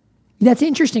 That's an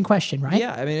interesting question, right?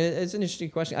 yeah. I mean, it's an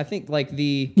interesting question. I think like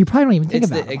the You probably don't even think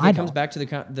it's about the, it. it I comes don't. back to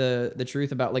the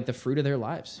truth about like the fruit of their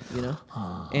lives, you know,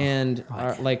 and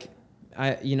like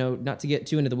I not to get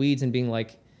too into the weeds and being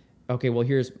like, okay, well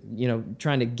here's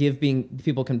trying to give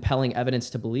people compelling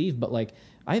evidence to believe, but like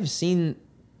I have seen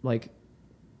like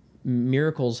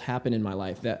miracles happen in my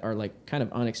life that are like kind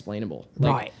of unexplainable,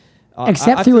 like, Right. I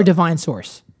Except through feel- a divine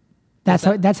source.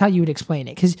 That's how you would explain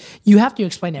it, because you have to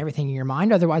explain everything in your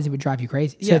mind, otherwise it would drive you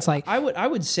crazy. So Yeah, it's like I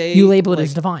would say you label it like,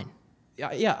 as divine.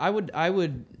 Yeah, I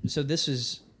would. So this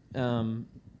is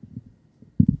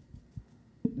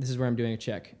where I'm doing a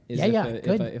check. Is Good.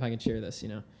 If I can share this,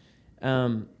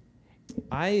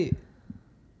 I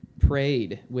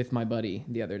prayed with my buddy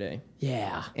the other day,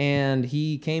 Yeah. and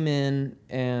he came in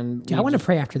and Dude, I want to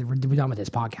pray after we're done with this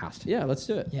podcast. Yeah, let's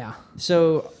do it. Yeah.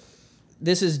 So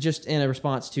this is just in a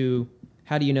response to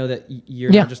how do you know that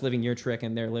you're Yeah. not just living your trick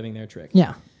and they're living their trick?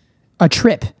 Yeah. A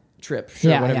trip. Trip, sure,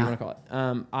 Yeah, whatever yeah. you want to call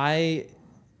it.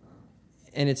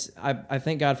 I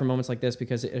thank God for moments like this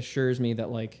because it assures me that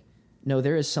like, no,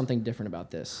 there is something different about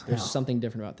this. There's something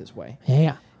different about this way. Yeah.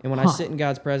 Yeah. And when I sit in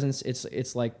God's presence,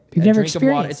 it's like You've a never drink of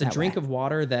water. experienced It's a that drink way. of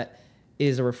water that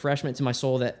is a refreshment to my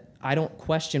soul that I don't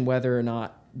question whether or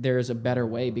not there's a better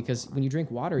way, because when you drink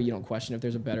water, you don't question if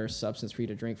there's a better substance for you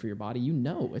to drink for your body. You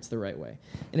know it's the right way.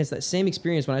 And it's that same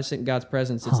experience when I sit in God's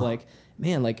presence. It's like,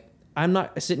 man, like I'm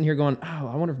not sitting here going, oh,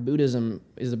 I wonder if Buddhism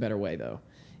is a better way though.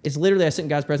 It's literally I sit in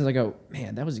God's presence, I go,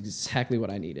 man, that was exactly what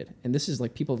I needed. And this is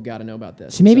like, people have got to know about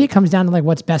this. So maybe it comes down to like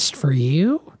what's best for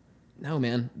you. No,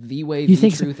 man, the way, You the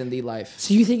think truth, and the life.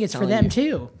 So you think it's for them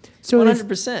too? So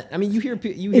 100%. I mean, you hear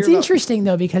it's about, interesting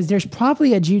though, because there's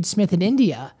probably a Jude Smith in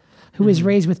India who was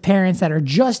raised with parents that are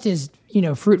just as,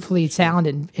 fruitfully sound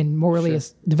and morally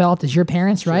as developed as your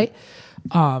parents, right?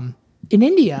 In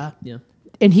India,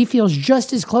 and he feels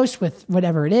just as close with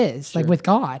whatever it is, like with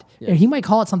God. And he might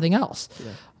call it something else.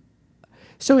 Yeah.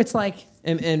 So it's like,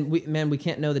 and we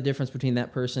can't know the difference between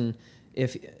that person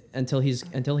until he's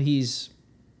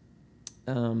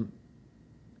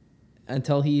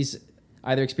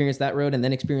either experienced that road and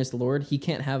then experienced the Lord. He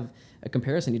can't have a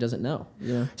comparison he doesn't know.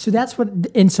 So that's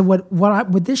what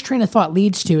this train of thought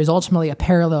leads to is ultimately a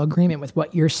parallel agreement with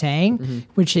what you're saying,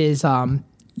 which is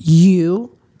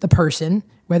you, the person,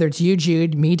 whether it's you,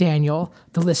 Jude, me, Daniel,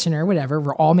 the listener, whatever,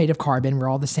 we're all made of carbon. We're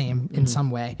all the same in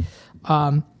some way.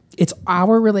 It's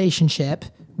our relationship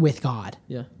with God.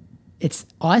 Yeah. It's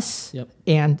us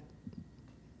and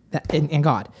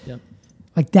God. Yep.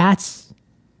 Like that's,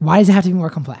 why does it have to be more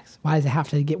complex? Why does it have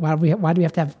to why do we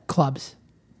have to have clubs?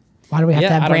 Why do we have to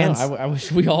have brands? I don't know. I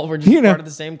wish we all were just part of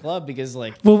the same club, because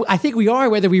like... Well, I think we are,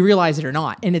 whether we realize it or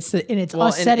not. And it's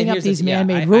us setting up these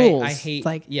man-made rules. I hate...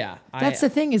 Like, that's the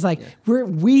thing is like,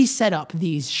 we set up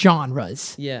these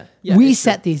genres. Yeah. We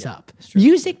set these up.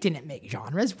 Music didn't make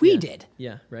genres. We did.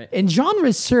 Yeah, right. And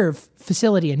genres serve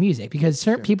facility in music because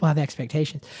certain people have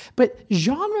expectations. But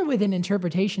genre with an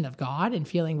interpretation of God and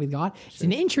feeling with God is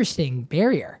an interesting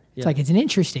barrier. It's like, it's an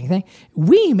interesting thing.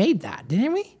 We made that,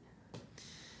 didn't we?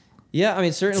 Yeah, I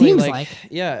mean, certainly. Seems like,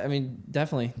 yeah, I mean,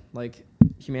 definitely. Like,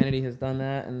 humanity has done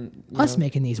that, and us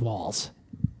making these walls.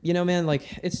 Man,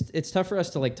 like it's tough for us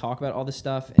to like talk about all this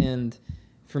stuff, and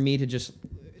for me to just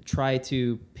try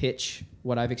to pitch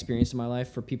what I've experienced in my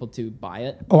life for people to buy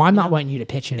it. Oh, I'm not wanting you to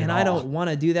pitch it and at I all. don't want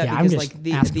to do that because like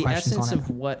the essence of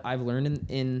what I've learned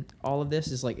in all of this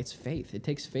is like, it's faith. It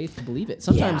takes faith to believe it.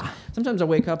 Sometimes I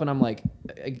wake up and I'm like,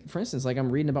 for instance, like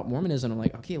I'm reading about Mormonism. I'm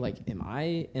like, okay, like am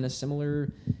I in a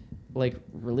similar like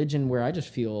religion where I just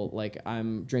feel like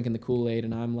I'm drinking the Kool-Aid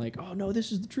and I'm like, oh no,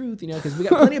 this is the truth, because we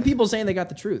got plenty of people saying they got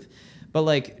the truth, but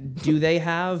like, do they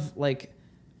have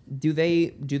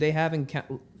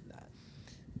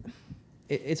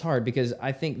it's hard, because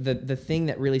I think the thing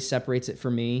that really separates it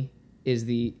for me is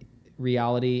the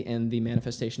reality and the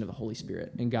manifestation of the Holy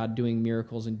Spirit and God doing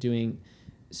miracles and doing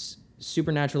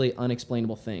supernaturally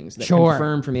unexplainable things that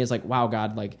confirm for me is like, wow,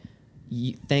 God, like,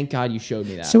 thank God you showed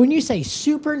me that. So when you say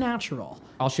supernatural,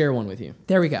 I'll share one with you.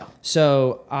 There we go.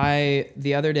 So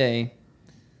the other day,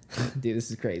 dude, this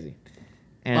is crazy,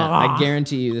 and I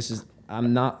guarantee you,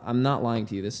 I'm not lying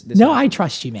to you. This no, I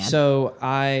trust you, man. So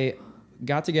I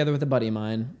got together with a buddy of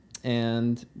mine,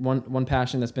 and one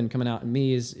passion that's been coming out in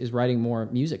me is writing more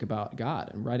music about God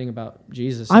and writing about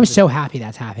Jesus. I'm so happy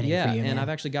that's happening for you, and man. I've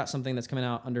actually got something that's coming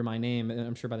out under my name, and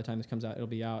I'm sure by the time this comes out, it'll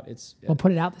be out. We'll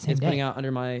put it out the same day. It's coming out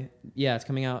under my, it's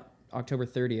coming out October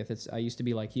 30th. I Used to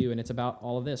Be Like You, and it's about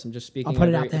all of this. I'm just speaking. I'll put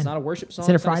it out then. It's not a worship song. Is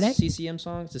it a Friday? It's not a CCM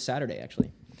song. It's a Saturday,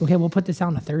 actually. Okay, we'll put this out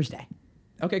on a Thursday.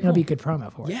 Okay, cool. It'll be good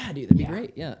promo for it. Yeah, dude, that'd be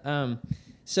great. Yeah.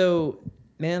 So,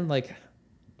 man, like...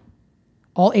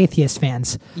 all atheist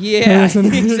fans. Yeah,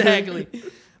 exactly.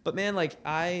 But man, like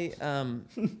I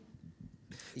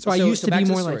I used to be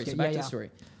more like back to the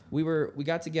story. We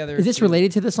got together. Is this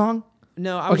related to the song?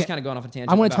 No, I was just kind of going off a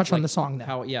tangent. I want to touch on the song though.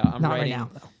 I'm not writing right now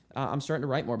though. I'm starting to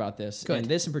write more about this. Good. And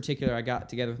this in particular, I got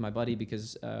together with my buddy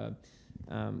because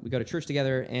we go to church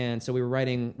together, and so we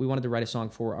wanted to write a song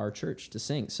for our church to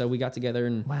sing. So we got together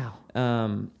and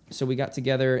so we got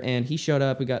together, and he showed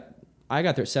up. I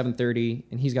got there at 7:30,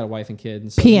 and he's got a wife and kid.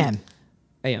 And so PM.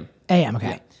 AM. AM.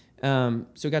 Okay. Yeah.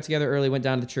 So we got together early, went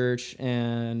down to the church,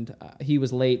 and he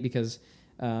was late because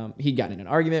he'd gotten in an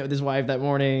argument with his wife that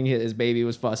morning. His baby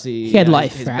was fussy. He had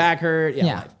life. His back hurt.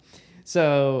 Yeah. Life.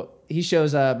 So he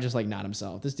shows up just like not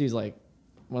himself. This dude's like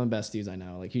one of the best dudes I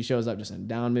know. Like he shows up just in a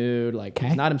down mood, like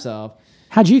he's not himself.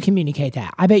 How'd you communicate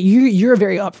that? I bet you're a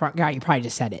very upfront guy. You probably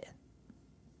just said it.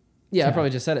 Yeah, I probably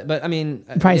just said it. But I mean,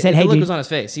 probably said, "Hey, the look dude." was on his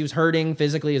face. He was hurting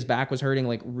physically. His back was hurting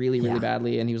like really, really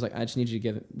badly. And he was like, "I just need you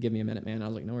to give me a minute, man." I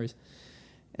was like, "No worries."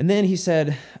 And then he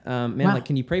said, "Man, like,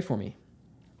 can you pray for me?"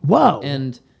 Whoa.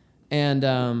 And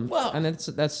that's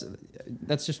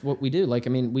just what we do. Like, I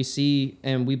mean, we see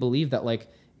and we believe that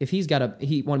like if he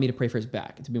wanted me to pray for his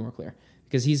back, to be more clear,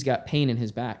 because he's got pain in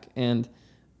his back, and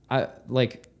I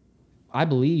like I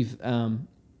believe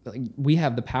like we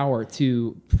have the power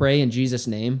to pray in Jesus'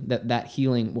 name that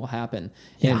healing will happen.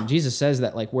 Yeah. And Jesus says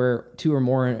that like where two or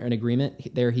more are in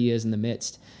agreement, there he is in the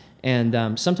midst.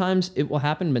 And sometimes it will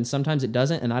happen, but sometimes it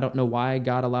doesn't. And I don't know why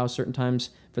God allows certain times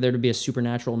for there to be a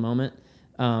supernatural moment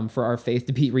for our faith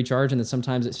to be recharged. And then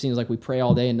sometimes it seems like we pray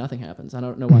all day and nothing happens. I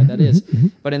don't know why that is.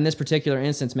 But in this particular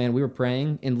instance, man, we were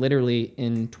praying and literally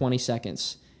in 20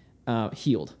 seconds,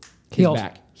 healed. His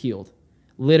back healed.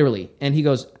 Literally. And he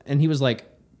was like,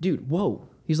 dude, whoa.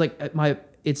 He's like,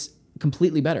 it's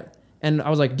completely better. And I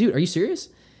was like, dude, are you serious?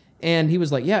 And he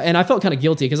was like, yeah. And I felt kind of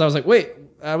guilty because I was like, wait,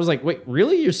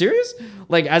 really? You're serious?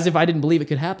 Like, as if I didn't believe it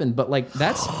could happen. But like,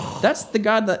 that's the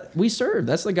God that we serve.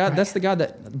 That's the God. Right. That's the God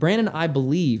that Brandon and I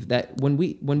believe that when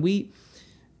we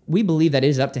believe that it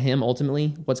is up to him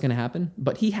ultimately what's going to happen.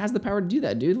 But he has the power to do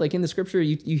that, dude. Like in the scripture,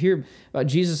 you hear about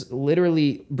Jesus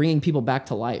literally bringing people back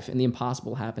to life and the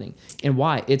impossible happening. And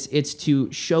why? It's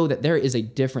to show that there is a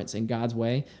difference in God's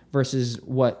way versus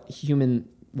what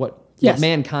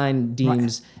mankind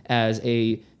deems as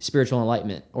a spiritual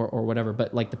enlightenment or whatever,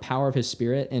 but like the power of his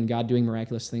spirit and God doing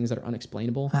miraculous things that are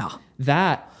unexplainable. Wow.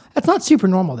 That's not super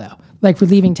normal though. Like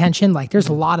relieving tension, like there's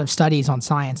a lot of studies on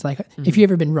science. Like if you've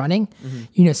ever been running,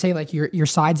 say like your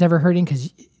side's ever hurting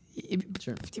because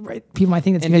right, people might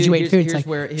think that's because you ate food. Here's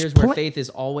where faith is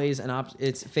always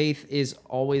faith is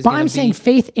always. But I'm saying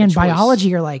faith and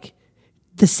biology are like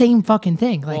the same fucking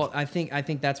thing. Like, well, I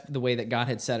think that's the way that God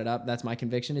had set it up. That's my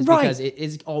conviction, is because it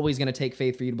is always going to take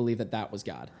faith for you to believe that was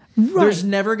God. Right. There's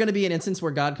never going to be an instance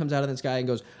where God comes out of the sky and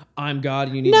goes, "I'm God,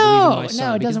 and you need to believe in my son."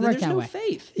 No, it doesn't work that way. There's no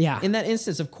faith. Yeah. In that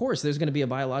instance, of course, there's going to be a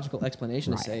biological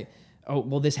explanation to say, "Oh,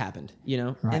 well, this happened,"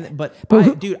 Right.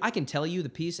 But dude, I can tell you the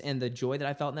peace and the joy that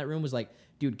I felt in that room was like,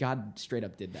 dude, God straight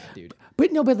up did that, dude.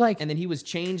 But like, and then he was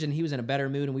changed and he was in a better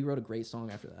mood, and we wrote a great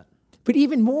song after that. But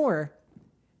even more.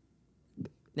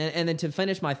 And then to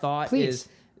finish my thought is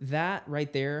that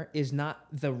right there is not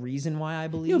the reason why I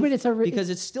believe. No, but because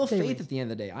it's still faith at the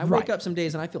end of the day. I wake up some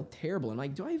days and I feel terrible and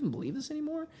like, do I even believe this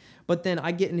anymore? But then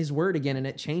I get in his word again and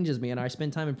it changes me, and I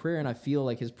spend time in prayer and I feel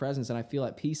like his presence and I feel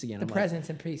at peace again. Presence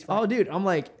and peace. Right? Oh, dude, I'm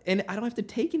like, and I don't have to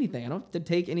take anything. I don't have to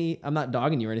take any. I'm not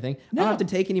dogging you or anything. No. I don't have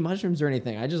to take any mushrooms or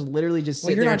anything. I just literally just sit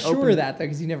there. You're not sure of that though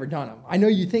because you've never done them. I know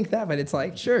you think that, but it's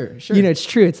like sure. It's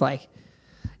true. It's like.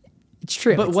 It's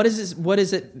true. But what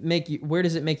does it make you? Where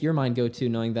does it make your mind go to,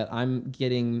 knowing that I'm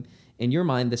getting in your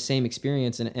mind the same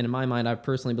experience, and in my mind, I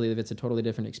personally believe it's a totally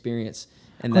different experience,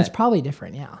 and it's probably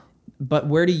different, yeah. But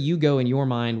where do you go in your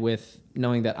mind with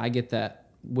knowing that I get that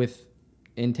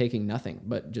in taking nothing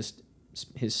but just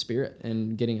His Spirit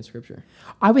and getting in Scripture?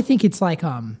 I would think it's like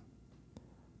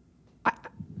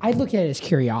I look at it as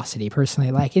curiosity personally.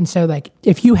 Like, and so like,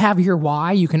 if you have your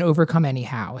why, you can overcome any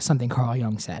how, is something Carl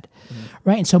Jung said.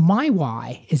 Right. And so my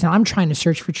why is that I'm trying to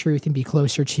search for truth and be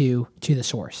closer to the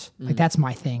source. Like that's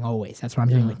my thing always. That's what I'm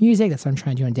doing with music. That's what I'm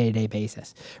trying to do on a day-to-day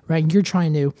basis. Right. And you're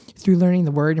trying to, through learning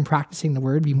the word and practicing the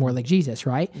word, be more like Jesus.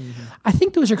 Right. I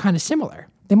think those are kind of similar.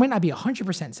 They might not be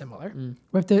 100% similar,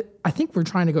 but I think we're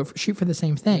trying to shoot for the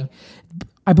same thing. Yeah.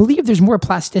 I believe there's more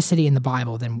plasticity in the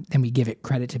Bible than we give it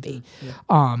credit to be.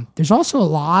 Yeah. There's also a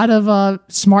lot of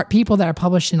smart people that are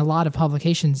published in a lot of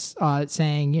publications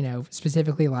saying,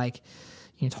 specifically like,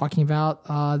 talking about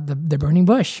the burning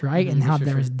bush, right? And how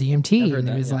there was DMT, and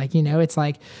there was it's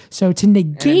like, so to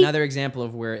negate. And another example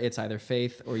of where it's either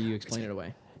faith or you explain it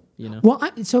away, Well,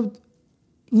 so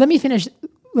let me finish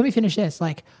this.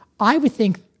 Like, I would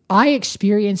think I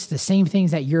experienced the same things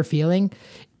that you're feeling.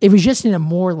 It was just in a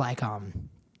more like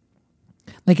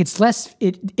it's less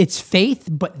it's faith,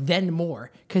 but then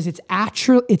more, because it's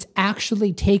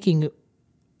actually taking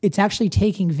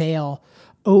veil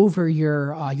over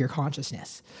your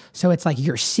consciousness. So it's like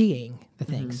you're seeing the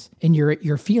things and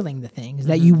you're feeling the things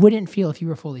that you wouldn't feel if you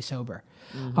were fully sober.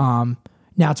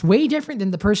 Now it's way different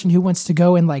than the person who wants to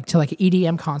go and to an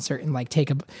EDM concert and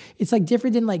it's like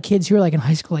different than like kids who are like in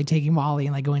high school, like taking Molly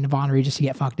and like going to Bonnaroo just to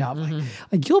get fucked up.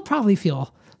 Like you'll probably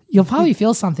feel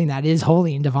something that is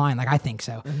holy and divine. Like I think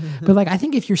so. But like, I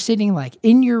think if you're sitting like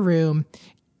in your room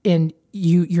and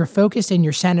you're focused and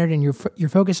you're centered and you're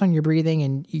focused on your breathing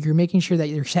and you're making sure that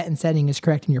your set and setting is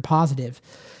correct and you're positive,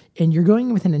 and you're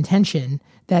going with an intention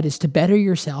that is to better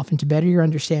yourself and to better your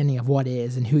understanding of what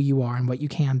is and who you are and what you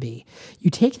can be. You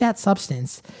take that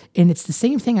substance, and it's the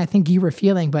same thing I think you were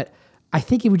feeling, but I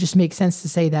think it would just make sense to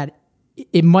say that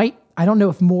it might, I don't know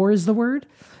if more is the word,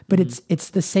 but it's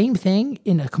the same thing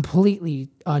in a completely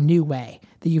new way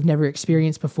that you've never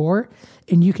experienced before.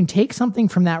 And you can take something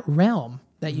from that realm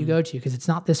that you go to, because it's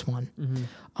not this one,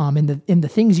 in the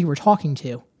things you were talking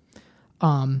to,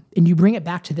 and you bring it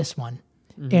back to this one.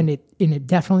 and it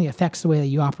definitely affects the way that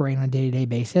you operate on a day-to-day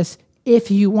basis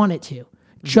if you want it to.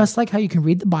 Just like how you can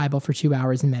read the Bible for 2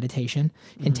 hours in meditation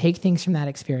and take things from that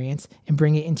experience and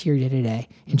bring it into your day-to-day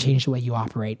and change the way you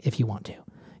operate if you want to.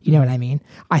 You know what I mean?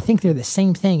 I think they're the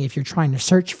same thing if you're trying to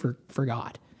search for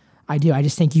God. I do. I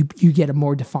just think you get a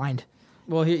more defined.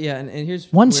 Well, and here's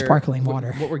sparkling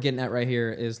water. What we're getting at right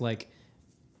here is like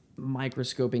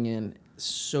microscoping in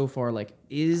so far. Like,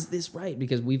 is this right?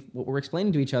 Because what we're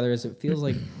explaining to each other is it feels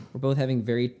like we're both having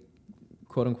very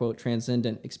quote unquote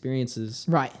transcendent experiences,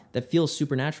 right? That feel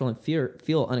supernatural and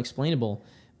feel unexplainable,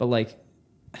 but like.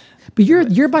 But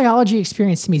your biology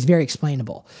experience to me is very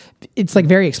explainable. It's like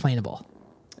very explainable.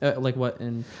 Like what?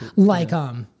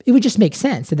 It would just make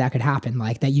sense that could happen.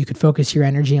 Like that you could focus your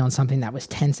energy on something that was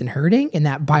tense and hurting, and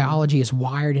that biology is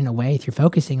wired in a way if you're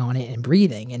focusing on it and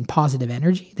breathing and positive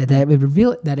energy that would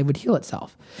reveal that it would heal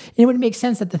itself. And it would make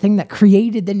sense that the thing that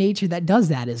created the nature that does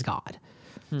that is God.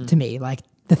 To me, like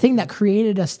the thing that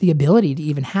created us the ability to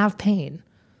even have pain.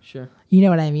 Sure. You know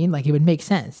what I mean? Like it would make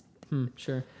sense.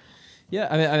 Sure. Yeah,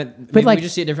 I mean, but maybe like, we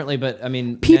just see it differently, but I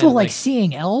mean... People like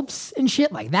seeing elves and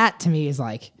shit, like that to me is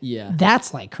like... Yeah.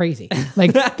 That's like crazy.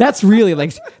 Like, that's really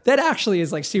like... That actually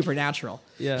is like supernatural.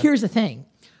 Yeah. Here's the thing.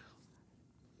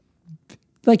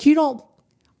 Like, you don't...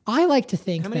 I like to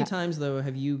think How many times, though,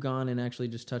 have you gone and actually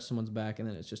just touched someone's back and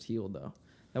then it's just healed, though?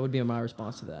 That would be my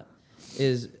response to that.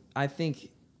 Is, I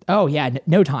think... Oh, yeah,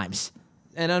 no times.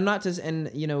 And I'm not to...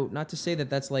 And, not to say that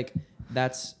that's like...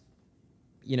 That's,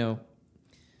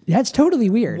 That's totally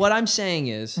weird. What I'm saying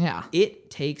is,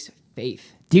 it takes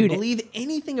faith. Dude, to believe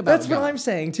anything about that's God. what I'm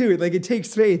saying too. Like it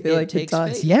takes faith. It takes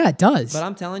faith. Yeah, it does. But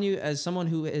I'm telling you, as someone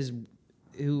who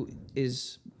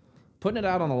is putting it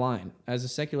out on the line, as a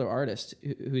secular artist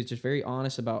who is just very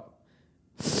honest about.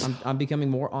 I'm becoming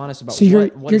more honest about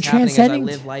what is happening as I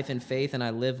live life in faith and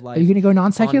I live life. Are you going to go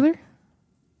non-secular?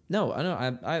 No, I know.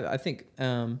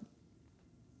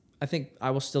 I think I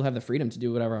will still have the freedom to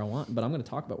do whatever I want, but I'm going to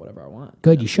talk about whatever I want.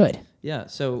 Good, you should. Yeah,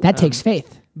 so... That takes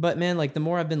faith. But man, like the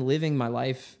more I've been living my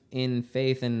life in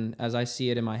faith and as I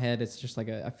see it in my head, it's just like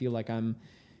I feel like I'm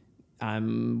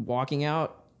walking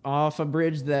out off a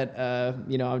bridge that,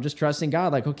 I'm just trusting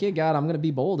God. Like, okay, God, I'm going to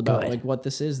be bold about like what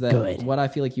this is, what I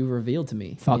feel like you've revealed to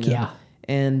me. Fuck yeah.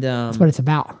 And that's what it's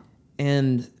about.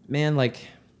 And man, like...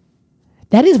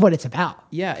 That is what it's about.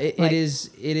 Yeah, it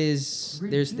is.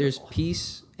 There's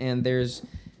peace and there's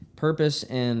purpose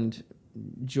and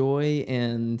joy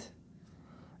and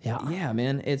yeah,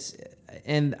 man.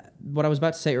 And what I was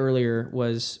about to say earlier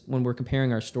was when we're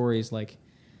comparing our stories, like,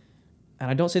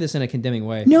 and I don't say this in a condemning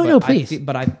way. No, please.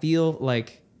 But I feel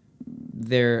like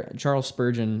Charles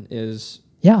Spurgeon is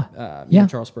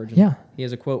Charles Spurgeon. Yeah, he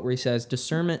has a quote where he says,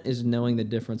 "Discernment is knowing the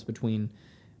difference between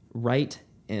right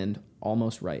and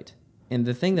almost right." And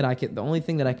the only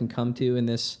thing that I can come to in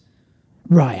this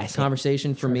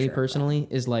conversation for me personally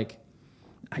is like,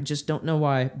 I just don't know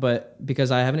why, but because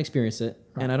I haven't experienced it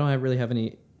and I don't really have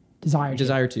any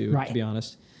desire to be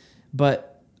honest.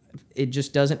 But it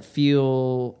just doesn't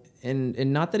feel,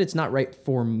 and not that it's not right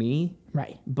for me,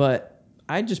 right? But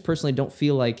I just personally don't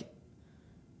feel like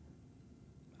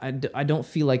I don't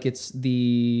feel like it's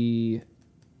the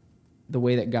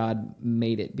way that God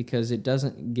made it, because it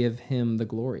doesn't give him the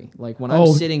glory. Like when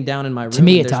I'm sitting down in my room,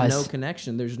 there's no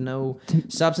connection. There's no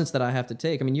substance that I have to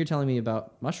take. I mean, you're telling me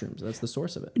about mushrooms. That's the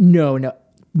source of it. No,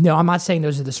 I'm not saying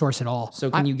those are the source at all.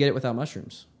 So can you get it without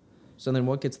mushrooms? So then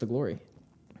what gets the glory?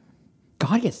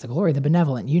 God gets the glory. The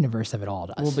benevolent universe of it all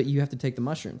does. Well, but you have to take the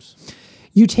mushrooms.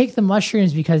 You take the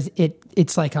mushrooms because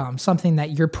it's like something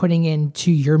that you're putting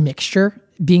into your mixture,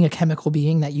 being a chemical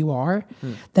being that you are,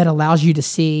 that allows you to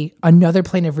see another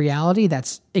plane of reality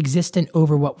that's existent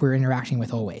over what we're interacting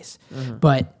with always.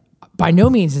 But by no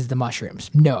means is the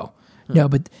mushrooms. No,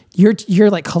 but you're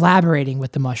like collaborating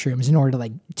with the mushrooms in order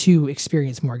to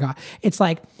experience more God. It's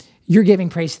like you're giving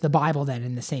praise to the Bible then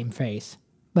in the same phrase.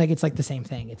 Like it's like the same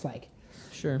thing. It's like,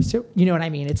 sure. So you know what I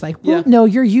mean? It's like, well, no,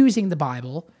 you're using the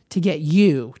Bible to get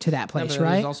you to that place,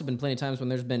 right? There's also been plenty of times when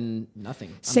there's been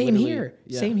nothing. Same here.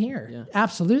 Yeah.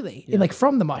 Absolutely. Yeah. Like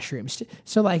from the mushrooms.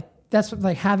 So like that's what,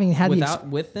 like having had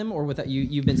with them or without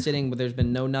you've been sitting but there's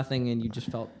been no nothing and you just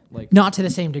felt like not to the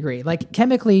same degree. Like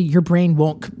chemically, your brain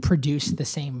won't produce the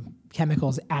same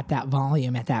chemicals at that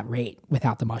volume at that rate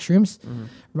without the mushrooms,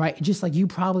 right? Just like you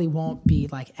probably won't be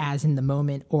like as in the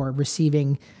moment or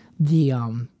receiving the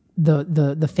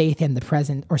faith and the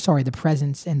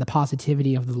presence and the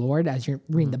positivity of the Lord as you're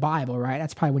reading the Bible, right?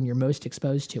 That's probably when you're most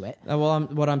exposed to it. Well,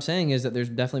 what I'm saying is that there's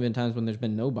definitely been times when there's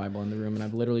been no Bible in the room and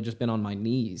I've literally just been on my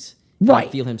knees Right.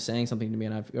 I feel him saying something to me,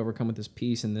 and I've overcome with this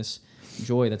peace and this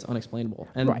joy that's unexplainable.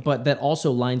 And Right. but that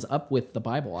also lines up with the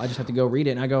Bible. I just have to go read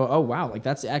it, and I go, oh wow, like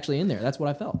that's actually in there. That's what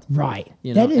I felt. Right.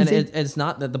 You know, That is and it. it's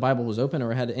not that the Bible was open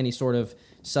or had any sort of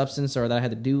substance or that I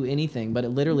had to do anything, but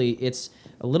it's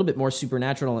a little bit more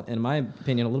supernatural, in my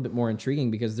opinion, a little bit more intriguing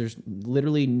because there's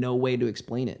literally no way to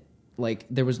explain it. Like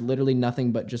there was literally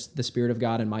nothing but just the Spirit of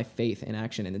God and my faith in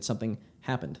action, and then something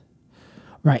happened.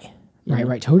 Right.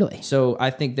 Right. Totally. So I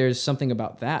think there's something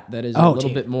about that is Oh, a little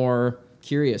dude. bit more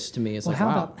curious to me. It's Well, like, how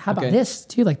wow, about how okay. about this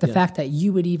too? Like the fact that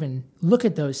you would even look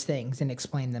at those things and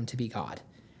explain them to be God.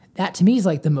 That to me is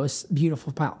like the most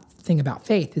beautiful thing about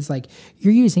faith is like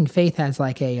you're using faith as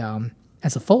like a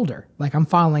folder. Like I'm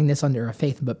following this under a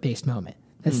faith-based moment.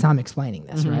 That's how I'm explaining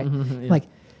this, right? Like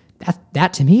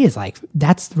that to me is like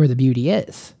that's where the beauty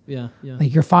is. Yeah.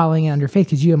 Like you're following it under faith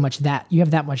because you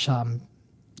have that much.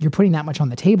 You're putting that much on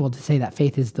the table to say that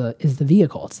faith is the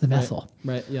vehicle. It's the vessel.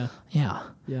 Right. Yeah. Yeah.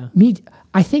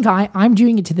 I think I'm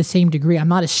doing it to the same degree. I'm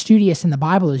not as studious in the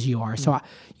Bible as you are. So,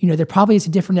 there probably is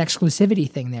a different exclusivity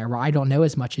thing there where I don't know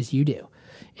as much as you do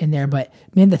in there. But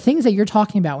man, the things that you're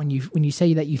talking about when you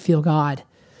say that you feel God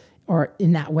or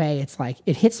in that way, it's like,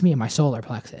 it hits me in my solar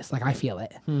plexus. Like I feel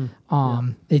it.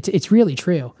 It's really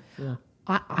true. Yeah.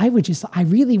 I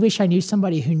really wish I knew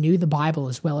somebody who knew the Bible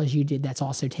as well as you did that's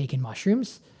also taken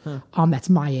mushrooms. That's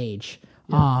my age.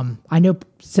 I know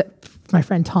my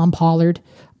friend Tom Pollard,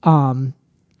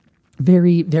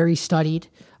 very, very studied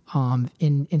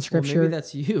in Well, scripture. maybe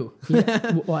that's you.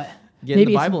 What? Get in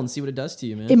the Bible and see what it does to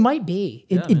you, man. It might be.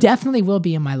 It definitely will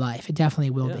be in my life. It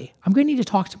definitely will be. I'm going to need to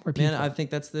talk to more people. Man, I think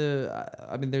that's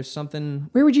there's something.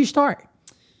 Where would you start?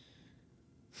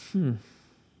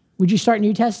 Would you start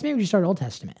New Testament or would you start Old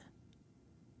Testament?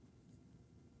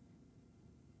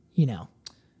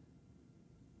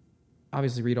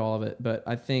 Obviously, read all of it, but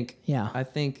I think. Yeah. I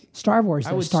think Star Wars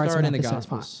I would starts start in the episode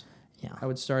Gospels. 5. Yeah. I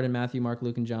would start in Matthew, Mark,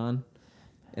 Luke, and John,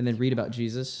 and then read about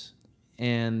Jesus,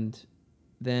 and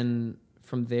then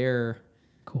from there,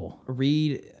 Cool.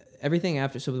 read everything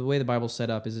after. So the way the Bible's set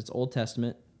up is it's Old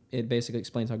Testament. It basically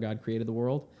explains how God created the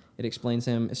world. It explains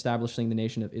him establishing the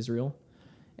nation of Israel,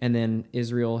 and then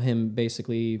Israel, him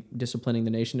basically disciplining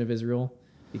the nation of Israel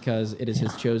because it is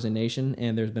his chosen nation.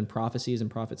 And there's been prophecies, and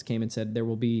prophets came and said there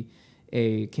will be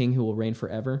a king who will reign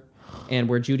forever. And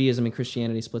where Judaism and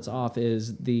Christianity splits off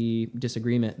is the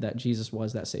disagreement that Jesus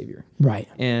was that savior. Right.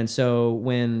 And so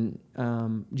when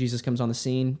Jesus comes on the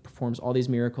scene, performs all these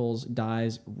miracles,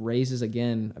 dies, raises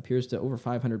again, appears to over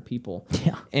 500 people.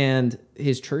 Yeah. And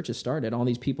his church is started. All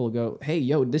these people go, hey,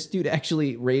 yo, this dude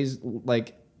actually was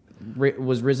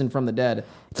risen from the dead.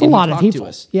 It's a lot of talked to people.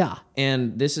 us. Yeah.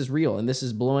 And this is real, and this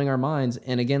is blowing our minds.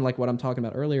 And again, like what I'm talking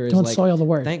about earlier is Don't like soil the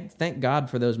word. Thank God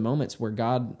for those moments where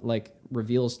God like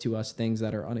reveals to us things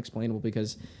that are unexplainable,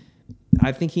 because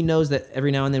I think he knows that every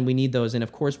now and then we need those. And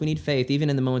of course we need faith, even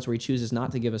in the moments where he chooses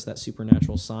not to give us that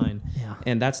supernatural sign. Yeah.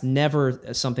 And that's never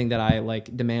something that I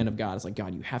like demand of God. It's like,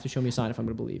 God, you have to show me a sign if I'm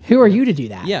going to believe. Who are you to do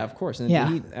that? Yeah, of course. And Yeah.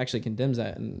 he actually condemns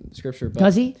that in scripture. But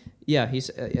Does he? Yeah.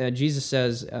 Jesus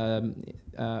says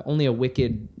only a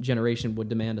wicked generation would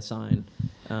demand a sign.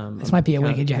 This might be a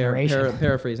wicked generation.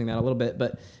 Paraphrasing that a little bit,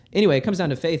 but anyway, it comes down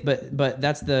to faith. But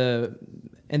that's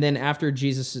and then after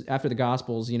the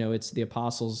Gospels, it's the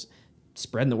apostles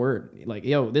spreading the word, like,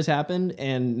 yo, this happened,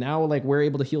 and now like we're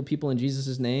able to heal people in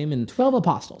Jesus' name. And 12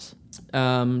 apostles.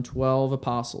 12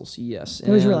 apostles, yes.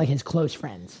 Those were like his close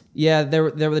friends. Yeah, there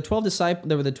were the 12 disciples.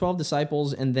 There were the 12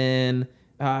 disciples, and then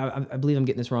I believe I'm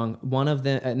getting this wrong. One of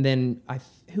them, and then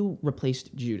who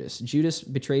replaced Judas? Judas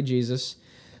betrayed Jesus,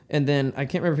 and then I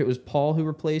can't remember if it was Paul who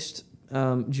replaced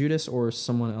Judas or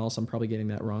someone else. I'm probably getting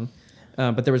that wrong.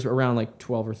 But there was around like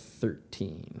 12 or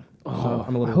 13. So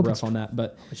I'm a little rough on that,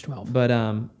 but it's 12. But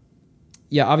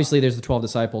yeah, obviously there's the 12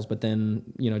 disciples, but then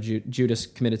Judas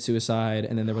committed suicide,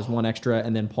 and then there was one extra,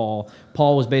 and then Paul.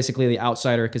 Paul was basically the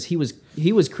outsider because he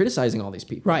was criticizing all these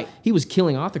people. Right. He was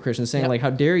killing off the Christians, saying like,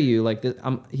 "How dare you?" Like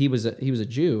he was a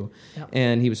Jew,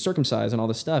 and he was circumcised and all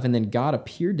this stuff. And then God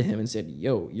appeared to him and said,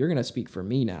 "Yo, you're gonna speak for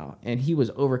me now." And he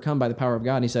was overcome by the power of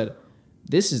God, and he said,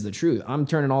 "This is the truth. I'm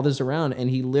turning all this around." And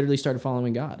he literally started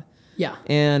following God. Yeah.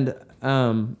 And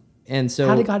so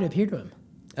How did God appear to him?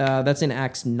 that's in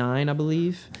Acts 9, I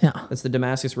believe. Yeah. That's the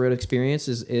Damascus Road experience.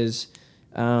 He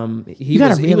gotta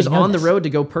really was know on the this. road to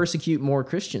go persecute more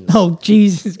Christians. Oh,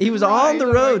 Jesus. He was on the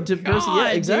road to persecute. Yeah,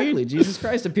 God, exactly. dude. Jesus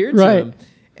Christ appeared Right.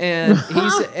 to him,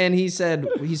 and he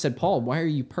said, Paul, why are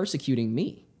you persecuting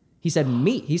me? He said,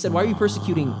 me. He said, why are you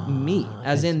persecuting me?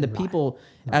 As in the people,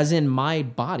 as in my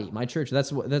body, my church.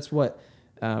 That's what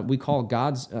we call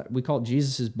we call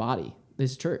Jesus's body.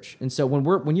 his church. And so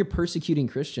when you're persecuting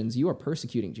Christians, you are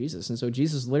persecuting Jesus. And so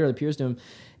Jesus literally appears to him,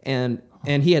 and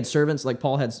he had servants, like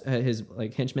Paul had his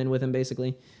like henchmen with him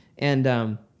basically.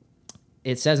 And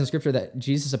it says in scripture that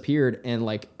Jesus appeared and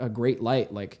like a great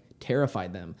light like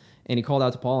terrified them. And he called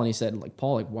out to Paul and he said, like,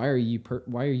 Paul, like, why are you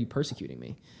persecuting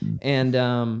me? And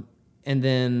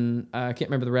then I can't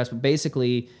remember the rest, but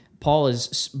basically Paul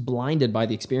is blinded by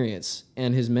the experience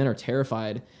and his men are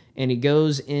terrified. And he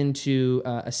goes into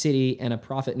a city, and a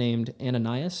prophet named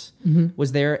Ananias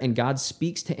was there, and God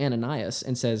speaks to Ananias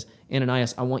and says,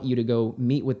 Ananias, I want you to go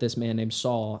meet with this man named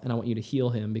Saul, and I want you to heal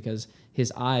him because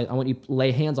his eyes, I want you to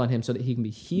lay hands on him so that he can be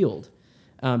healed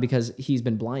because he's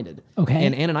been blinded. Okay.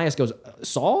 And Ananias goes,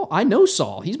 Saul? I know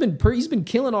Saul. He's been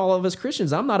killing all of us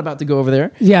Christians. I'm not about to go over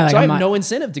there. Yeah, like so I I'm have not- no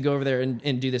incentive to go over there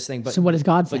and do this thing. But So what does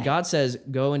God say? But God says,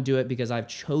 go and do it because I've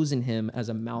chosen him as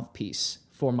a mouthpiece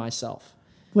for myself.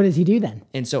 What does he do then?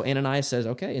 And so Ananias says,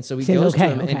 okay. And so he Says, goes okay,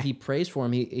 to him and okay. he prays for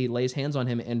him. He lays hands on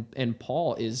him, and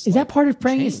Paul is Is that part of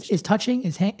praying? changed. Is touching?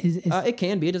 Is It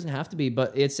can be. It doesn't have to be,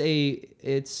 but it's definitely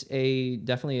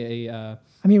a.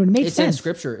 I mean, it makes It's sense. in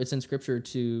scripture. It's in scripture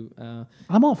to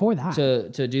I'm all for that.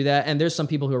 to do that. And there's some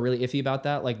people who are really iffy about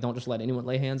that. Like, don't just let anyone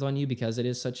lay hands on you because it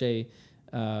is such a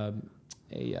That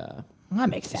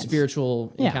makes sense.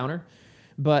 spiritual Yeah. encounter.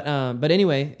 But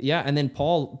anyway, yeah. And then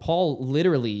Paul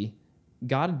literally,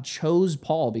 God chose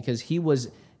Paul because he was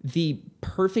the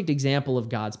perfect example of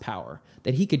God's power,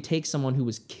 that he could take someone who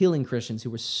was killing Christians,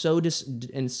 who were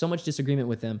in so much disagreement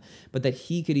with them, but that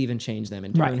he could even change them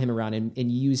and turn Right. him around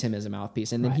and use him as a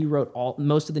mouthpiece. And then Right. he wrote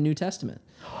most of the New Testament.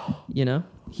 You know,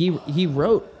 he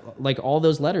wrote like all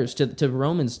those letters to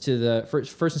Romans, to the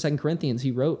First and Second Corinthians.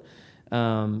 He wrote,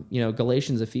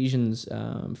 Galatians, Ephesians,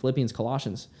 Philippians,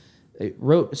 Colossians. It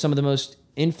wrote some of the most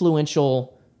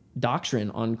influential doctrine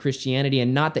on Christianity,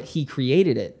 and not that he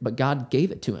created it, but God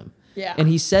gave it to him. Yeah. And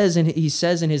he says in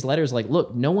his letters, like,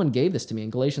 look, no one gave this to me. In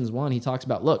Galatians 1, he talks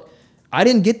about, look, I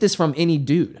didn't get this from any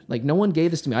dude. Like, no one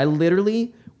gave this to me. I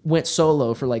literally went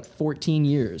solo for like 14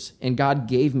 years, and God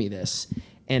gave me this.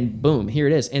 And boom, here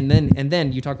it is. And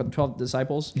then you talk about the 12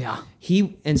 disciples. Yeah.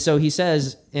 So he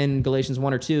says in Galatians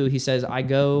 1 or 2, he says,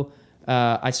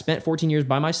 I spent 14 years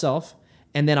by myself,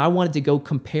 and then I wanted to go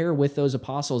compare with those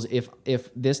apostles if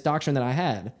this doctrine that I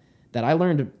had, that I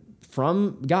learned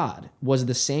from God, was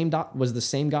the same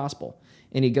gospel.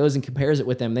 And he goes and compares it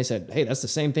with them. They said, hey, that's the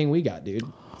same thing we got, dude.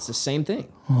 It's the same thing.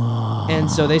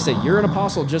 And so they said, you're an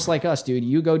apostle just like us, dude.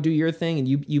 You go do your thing, and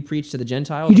you preach to the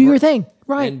Gentiles. You do your thing,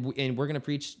 right? And we're going to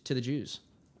preach to the Jews.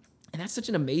 And that's such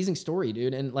an amazing story,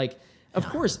 dude. And like, of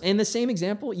course, in the same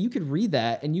example, you could read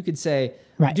that and you could say,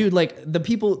 Right. dude, like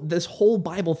this whole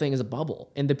Bible thing is a bubble.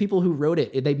 And the people who wrote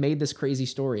it, they made this crazy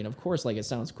story. And of course, like, it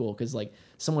sounds cool because like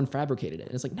someone fabricated it.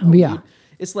 And it's like, no, Yeah. dude.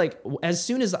 It's like, as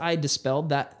soon as I dispelled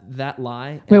that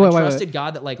lie, Wait, and I wait, trusted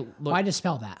God that, like, look, Why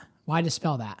dispel that? Why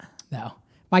dispel that though?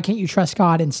 Why can't you trust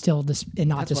God and still and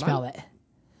not That's what dispel it?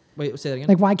 wait, say that again.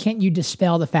 Like, why can't you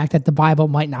dispel the fact that the Bible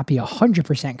might not be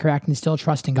 100% correct and still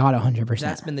trust in God 100%?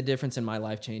 That's been the difference in my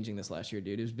life changing this last year,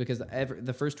 dude. It was because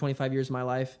the first 25 years of my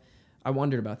life, I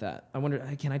wondered about that. I wondered,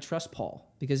 hey, can I trust Paul?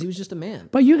 Because he was just a man.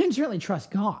 But you can certainly trust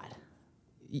God.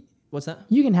 What's that?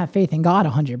 You can have faith in God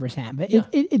 100%. But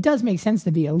it does make sense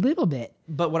to be a little bit.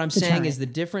 But what I'm saying Deterrent. is the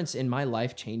difference in my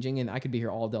life changing, and I could be here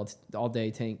all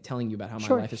day telling you about how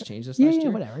Sure, my life has changed this Yeah, last yeah,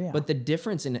 year. whatever, yeah. But the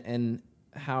difference in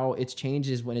how it's changed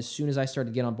is when, as soon as I started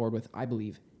to get on board with, I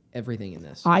believe everything in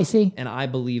this. I see. And I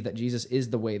believe that Jesus is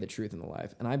the way, the truth, and the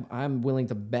life. And I'm willing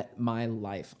to bet my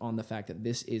life on the fact that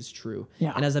this is true.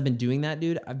 Yeah. And as I've been doing that,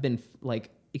 dude, I've been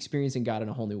like experiencing God in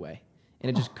a whole new way. And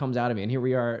it just comes out of me. And here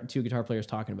we are, two guitar players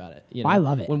talking about it. You know, I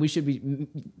love it. When we should be,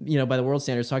 by the world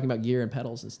standards, talking about gear and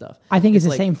pedals and stuff. I think it's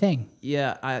the like, same thing.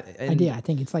 Yeah. Idea. I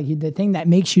think it's like the thing that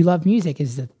makes you love music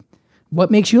is what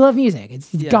makes you love music.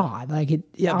 It's Yeah. God. Like it.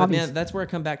 Yeah, but obvious- man, that's where I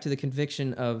come back to the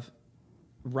conviction of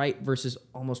right versus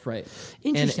almost right.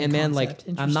 Interesting And man, like,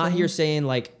 concept. I'm not here Interesting. saying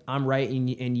like I'm right and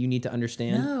you need to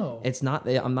understand. No. It's not.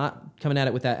 I'm not coming at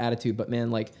it with that attitude. But man,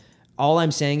 like, all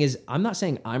I'm saying is, I'm not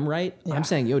saying I'm right. Yeah. I'm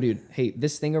saying, yo, dude, hey,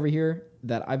 this thing over here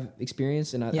that I've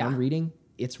experienced and Yeah. I'm reading,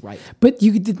 it's right. But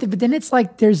then it's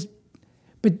like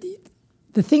but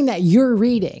the thing that you're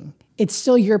reading, it's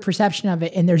still your perception of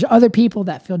it, and there's other people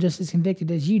that feel just as convicted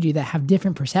as you do that have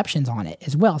different perceptions on it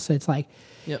as well. So it's like,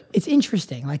 Yep. it's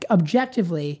interesting. Like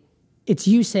objectively, it's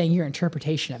you saying your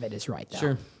interpretation of it is right. Though.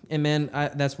 Sure. And man,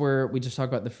 that's where we just talk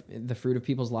about the fruit of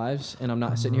people's lives. And I'm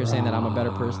not sitting here saying that I'm a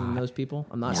better person than those people.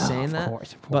 I'm not No, saying of that.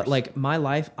 course. But like my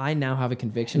life, I now have a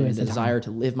conviction and a Who is it? desire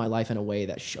to live my life in a way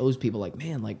that shows people like,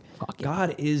 man, like Fuck yeah.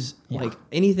 God is Yeah. like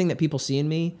anything that people see in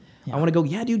me. I want to go,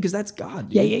 yeah, dude, because that's God.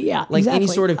 Dude. Yeah. Like any exactly.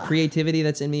 sort of creativity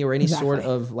that's in me, or any sort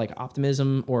Exactly. of like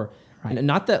optimism, or Right.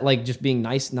 not that like just being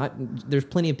nice. There's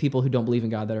plenty of people who don't believe in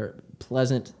God that are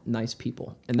pleasant, nice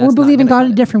people, and that's Or believe in not gonna God in a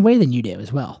cut it. different way than you do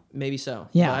as well. Maybe so.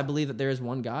 Yeah. But I believe that there is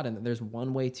one God, and that there's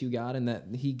one way to God, and that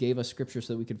He gave us Scripture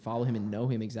so that we could follow Him and know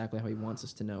Him exactly how He wants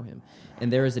us to know Him.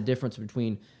 And there is a difference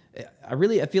between. I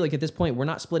feel like at this point we're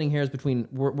not splitting hairs between.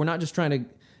 We're not just trying to,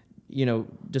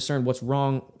 discern what's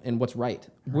wrong and what's right.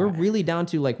 We're really down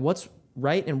to like what's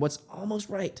right and what's almost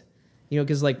right.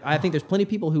 Because like I think there's plenty of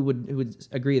people who would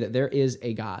agree that there is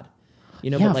a God.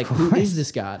 Yeah, But like of who course. is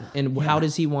this God, and how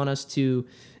does He want us to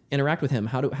interact with Him?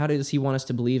 How does He want us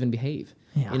to believe and behave?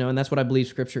 Yeah. And that's what I believe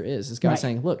Scripture is. This God Right.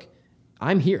 saying, "Look,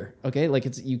 I'm here. Okay, like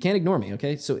you can't ignore me.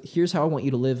 Okay, so here's how I want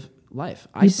you to live life.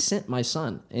 I sent my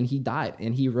Son, and He died,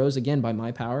 and He rose again by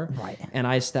my power. Right. And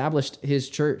I established His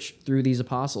church through these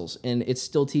apostles, and it's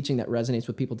still teaching that resonates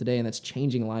with people today, and that's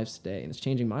changing lives today, and it's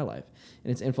changing my life,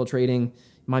 and it's infiltrating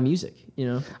my music.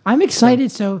 I'm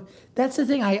excited. So that's the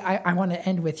thing I want to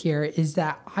end with here is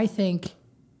that I think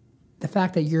the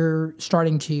fact that you're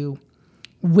starting to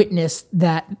witness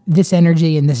that this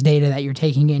energy and this data that you're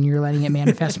taking in, you're letting it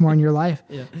manifest more in your life,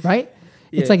 right?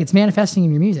 It's like it's manifesting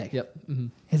in your music. Yep. Mm-hmm.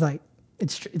 It's like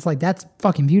it's like that's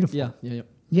fucking beautiful. Yeah.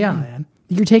 Yeah, man.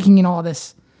 You're taking in all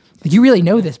this. Like you really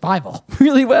know this Bible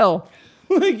really well.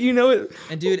 Like you know it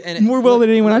And dude, and more well than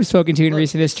anyone I've spoken to in look,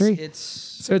 recent history. It's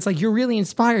So it's like you're really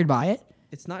inspired by it.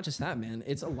 It's not just that, man.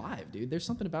 It's alive, dude. There's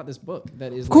something about this book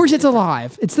that is. Of course, it's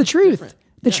alive. It's the truth. Different.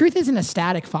 The Yeah. truth isn't a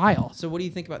static file. So, what do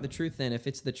you think about the truth then? If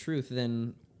it's the truth,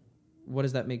 then what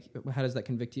does that make? How does that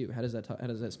convict you? How does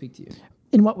that speak to you?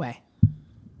 In what way?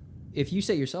 If you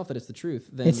say yourself that it's the truth,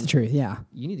 then It's the truth. Yeah.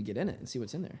 you need to get in it and see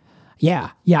what's in there. Yeah.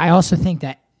 I also think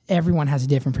that everyone has a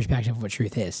different perspective of what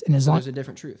truth is, and as So long there's a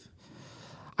different truth.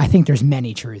 I think there's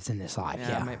many truths in this life. I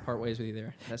Yeah. might part ways with you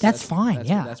there. That's fine,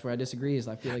 yeah. That's where I disagree. Is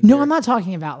I feel like No, you're- I'm not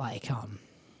talking about like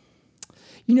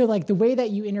like the way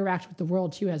that you interact with the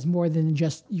world too has more than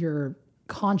just your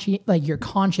conscious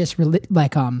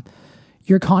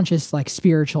like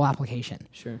spiritual application.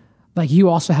 Sure. Like you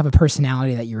also have a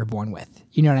personality that you were born with,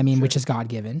 you know what I mean, which is God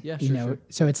given. Yeah, you sure, know, sure.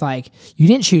 so it's like you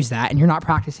didn't choose that, and you're not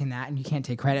practicing that, and you can't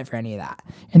take credit for any of that,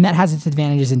 and that has its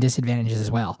advantages and disadvantages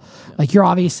as well. Like you're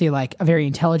obviously like a very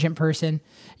intelligent person.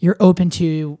 You're open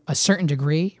to a certain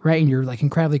degree, right? And you're like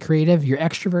incredibly creative. You're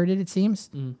extroverted, it seems,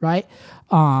 right?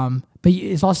 But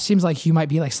it also seems like you might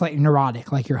be like slightly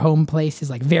neurotic. Like your home place is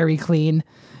like very clean,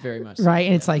 Very much. So. right?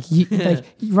 And it's like,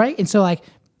 right? And so like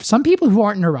some people who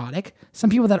aren't neurotic, some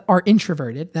people that are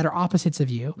introverted, that are opposites of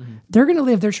you, they're going to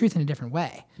live their truth in a different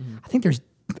way. I think there's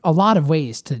a lot of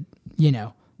ways to,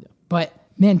 but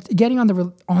man, getting on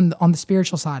the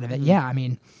spiritual side of it, I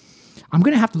mean, I'm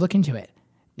going to have to look into it,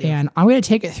 and I'm going to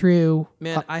take it through.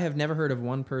 Man, I have never heard of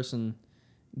one person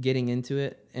getting into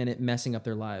it and it messing up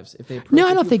their lives. If they approach No,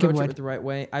 I don't think it approach would. with the right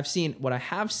way. What I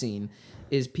have seen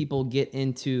is people get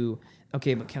into,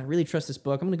 okay, but can I really trust this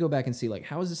book? I'm going to go back and see like,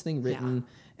 how is this thing written?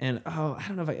 And I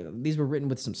don't know if these were written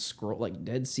with some scroll, like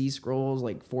Dead Sea Scrolls,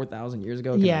 like 4,000 years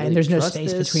ago. Can I Yeah, really and there's no trust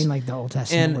space this? between like the Old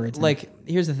Testament And words. like,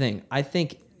 here's the thing. I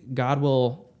think God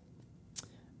will.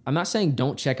 I'm not saying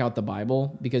don't check out the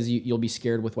Bible because you'll be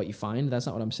scared with what you find. That's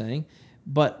not what I'm saying.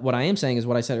 But what I am saying is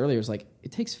what I said earlier is like,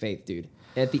 it takes faith, dude.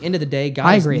 At the end of the day,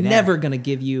 God is agree there. never going to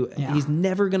give you, Yeah. He's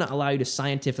never going to allow you to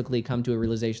scientifically come to a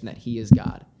realization that He is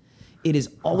God. It is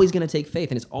always going to take faith,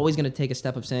 and it's always going to take a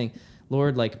step of saying,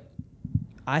 Lord, like,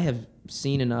 I have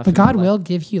seen enough. But God in my life." will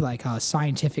give you like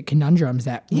scientific conundrums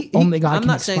that only God I'm can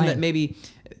not explain. saying that maybe,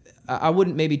 I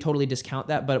wouldn't maybe totally discount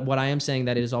that, but what I am saying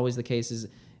that it is always the case is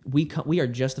we are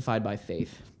justified by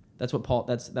faith. That's what Paul,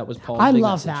 that was Paul's I big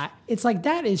love message. that. It's like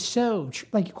that is so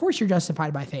like of course you're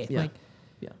justified by faith. Yeah. Like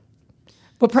Yeah.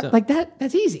 but So- like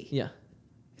that's easy. Yeah.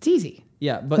 It's easy.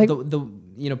 Yeah, but Like-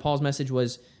 the Paul's message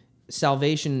was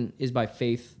salvation is by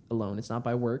faith alone. It's not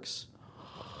by works.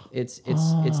 It's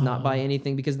not by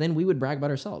anything, because then we would brag about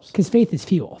ourselves. Because faith is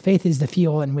fuel. Faith is the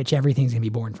fuel in which everything's gonna be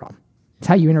born from. It's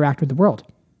how you interact with the world.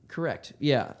 Correct.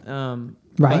 Yeah.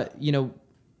 Right. But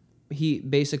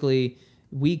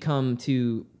we come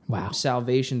to Wow.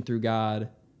 salvation through God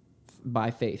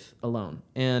by faith alone.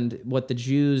 And what the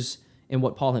Jews and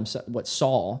what Paul himself, what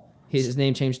Saul, his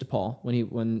name changed to Paul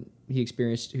when he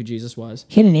experienced who Jesus was.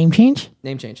 He had a name change?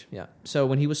 Name change, yeah. So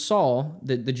when he was Saul,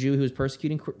 the Jew who was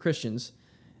persecuting Christians,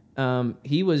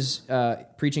 he was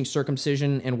preaching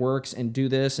circumcision and works and do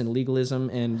this and legalism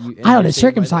and I don't know. you're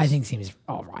saved by this. Circumcising seems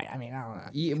all right. I mean, I don't know.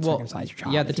 Yeah, well, Circumcise your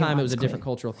child yeah, at the if you time want, it was a it's different clean.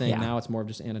 cultural thing. Yeah. Now it's more of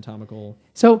just anatomical.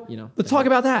 So thing. let's talk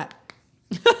about that.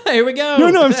 Here we go.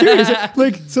 No, I'm serious.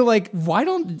 Why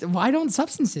don't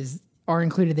substances are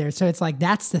included there. So it's like,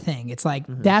 that's the thing. It's like,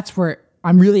 that's where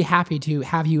I'm really happy to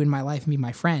have you in my life and be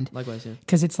my friend. Likewise, yeah.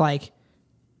 Because it's like,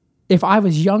 if I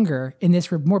was younger and this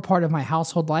were more part of my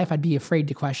household life, I'd be afraid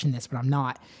to question this, but I'm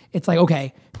not. It's like,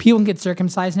 okay, people can get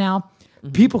circumcised now.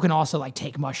 People can also like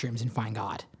take mushrooms and find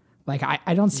God. Like,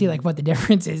 I don't see like what the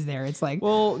difference is there. It's like,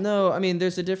 Well, no, I mean,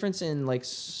 there's a difference in like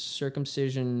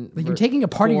circumcision. you're taking a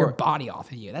part of your body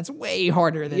off of you. That's way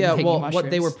harder than taking mushrooms. What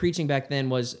they were preaching back then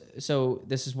was, so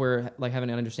this is where like having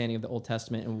an understanding of the Old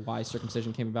Testament and why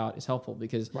circumcision came about is helpful,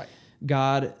 because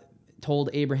God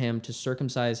told Abraham to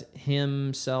circumcise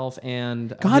himself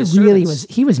and God his really servants.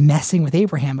 he was messing with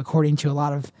Abraham according to a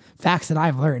lot of facts that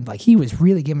I've learned. Like, he was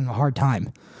really giving him a hard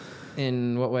time.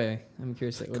 In what way? I'm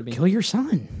curious. What would it be? Kill your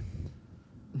son.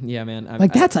 Yeah, man.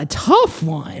 That's a tough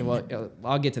one. Well,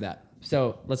 I'll get to that.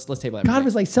 So let's table that. God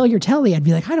was like, sell your telly. I'd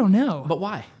be like, I don't know. But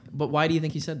why? But why do you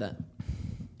think he said that?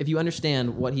 If you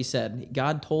understand what he said,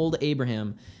 God told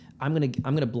Abraham, I'm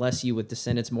gonna bless you with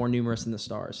descendants more numerous than the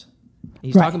stars.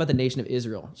 He's talking about the nation of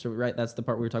Israel. So right, that's the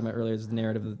part we were talking about earlier. This is the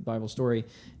narrative of the Bible story.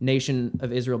 Nation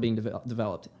of Israel being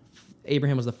developed.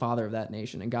 Abraham was the father of that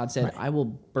nation, and God said, I will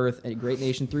birth a great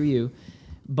nation through you,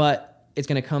 but it's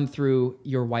going to come through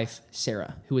your wife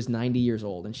Sarah, who was 90 years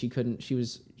old, and she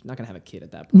was not going to have a kid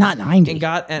at that point. Not 90.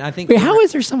 And I think. Wait, how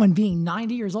is there someone being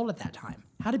 90 years old at that time?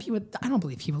 How do people? I don't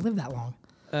believe people live that long.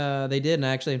 They did, and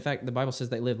actually, in fact, the Bible says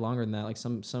they live longer than that. Like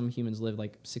some humans live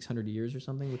like 600 years or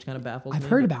something, which kind of baffles me. I've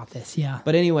heard about this, yeah.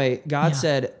 But anyway, God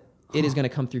said it is going to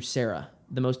come through Sarah,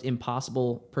 the most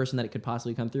impossible person that it could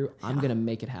possibly come through. I'm going to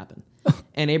make it happen.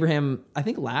 And Abraham, I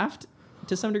think, laughed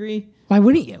to some degree. Why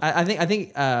wouldn't you? I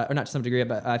think, or not to some degree,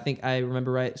 but I think I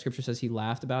remember right. Scripture says he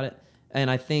laughed about it.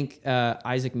 And I think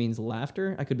Isaac means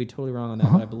laughter. I could be totally wrong on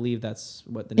that, but I believe that's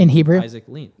what the name Hebrew? Isaac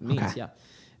means. Okay.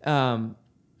 Yeah.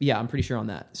 Yeah, I'm pretty sure on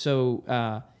that.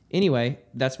 So anyway,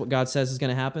 that's what God says is going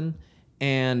to happen.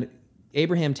 And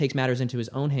Abraham takes matters into his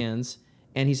own hands,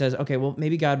 and he says, okay, well,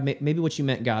 maybe what you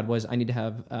meant, God, was I need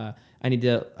to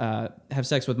have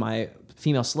sex with my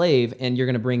female slave, and you're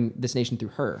going to bring this nation through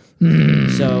her.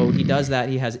 So he does that.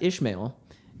 He has Ishmael,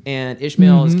 and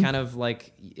Ishmael is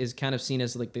kind of seen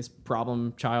as like this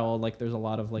problem child. Like there's a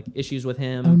lot of like issues with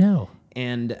him. Oh no.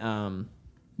 And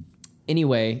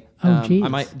anyway, I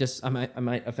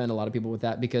might offend a lot of people with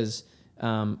that, because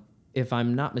if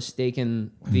I'm not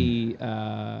mistaken,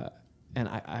 and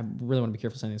I really want to be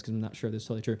careful saying this because I'm not sure this is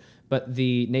totally true, but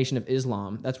the nation of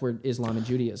Islam, that's where Islam and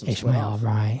Judaism Ishmael,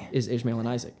 right? Is Ishmael and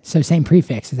Isaac. So same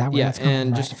prefix, is that where that's coming and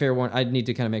from? just a fair warning, I need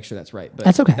to kind of make sure that's right. But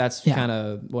that's okay. That's kind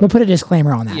of what we'll put a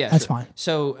disclaimer on that. Yeah, that's fine.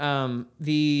 So I'm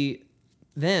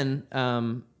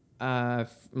a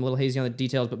little hazy on the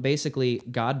details, but basically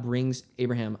God brings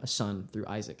Abraham a son through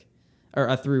Isaac,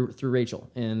 or through Rachel,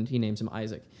 and he names him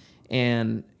Isaac.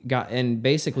 And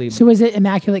basically. So is it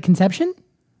Immaculate Conception?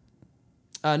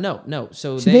 No.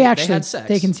 So they had sex.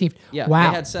 They conceived. Yeah, wow.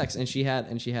 They had sex, and she had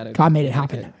a. God made it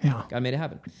happen. Yeah. God made it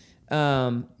happen.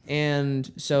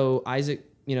 And so Isaac,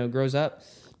 grows up,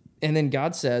 and then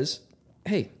God says,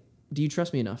 "Hey, do you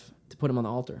trust me enough to put him on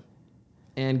the altar?"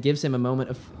 And gives him an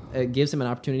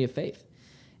opportunity of faith,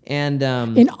 and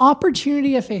an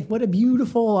opportunity of faith. What a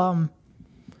beautiful.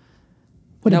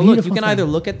 Look, you can either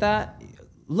look at that.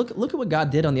 Look at what God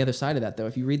did on the other side of that, though.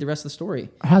 If you read the rest of the story,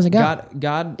 how's it go?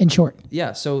 God, in short,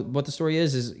 yeah. So what the story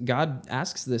is God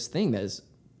asks this thing that is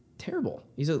terrible.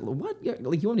 He says, "What?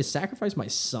 Like you want me to sacrifice my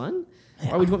son?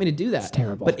 Why would you want me to do that?" It's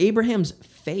terrible. But Abraham's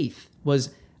faith was,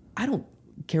 I don't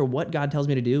care what God tells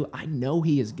me to do. I know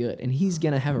He is good, and He's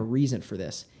gonna have a reason for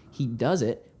this. He does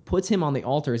it, puts him on the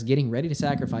altar, is getting ready to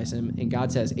sacrifice him, and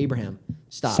God says, "Abraham,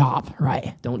 stop.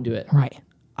 Right. Don't do it. Right.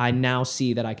 I now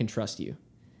see that I can trust you."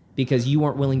 Because you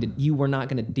were not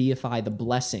going to deify the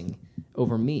blessing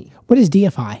over me. What is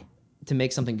deify? To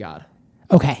make something God.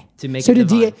 Okay. To make it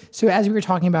divine. So as we were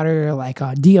talking about earlier, like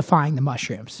deifying the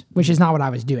mushrooms, which is not what I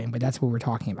was doing, but that's what we're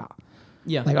talking about.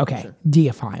 Yeah. Like, okay, sure.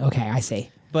 deify. Okay, I see.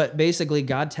 But basically,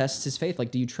 God tests his faith.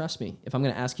 Like, do you trust me? If I'm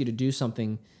going to ask you to do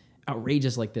something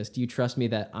outrageous like this, do you trust me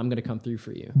that I'm going to come through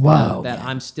for you? Whoa. That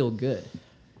I'm still good.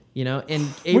 And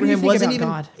Abraham wasn't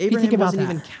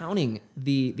even counting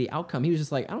the outcome. He was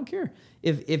just like, I don't care.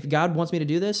 If God wants me to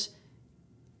do this,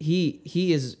 he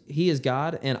is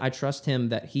God, and I trust him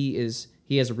that he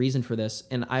has a reason for this,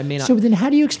 and I may not. So then how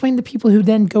do you explain the people who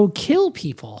then go kill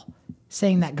people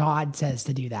saying that God says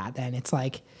to do that? Then it's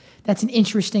like, that's an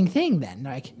interesting thing then.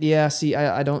 Like, yeah, see,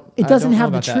 I don't. It doesn't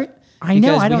have the truth. I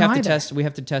know, I don't either. We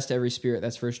have to test every spirit.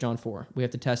 That's 1 John 4. We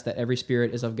have to test that every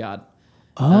spirit is of God.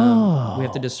 Oh. We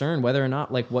have to discern whether or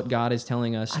not like what God is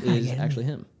telling us is actually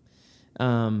him.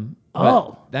 That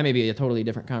may be a totally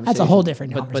different conversation. That's a whole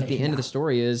different conversation. But the end of the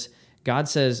story is God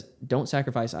says, don't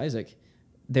sacrifice Isaac.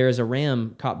 There is a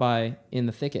ram caught by in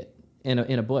the thicket, in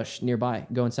a bush nearby.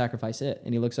 Go and sacrifice it.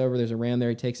 And he looks over, there's a ram there,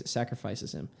 he takes it,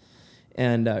 sacrifices him,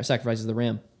 and sacrifices the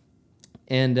ram.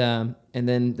 And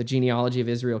then the genealogy of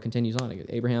Israel continues on.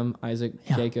 Abraham, Isaac,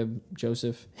 Jacob,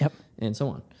 Joseph, and so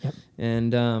on.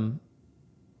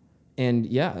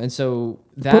 And so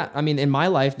that, I mean, in my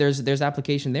life, there's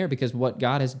application there, because what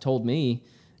God has told me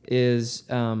is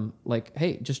like,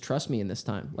 hey, just trust me in this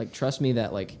time. Like, trust me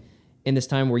that, like, in this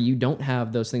time where you don't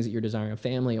have those things that you're desiring, a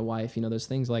family, a wife, those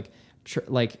things, like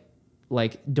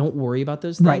don't worry about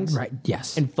those things. Right.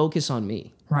 Yes. And focus on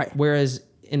me. Right. Whereas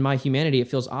in my humanity, it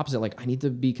feels opposite. Like, I need to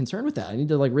be concerned with that. I need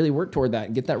to, like, really work toward that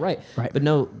and get that right. Right. But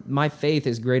no, my faith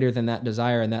is greater than that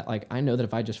desire. And that, like, I know that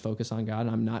if I just focus on God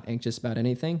and I'm not anxious about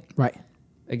anything. Right.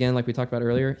 Again, like we talked about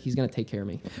earlier, he's going to take care of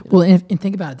me. Well, and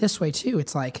think about it this way too.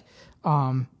 It's like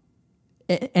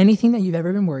anything that you've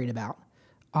ever been worried about,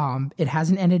 it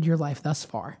hasn't ended your life thus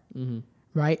far,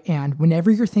 right? And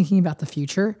whenever you're thinking about the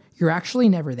future, you're actually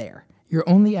never there. You're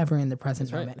only ever in the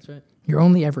present moment. That's right. You're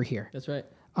only ever here. That's right.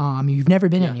 You've never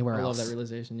been anywhere else. I love that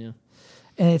realization, yeah.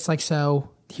 And it's like, so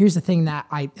here's the thing that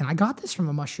I got this from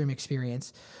a mushroom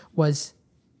experience, was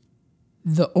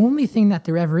the only thing that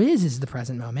there ever is the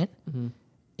present moment.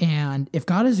 And if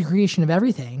God is the creation of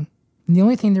everything, then the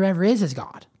only thing there ever is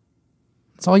God.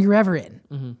 That's all you're ever in.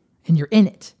 And you're in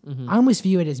it. I almost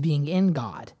view it as being in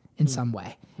God in some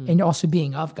way, and also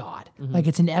being of God. Like,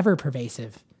 it's an ever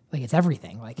pervasive, like, it's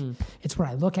everything. Like, it's what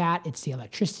I look at. It's the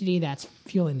electricity that's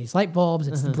fueling these light bulbs.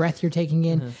 It's the breath you're taking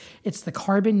in. It's the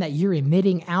carbon that you're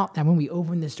emitting out that when we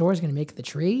open this door is going to make the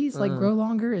trees like grow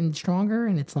longer and stronger.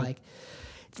 And it's like,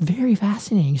 it's very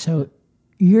fascinating. So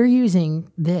you're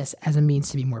using this as a means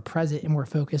to be more present and more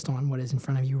focused on what is in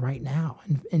front of you right now,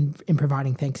 and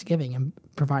providing thanksgiving and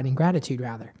providing gratitude,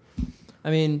 rather. I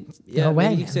mean, yeah, No way,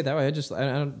 maybe you man. can say it that way.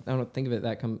 I don't think of it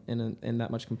that in that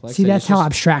much complexity. See, that's It's how just-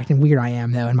 abstract and weird I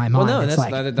am, though, in my mind. Well, no, It's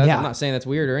that's, like, I'm not saying that's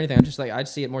weird or anything. I'm just like, I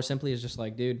see it more simply as just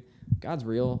like, dude, God's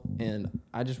real, and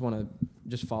I just want to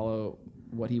just follow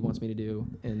what He wants me to do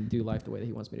and do life the way that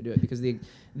He wants me to do it. Because the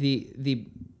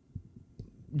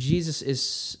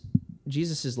Jesus's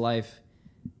life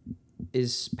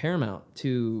is paramount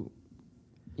to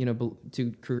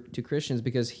Christians,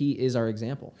 because He is our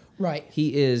example. Right.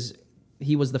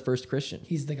 He was the first Christian.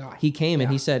 He's the guy. He came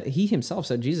and he himself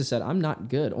said, Jesus said, I'm not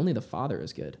good. Only the Father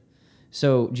is good.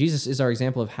 So Jesus is our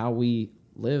example of how we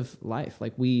live life.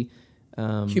 Like, we,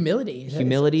 Humility,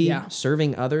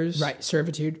 serving others. right?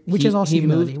 Servitude, which is also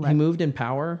humility. He Right. moved in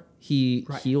power. He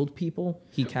healed people.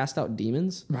 He cast out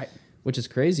demons. Right. Which is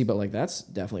crazy, but like, that's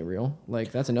definitely real.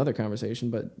 Like, that's another conversation,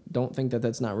 but don't think that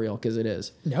that's not real, because it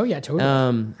is. No, yeah,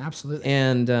 totally. Absolutely.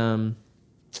 And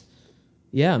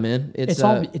yeah, man, It's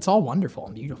all wonderful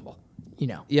and beautiful.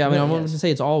 Yeah, I mean, I Really wouldn't is.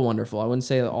 say it's all wonderful. I wouldn't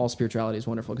say that all spirituality is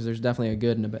wonderful, because there's definitely a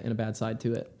good and a bad side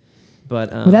to it.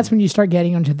 But Well, that's when you start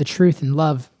getting onto the truth and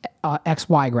love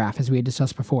XY graph, as we had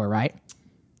discussed before, right?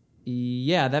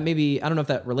 yeah, that maybe, I don't know if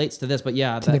that relates to this, but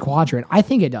yeah, To the quadrant. I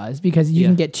think it does, because you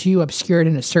can get too obscured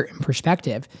in a certain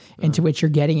perspective into which you're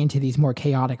getting into these more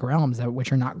chaotic realms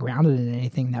which are not grounded in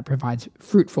anything that provides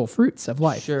fruitful fruits of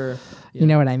life. Sure. You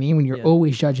know what I mean? When you're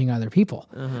always judging other people,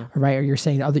 right? Or you're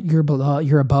saying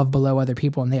you're above, below other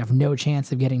people, and they have no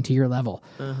chance of getting to your level.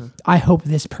 I hope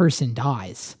this person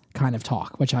dies. Kind of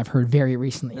talk, which I've heard very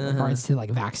recently in regards to like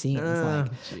vaccines.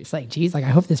 It's like, geez, like, I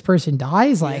hope this person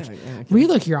dies. Like,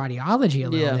 relook your ideology a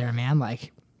little there, man.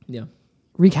 Like,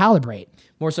 recalibrate.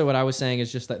 More so, what I was saying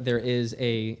is just that there is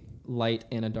a light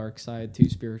and a dark side to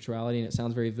spirituality, and it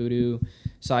sounds very voodoo,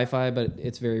 sci-fi, but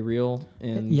it's very real,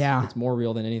 and it's more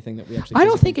real than anything that we actually. I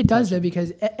don't think it does, though,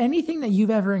 because anything that you've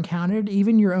ever encountered,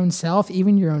 even your own self,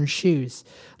 even your own shoes,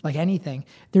 like anything,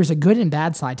 there's a good and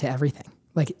bad side to everything.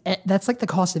 Like, that's like the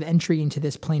cost of entry into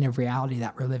this plane of reality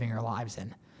that we're living our lives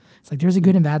in. It's like, there's a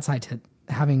good and bad side to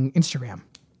having Instagram.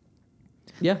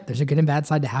 Yeah. There's a good and bad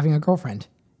side to having a girlfriend,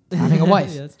 to having a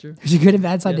wife. Yeah, that's true. There's a good and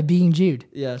bad side to being Jude.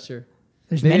 Yeah, sure.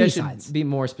 There's Maybe many I should sides. be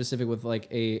more specific with like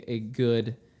a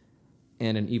good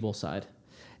and an evil side.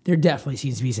 There definitely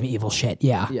seems to be some evil shit.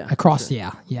 Yeah. Yeah, Across,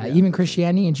 sure. yeah. Even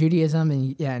Christianity and Judaism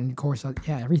and of course,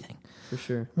 everything. For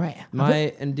sure. Right.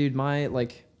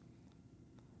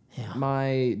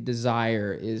 My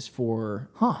desire is for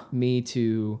me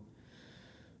to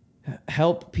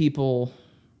help people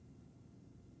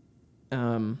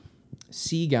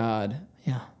see God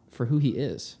for who He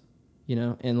is,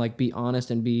 and like be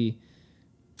honest and be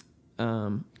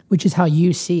which is how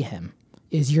you see Him.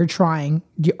 Is you're trying,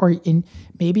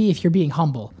 maybe if you're being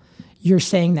humble, you're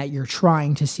saying that you're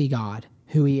trying to see God,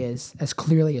 who He is, as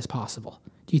clearly as possible.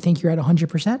 Do you think you're at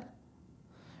 100%?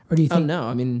 Or do you think? No,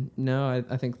 I mean, no,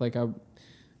 I think like But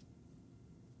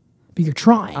you're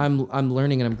trying. I'm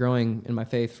learning and I'm growing in my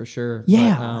faith for sure.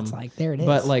 Yeah, But, it's like, there it is.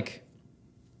 But like,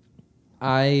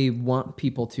 I want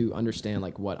people to understand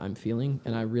like what I'm feeling,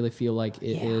 and I really feel like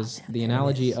it is the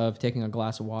analogy of taking a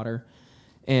glass of water,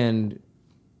 and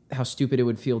how stupid it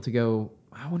would feel to go,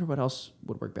 I wonder what else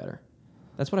would work better.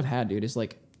 That's what I've had, dude. Is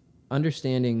like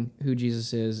understanding who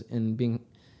Jesus is and being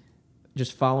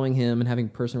just following him and having a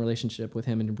personal relationship with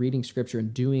him and reading scripture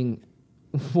and doing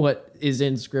what is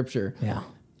in scripture. Yeah.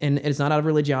 And it's not out of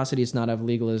religiosity, it's not out of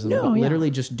legalism, No, but yeah.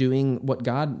 literally just doing what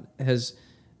God has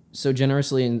so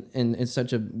generously and in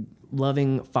such a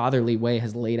loving, fatherly way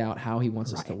has laid out how he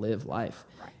wants us to live life.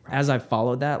 As I've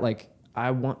followed that, like,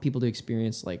 I want people to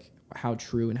experience like how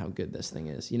true and how good this thing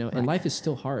is, you know. And life is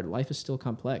still hard. Life is still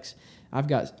complex. I've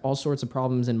got all sorts of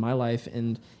problems in my life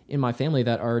and in my family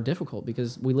that are difficult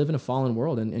because we live in a fallen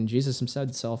world. And Jesus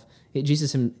himself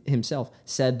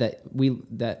said that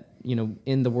you know,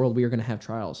 in the world we are going to have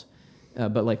trials,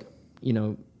 but like, you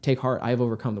know, take heart, I have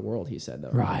overcome the world. He said,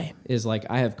 though, Right. is like,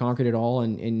 I have conquered it all,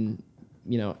 and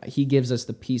you know, he gives us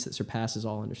the peace that surpasses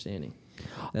all understanding.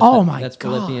 That's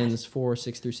God. Philippians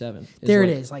 4:6-7. There it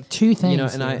is, like two things. You know,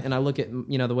 and dude. I look at,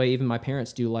 you know, the way even my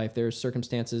parents do life. There's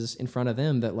circumstances in front of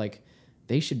them that like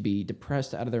they should be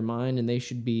depressed out of their mind, and they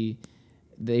should be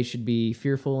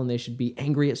fearful, and they should be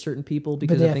angry at certain people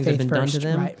because they of have things that have faith been done to first,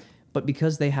 them. right. But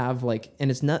because they have like, and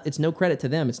it's no credit to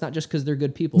them. It's not just because they're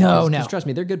good people. No. Because trust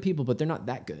me, they're good people, but they're not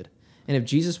that good. And if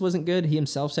Jesus wasn't good, he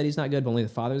himself said he's not good, but only the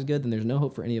Father is good, then there's no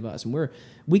hope for any of us. And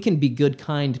we can be good,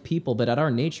 kind people, but at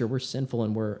our nature, we're sinful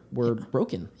and we're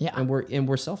broken. Yeah. And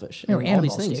we're selfish. Yeah, and we're all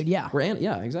these animals, things. dude, yeah.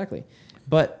 Yeah, exactly.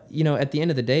 But you know, at the end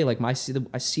of the day, like I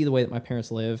see the way that my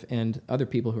parents live and other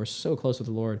people who are so close with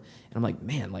the Lord, and I'm like,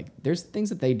 man, like there's things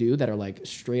that they do that are like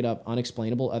straight up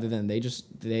unexplainable. Other than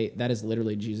that is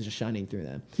literally Jesus just shining through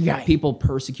them. Right. People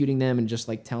persecuting them and just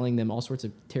like telling them all sorts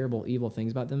of terrible, evil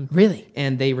things about them. Really?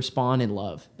 And they respond in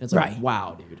love. And it's like, Right.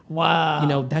 wow, dude. Wow. You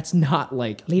know, that's not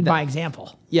like Lead that- by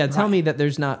example. Yeah, tell me that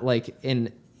there's not like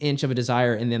an inch of a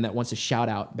desire in them that wants to shout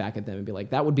out back at them and be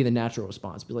like, that would be the natural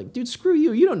response. Be like, dude, screw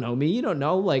you. You don't know me. You don't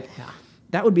know. Like,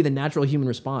 that would be the natural human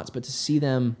response. But to see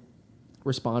them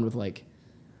respond with like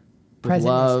with Presentness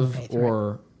love and faith,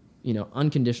 or, you know,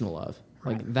 unconditional love,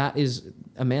 like that is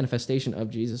a manifestation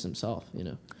of Jesus himself, you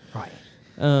know? Right.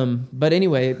 But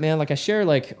anyway, man, like I share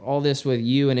like all this with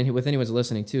you and with anyone's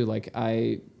listening too. Like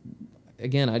I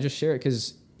just share it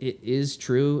because it is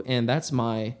true. And it's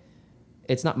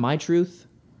not my truth.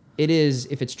 It is,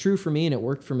 if it's true for me and it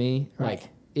worked for me, Right. like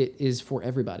it is for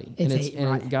everybody. Right.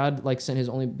 And God like sent his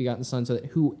only begotten son so that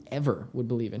whoever would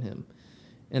believe in him.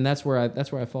 And that's where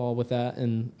I fall with that.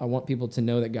 And I want people to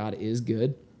know that God is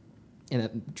good and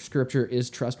that scripture is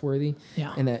trustworthy.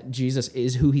 Yeah. And that Jesus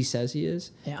is who he says he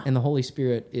is. Yeah. And the Holy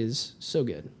Spirit is so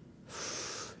good.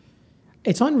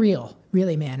 It's unreal,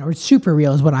 really, man, or super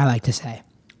real is what I like to say.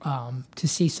 To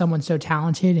see someone so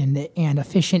talented and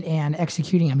efficient and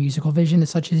executing a musical vision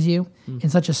such as you in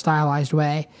such a stylized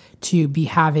way, to be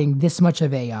having this much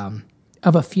of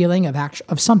a feeling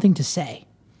of something to say.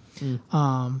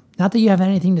 Not that you have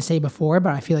anything to say before,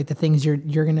 but I feel like the things you're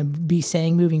going to be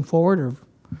saying moving forward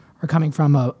are coming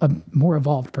from a more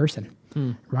evolved person,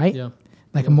 right? Yeah.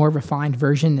 Like a more refined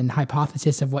version and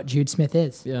hypothesis of what Jude Smith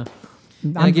is. Yeah.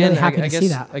 I'm really happy to guess, see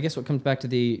that. I guess what comes back to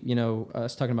the, you know,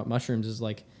 us talking about mushrooms is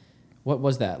like, what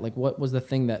was that? Like, what was the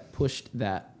thing that pushed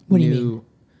that? What do you mean?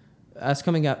 Us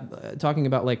coming up, talking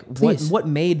about like Please. what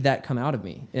made that come out of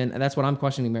me, and that's what I'm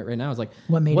questioning right now. Is like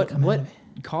What made it come out of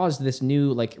it? Caused this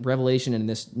new like revelation and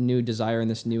this new desire and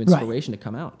this new inspiration to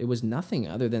come out? It was nothing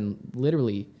other than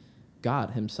literally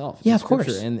God Himself. Yeah, and of course.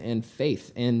 Scripture and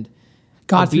faith and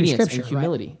God through obedience Scripture, and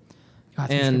humility. God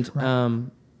through And Scripture, right.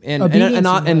 and Obedience and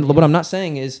and humility, what I'm not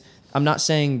saying is I'm not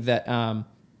saying that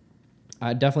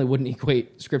I definitely wouldn't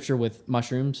equate scripture with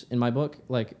mushrooms in my book,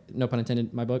 like no pun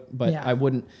intended, my book, but Yeah. I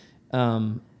wouldn't.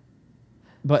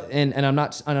 But I'm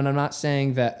not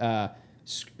saying that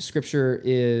scripture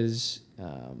is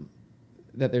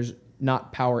that there's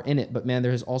not power in it, but man,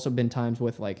 there has also been times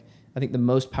with like I think the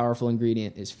most powerful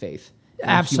ingredient is faith. And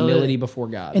Absolutely. humility before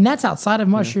God. And that's outside of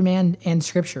mushroom and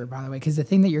Scripture, by the way, because the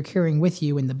thing that you're carrying with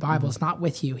you in the Bible is not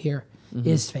with you here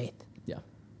is faith, Yeah.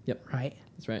 Yep. right?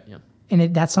 That's right. Yeah.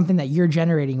 And that's something that you're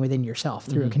generating within yourself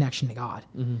through a connection to God,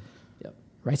 Yep.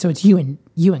 right? So it's you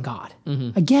and God.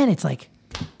 Again, it's like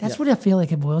that's what I feel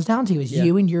like it boils down to is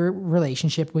you and your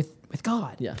relationship with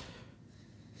God. Yeah.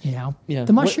 You know, Yeah.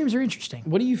 the mushrooms are interesting,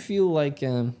 What do you feel like?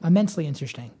 immensely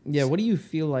interesting. Yeah. What do you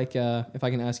feel like? If I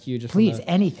can ask you, just from Please, the-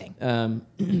 anything,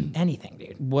 anything,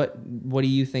 dude. what do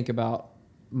you think about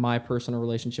my personal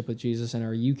relationship with Jesus, and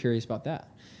are you curious about that?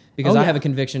 Because I have a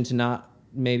conviction to not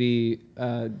maybe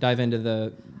dive into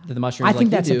the mushrooms. I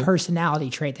think like that's you do. a personality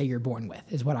trait that you're born with,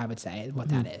 is what I would say, what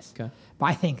that is. Okay. But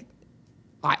I think,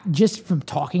 just from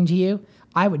talking to you,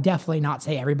 I would definitely not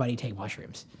say everybody take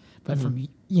mushrooms. But from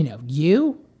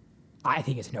you, I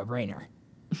think it's a no-brainer.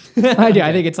 I do.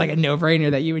 I think it's like a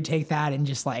no-brainer that you would take that and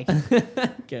just like.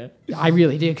 Okay. I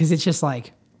really do, because it's just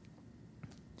like,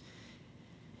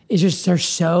 there's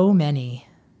so many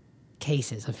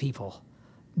cases of people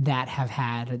that have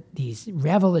had these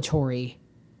revelatory,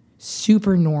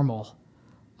 super normal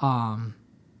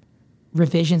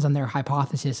revisions on their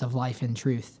hypothesis of life and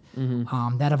truth,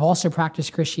 that have also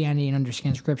practiced Christianity and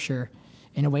understand Scripture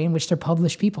in a way in which they're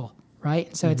published people,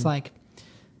 right? So it's like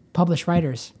published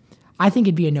writers. I think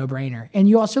it'd be a no-brainer. And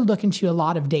you also look into a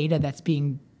lot of data that's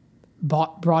being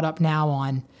brought up now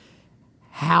on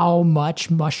how much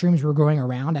mushrooms were growing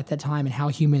around at that time and how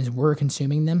humans were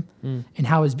consuming them and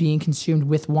how it was being consumed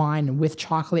with wine and with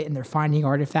chocolate, and they're finding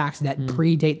artifacts that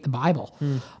predate the Bible.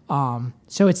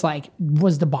 So it's like,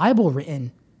 was the Bible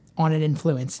written on an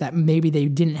influence that maybe they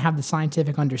didn't have the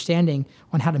scientific understanding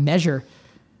on how to measure?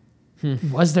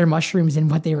 Was there mushrooms in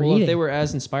what they were Well, eating? if they were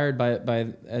as inspired by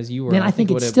as you were, Then I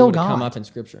think it it's would still have come God. up in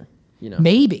Scripture.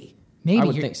 Maybe I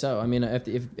would you're- think so. I mean,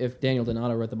 if Daniel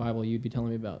Donato wrote the Bible, you'd be telling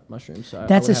me about mushrooms. So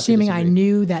That's I would have to assuming I disagree.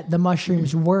 knew that the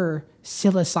mushrooms were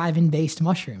psilocybin-based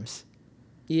mushrooms.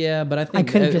 Yeah, but I think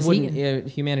could have it just wouldn't. eaten.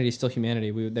 Humanity's still humanity.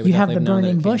 They would You have definitely the known that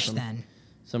burning it came bush from then.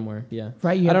 somewhere. Yeah,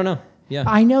 Right, you I have- don't know. Yeah,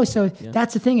 I know. So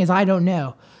that's the thing, is I don't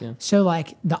know. Yeah. So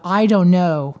like the I don't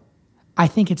know, I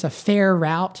think it's a fair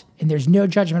route, and there's no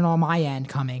judgment on my end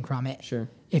coming from it. Sure.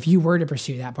 If you were to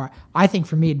pursue that part, I think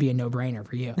for me it'd be a no-brainer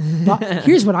for you. But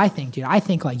here's what I think, dude. I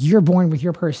think like you're born with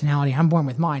your personality, I'm born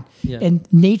with mine, Yeah. and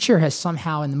nature has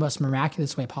somehow, in the most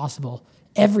miraculous way possible,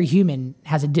 every human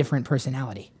has a different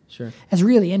personality. Sure. That's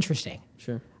really interesting.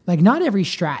 Sure. Like not every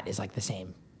strat is like the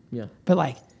same, Yeah. but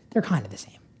like they're kind of the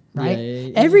same, right?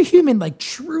 Yeah. Every human like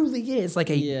truly is like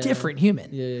a Yeah. different human.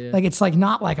 Yeah. Like it's like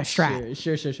not like a strat.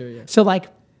 Sure. Yeah. So like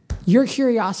your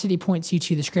curiosity points you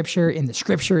to the Scripture, and the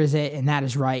Scripture is it, and that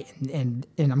is right, and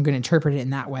I'm going to interpret it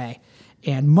in that way.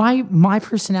 And my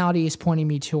personality is pointing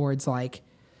me towards like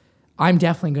I'm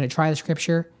definitely going to try the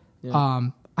Scripture. Yeah.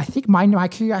 I think my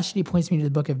curiosity points me to the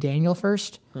book of Daniel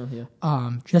first. Yeah.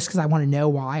 Just because I want to know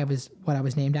why what I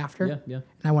was named after. Yeah. Yeah.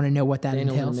 And I want to know what that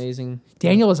Daniel's entails. amazing.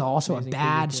 Daniel is also a Amazing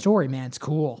bad figure, yeah. story, man. It's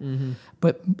cool.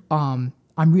 But I'm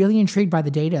really intrigued by the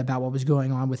data about what was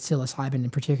going on with psilocybin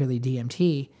and particularly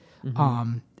DMT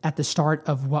at the start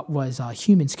of what was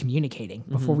humans communicating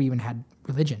before we even had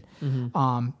religion.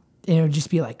 And it would just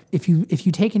be like, if you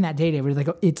take in that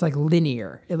data, it's like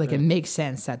linear. It makes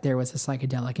sense that there was a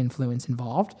psychedelic influence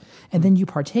involved. And then you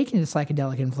partake in the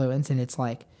psychedelic influence, and it's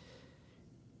like,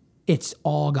 it's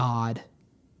all God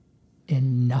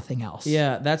and nothing else.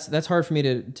 Yeah, that's hard for me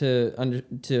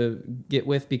to get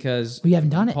with, because We haven't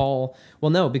done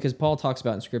it. Because Paul talks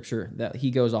about in Scripture that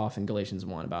he goes off in Galatians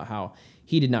 1 about how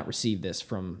he did not receive this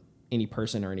from any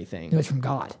person or anything. It was from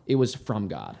God. It was from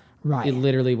God. Right. It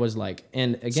literally was like,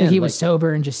 and again, So he was like,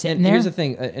 sober and just sitting and there. here's the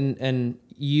thing, and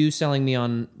you selling me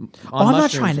on I'm not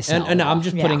mushrooms, trying to sell. and I'm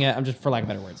just Yeah. putting it. I'm just, for lack of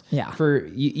better words. Yeah. For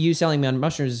you selling me on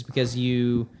mushrooms is because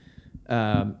they've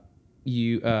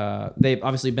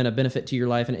obviously been a benefit to your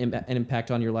life and an impact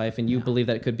on your life, and you believe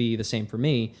that it could be the same for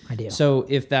me. I do. So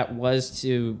if that was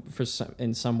to,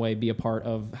 in some way, be a part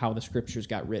of how the Scriptures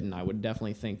got written, I would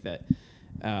definitely think that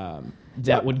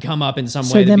that would come up in some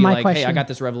So way to then be my like, hey, I question- got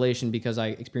this revelation because I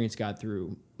experienced God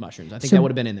through mushrooms. I think So- that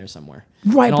would have been in there somewhere.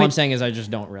 Right, And all but- I'm saying is I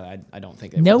just don't really, I don't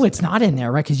think it No, was. it's not in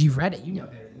there, right? Because you've read it. You know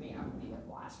better than me. I would be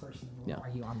the last person to Yeah.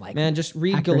 argue on like. Man, just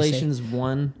read accuracy. Galatians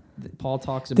 1 that Paul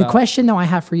talks The about. question, though, I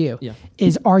have for you Yeah.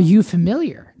 is: are you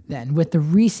familiar then with the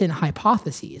recent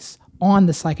hypotheses on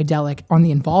the psychedelic, on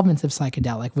the involvements of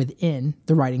psychedelic within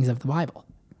the writings of the Bible?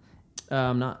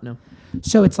 Not, no.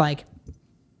 So it's like,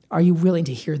 are you willing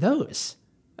to hear those?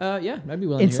 Yeah, I'd be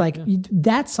willing It's to hear like it, yeah.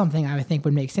 that's something I would think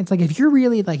would make sense. Like if you're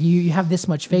really like you have this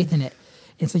much faith in it,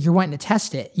 it's like you're wanting to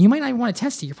test it. You might not even want to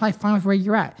test it. You're probably fine with where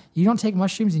you're at. You don't take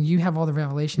mushrooms and you have all the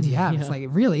revelations you have. It's like it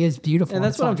really is beautiful. And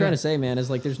that's it's what all I'm trying good. to say, man, is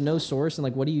like there's no source, and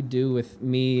like what do you do with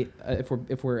me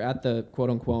if we're at the quote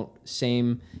unquote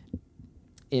same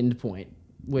end point,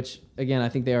 which again I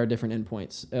think they are different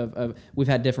endpoints of we've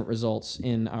had different results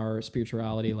in our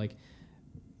spirituality. Like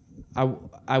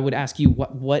I would ask you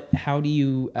how do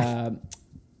you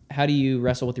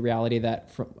wrestle with the reality that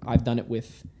I've done it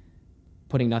with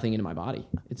putting nothing into my body?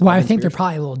 It's Well, all I been think they're spiritual.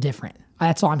 probably a little different.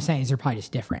 That's all I'm saying is they're probably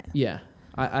just different. Yeah.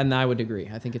 I would agree.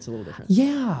 I think it's a little different.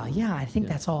 Yeah, I think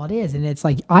that's all it is. And it's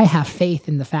like, I have faith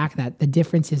in the fact that the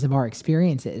differences of our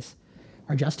experiences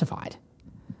are justified.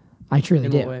 I truly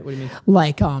In do. what way? What do you mean?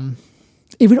 Like,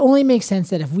 it would only make sense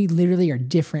that if we literally are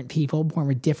different people, born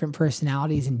with different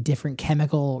personalities and different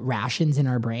chemical rations in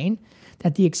our brain,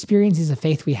 that the experiences of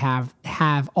faith we have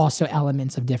also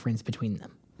elements of difference between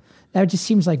them. That just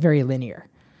seems like very linear.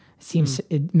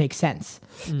 It makes sense.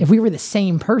 If we were the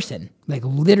same person, like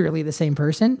literally the same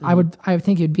person, I would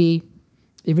think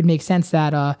it would make sense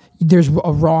that there's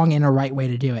a wrong and a right way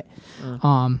to do it.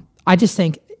 I just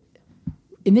think,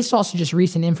 and this is also just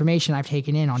recent information I've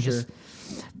taken in on just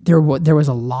there was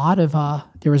a lot of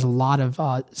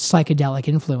psychedelic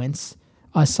influence,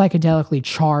 psychedelically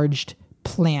charged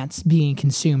plants being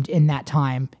consumed in that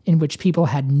time, in which people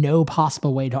had no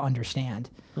possible way to understand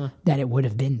that it would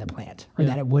have been the plant, or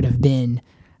that it would have been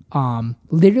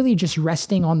literally just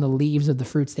resting on the leaves of the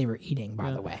fruits they were eating.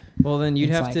 By the way, well, then you'd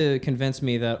It's have like- to convince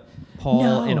me that Paul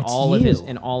No, and it's all of you.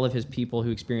 his people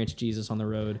who experienced Jesus on the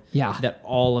road, Yeah. that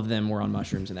all of them were on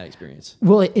mushrooms in that experience.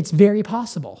 well, it's very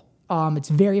possible. It's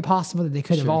very possible that they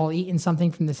could have all eaten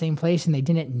something from the same place and they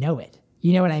didn't know it.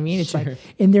 You know what I mean? It's like,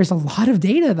 and there's a lot of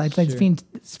data that's being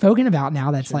spoken about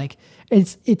now. That's like,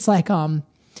 it's like,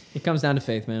 It comes down to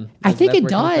faith, man. I think That's it where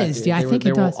comes back does. to. Yeah, I think it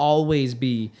there does. will always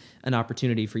be an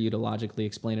opportunity for you to logically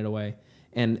explain it away.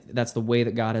 And that's the way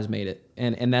that God has made it.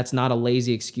 And that's not a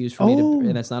lazy excuse for me to,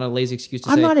 and that's not a lazy excuse to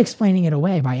I'm say. not explaining it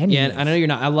away by any Yeah, means. and I know you're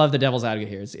not. I love the devil's advocate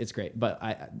here. It's great. But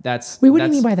that's. Wait, what do you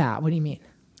that's- mean by that? What do you mean?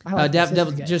 I like this. This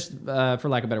is good. just for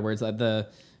lack of better words, the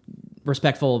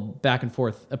respectful back and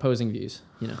forth opposing views.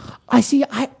 You know, I see.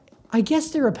 I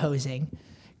guess they're opposing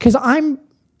because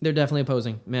they're definitely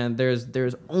opposing. Man,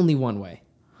 there's only one way.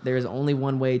 There is only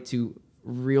one way to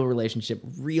real relationship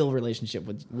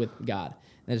with God.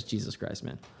 That is Jesus Christ,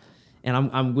 man. And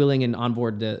I'm willing and on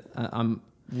board to. I'm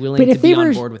willing But to if be they were,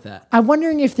 on board with that. I'm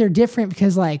wondering if they're different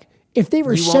because, like, if they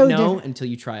were You so won't know different. until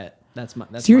you try it. That's So you're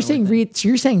my only saying thing. read. So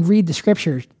you're saying read the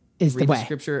scripture is Read the the way.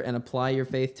 scripture and apply your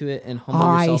faith to it and humble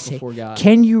I yourself see. before God.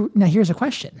 Can you now? Here's a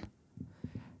question: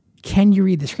 can you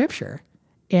read the scripture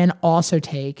and also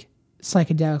take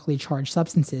psychedelically charged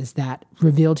substances that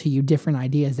reveal to you different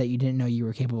ideas that you didn't know you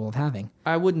were capable of having?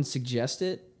 I wouldn't suggest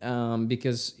it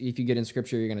because if you get in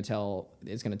scripture, it's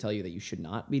going to tell you that you should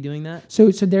not be doing that. So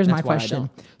there's my That's why I question.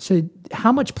 don't. So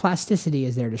how much plasticity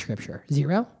is there to scripture?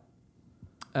 Zero?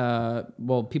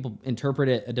 Well, people interpret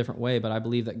it a different way, but I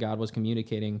believe that God was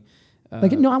communicating.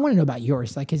 Like, no, I want to know about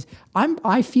yours. Like, cause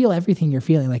I feel everything you're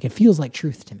feeling. Like, it feels like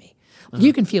truth to me.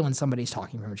 You can feel when somebody's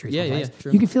talking from a truthful Yeah, place.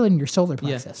 true. You can feel it in your solar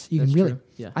plexus. You can that's really. true.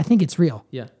 Yeah. I think it's real.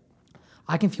 Yeah.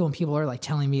 I can feel when people are like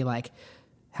telling me like,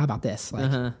 how about this?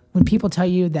 Like when people tell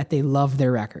you that they love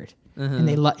their record and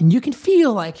they love, and you can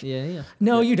feel like, Yeah.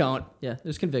 no, you don't. Yeah.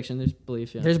 There's conviction. There's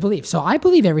belief. Yeah. There's belief. So I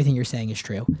believe everything you're saying is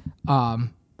true. But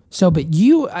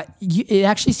it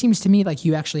actually seems to me like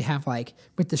you actually have like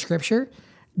with the scripture,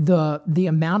 the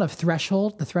amount of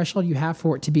threshold you have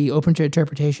for it to be open to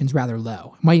interpretation is rather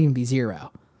low. It might even be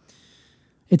zero.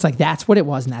 It's like that's what it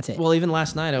was and that's it. Well, even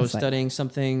last night I was like- studying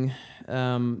something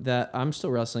that I'm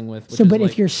still wrestling with. Which so, is but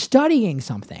like, if you're studying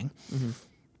something,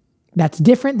 that's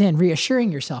different than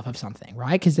reassuring yourself of something,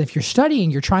 right? Because if you're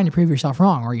studying, you're trying to prove yourself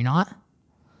wrong, are you not?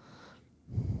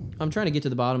 I'm trying to get to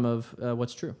the bottom of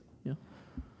what's true. Yeah.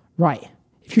 Right.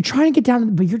 If you're trying to get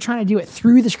down, but you're trying to do it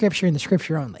through the scripture and the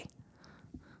scripture only.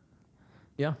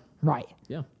 Yeah. Right.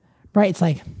 Yeah. Right. It's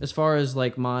like, As far as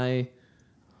like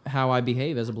how I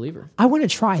behave as a believer. I want to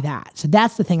try that. So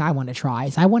that's the thing I want to try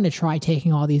is I want to try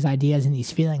taking all these ideas and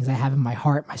these feelings I have in my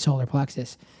heart, my solar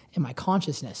plexus, and my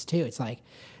consciousness too. It's like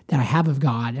that I have of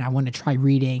God, and I want to try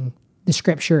reading the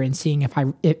scripture and seeing if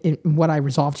what I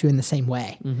resolve to in the same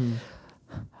way.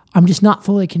 I'm just not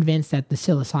fully convinced that the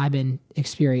psilocybin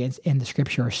experience and the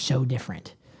scripture are so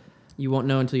different. You won't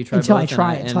know until you try Until both. I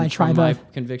try- and until I try from my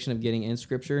both. conviction of getting in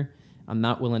scripture, I'm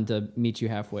not willing to meet you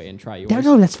halfway and try yours.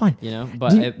 No, that's fine. You know,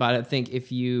 Do but I think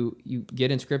if you get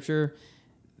in scripture,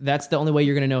 that's the only way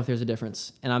you're going to know if there's a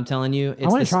difference. And I'm telling you,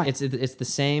 wanna try. it's the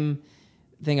same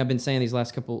thing I've been saying these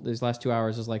last 2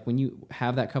 hours is like when you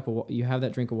have that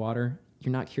drink of water,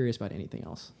 you're not curious about anything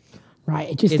else. Right.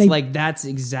 It just It's like that's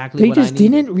exactly they what I just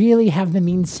needed. didn't really have the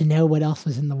means to know what else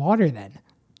was in the water then.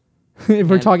 If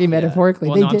we're talking Yeah. metaphorically.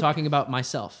 Well, They no, I'm did- talking about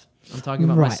myself. I'm talking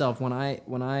about Right. myself when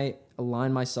I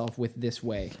align myself with this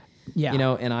way. Yeah. You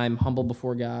know, and I'm humble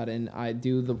before God, and I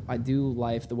do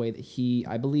life the way that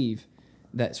I believe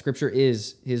that Scripture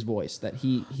is His voice, that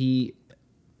He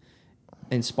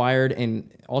inspired, and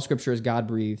all Scripture is God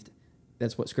breathed,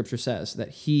 that's what Scripture says, that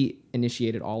He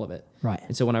initiated all of it. Right.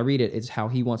 And so when I read it, it's how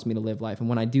He wants me to live life. And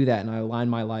when I do that and I align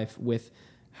my life with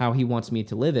how He wants me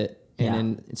to live it,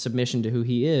 and in submission to who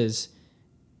He is,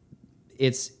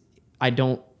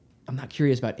 I'm not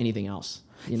curious about anything else.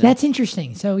 You know? That's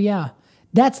interesting. So yeah,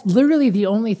 that's literally the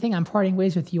only thing I'm parting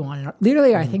ways with you on. And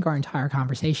literally, I think our entire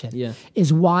conversation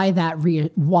is why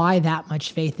that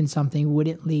much faith in something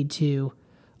wouldn't lead to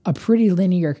a pretty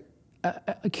linear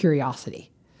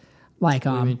curiosity. Like,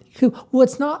 well,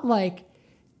 it's not like,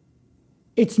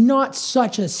 it's not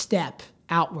such a step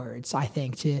outwards, I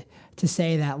think, to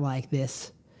say that like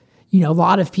this, a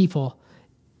lot of people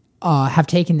have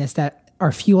taken this that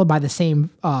are fueled by the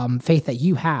same faith that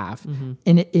you have,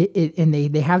 and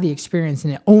they have the experience,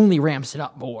 and it only ramps it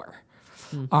up more.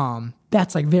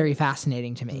 That's like very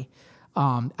fascinating to me.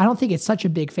 I don't think it's such a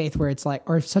big faith where it's like,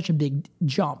 or such a big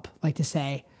jump, like to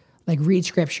say, like read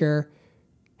Scripture,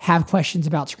 have questions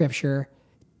about Scripture,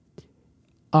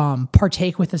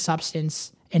 partake with the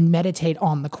substance, and meditate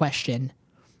on the question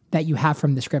that you have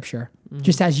from the Scripture,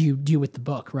 just as you do with the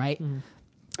book, right?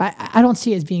 I don't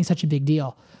see it as being such a big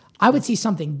deal. I would see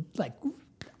something like,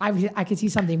 I could see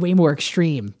something way more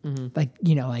extreme, like,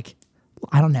 like,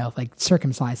 I don't know, like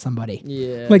circumcise somebody.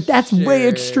 Yeah. Like that's way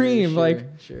extreme.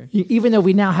 Even though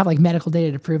we now have like medical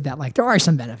data to prove that like there are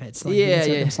some benefits. Like, being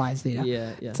circumcised,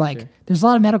 it's like, there's a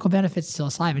lot of medical benefits to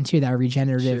psilocybin too that are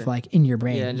regenerative, like in your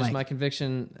brain. Yeah. And just like, my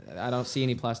conviction, I don't see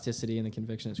any plasticity in the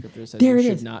conviction in Scripture. It says there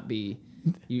you it should not be,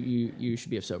 you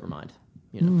should be of sober mind.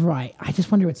 Right. I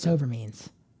just wonder what sober means.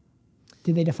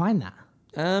 Did they define that?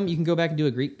 You can go back and do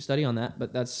a Greek study on that,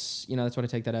 but that's what I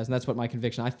take that as, and that's what my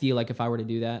conviction. I feel like if I were to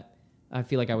do that, I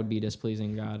feel like I would be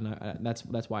displeasing God, and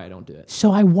that's why I don't do it.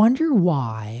 So I wonder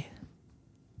why.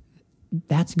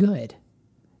 That's good.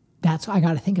 I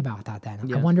got to think about that then.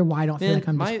 Yeah. I wonder why I don't feel like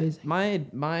I'm displeasing.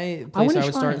 My place I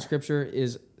would start in Scripture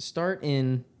is start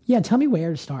in. Yeah, tell me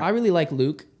where to start. I really like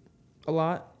Luke a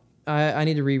lot. I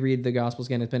need to reread the Gospels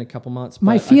again. It's been a couple months.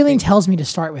 My feeling tells me to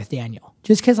start with Daniel,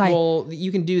 just because Well,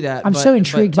 you can do that. I'm so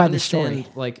intrigued by the story.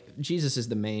 Like Jesus is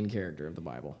the main character of the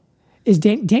Bible. Is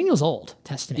Daniel's Old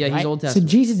Testament? Yeah, he's right? Old Testament.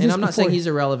 So Jesus, and I'm not saying he's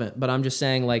irrelevant, but I'm just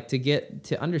saying like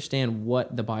to understand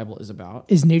what the Bible is about.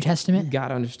 Is New Testament? You got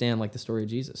to understand like the story of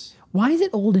Jesus. Why is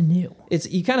it old and new?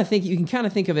 You can kind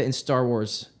of think of it in Star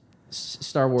Wars.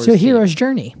 So hero's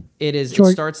journey. It is. It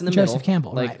starts in the middle. Joseph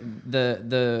Campbell. Like right.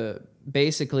 the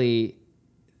basically.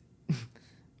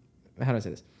 How do I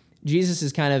say this? Jesus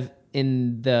is kind of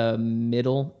in the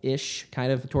middle-ish,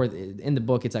 kind of in the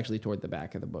book. It's actually toward the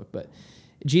back of the book, but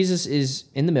Jesus is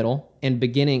in the middle and the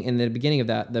beginning of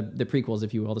that, the prequels,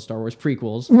 if you will, the Star Wars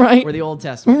prequels, right? Were the Old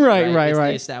Testament, right? It's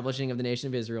the establishing of the nation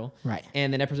of Israel, right?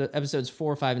 And then episodes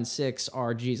 4, 5, and 6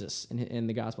 are Jesus in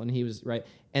the gospel, and he was right.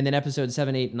 And then episodes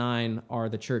 7, 8, 9 are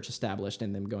the church established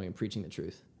and them going and preaching the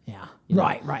truth. Yeah,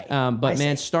 right. But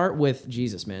man, start with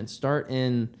Jesus, man. Start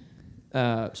in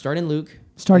Luke.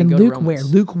 Start in Luke where?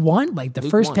 Luke 1? Like the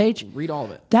first 1. page? Read all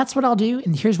of it. That's what I'll do,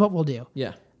 and here's what we'll do.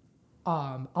 Yeah.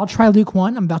 I'll try Luke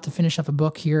 1. I'm about to finish up a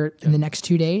book here in the next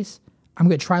 2 days. I'm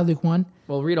going to try Luke 1.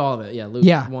 Well, read all of it. Yeah, Luke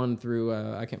 1 through,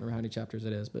 I can't remember how many chapters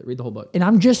it is, but read the whole book. And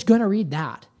I'm just going to read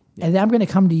that. Yeah. And then I'm going to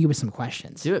come to you with some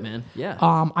questions. Do it, man. Yeah.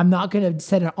 I'm not going to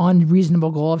set an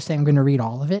unreasonable goal of saying I'm going to read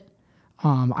all of it.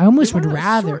 I almost would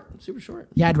rather... Super short.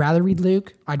 Yeah, I'd rather read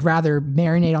Luke. I'd rather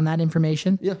marinate on that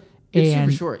information. Yeah. It's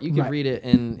super short. You could read it,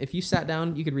 and if you sat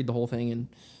down, you could read the whole thing, and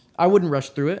I wouldn't rush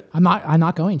through it. I'm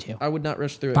not going to. I would not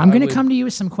rush through it. But I'm going to come to you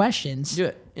with some questions. Do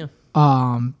it. Yeah.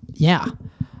 Yeah.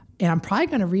 And I'm probably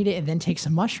going to read it and then take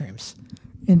some mushrooms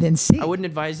and then see. I wouldn't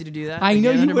advise you to do that. I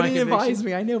know you wouldn't advise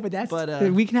me. I know, but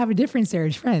we can have a difference there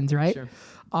as friends, right? Sure.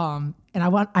 And I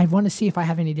want to see if I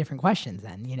have any different questions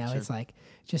then, Sure. It's like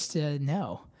just to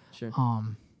know. Sure.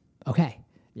 Okay.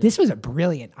 Yeah. This was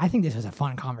I think this was a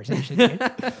fun conversation, dude.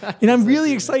 And I'm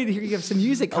really excited to hear you have some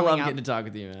music coming out. I love getting to talk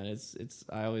with you, man.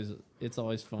 It's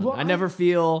always fun. Well, I never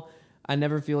feel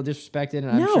disrespected,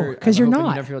 and I'm sure because you're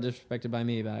not. You never feel disrespected by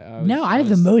me, but I have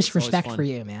the most respect for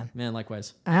you, man. Man,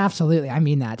 likewise. Absolutely, I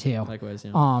mean that too. Likewise,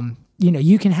 yeah.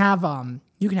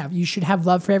 You should have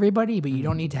love for everybody, but you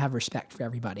don't need to have respect for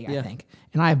everybody. I think,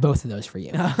 and I have both of those for you.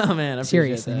 Oh man, I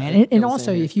seriously, that. Man. And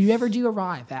also, if you ever do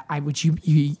arrive, which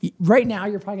you right now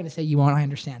you're probably going to say you won't. I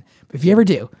understand, but if you ever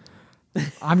do,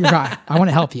 I'm your guy. I want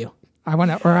to help you. I want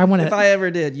to. If I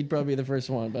ever did, you'd probably be the first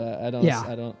one. But I don't. Yeah.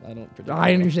 I don't.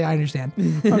 I understand.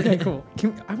 Okay, cool.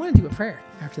 I want to do a prayer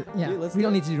after. Yeah, dude, we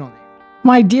don't need to do it all.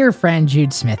 My dear friend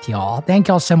Jude Smith, y'all, thank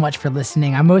y'all so much for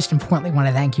listening. I most importantly want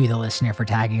to thank you, the listener, for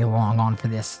tagging along on for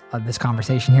this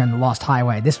conversation here on the Lost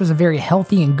Highway. This was a very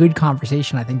healthy and good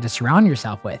conversation, I think, to surround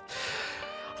yourself with.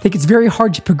 I think it's very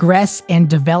hard to progress and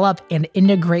develop and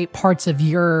integrate parts of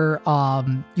your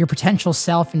potential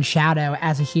self and shadow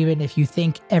as a human if you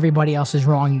think everybody else is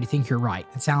wrong and you think you're right.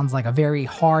 It sounds like a very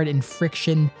hard and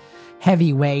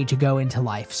friction-heavy way to go into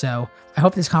life. So I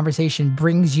hope this conversation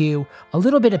brings you a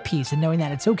little bit of peace and knowing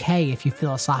that it's okay if you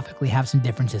philosophically have some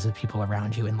differences with people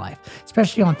around you in life,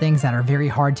 especially on things that are very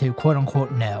hard to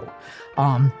quote-unquote know.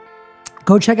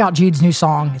 Go check out Jude's new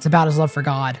song. It's about his love for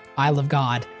God. I love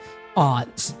God.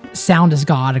 Sound as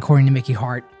God, according to Mickey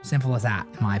Hart. Simple as that,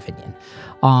 in my opinion.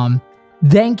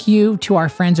 Thank you to our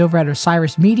friends over at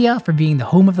Osiris Media for being the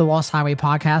home of the Lost Highway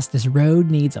podcast. This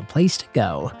road needs a place to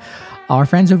go. Our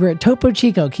friends over at Topo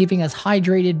Chico, keeping us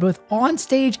hydrated both on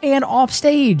stage and off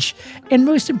stage. And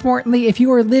most importantly, if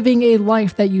you are living a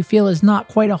life that you feel is not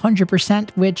quite 100%,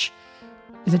 which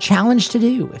is a challenge to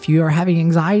do. If you are having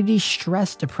anxiety,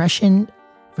 stress, depression,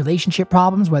 relationship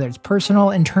problems, whether it's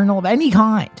personal, internal, of any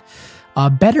kind,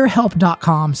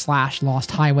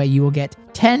 BetterHelp.com/Lost Highway. You will get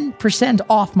 10%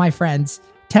 off, my friends.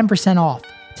 10% off.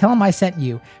 Tell them I sent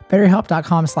you.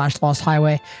 BetterHelp.com/Lost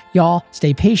Highway. Y'all,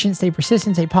 stay patient, stay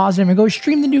persistent, stay positive, and go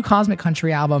stream the new Cosmic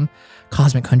Country album,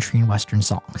 Cosmic Country and Western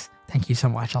Songs. Thank you so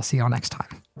much. I'll see y'all next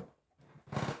time.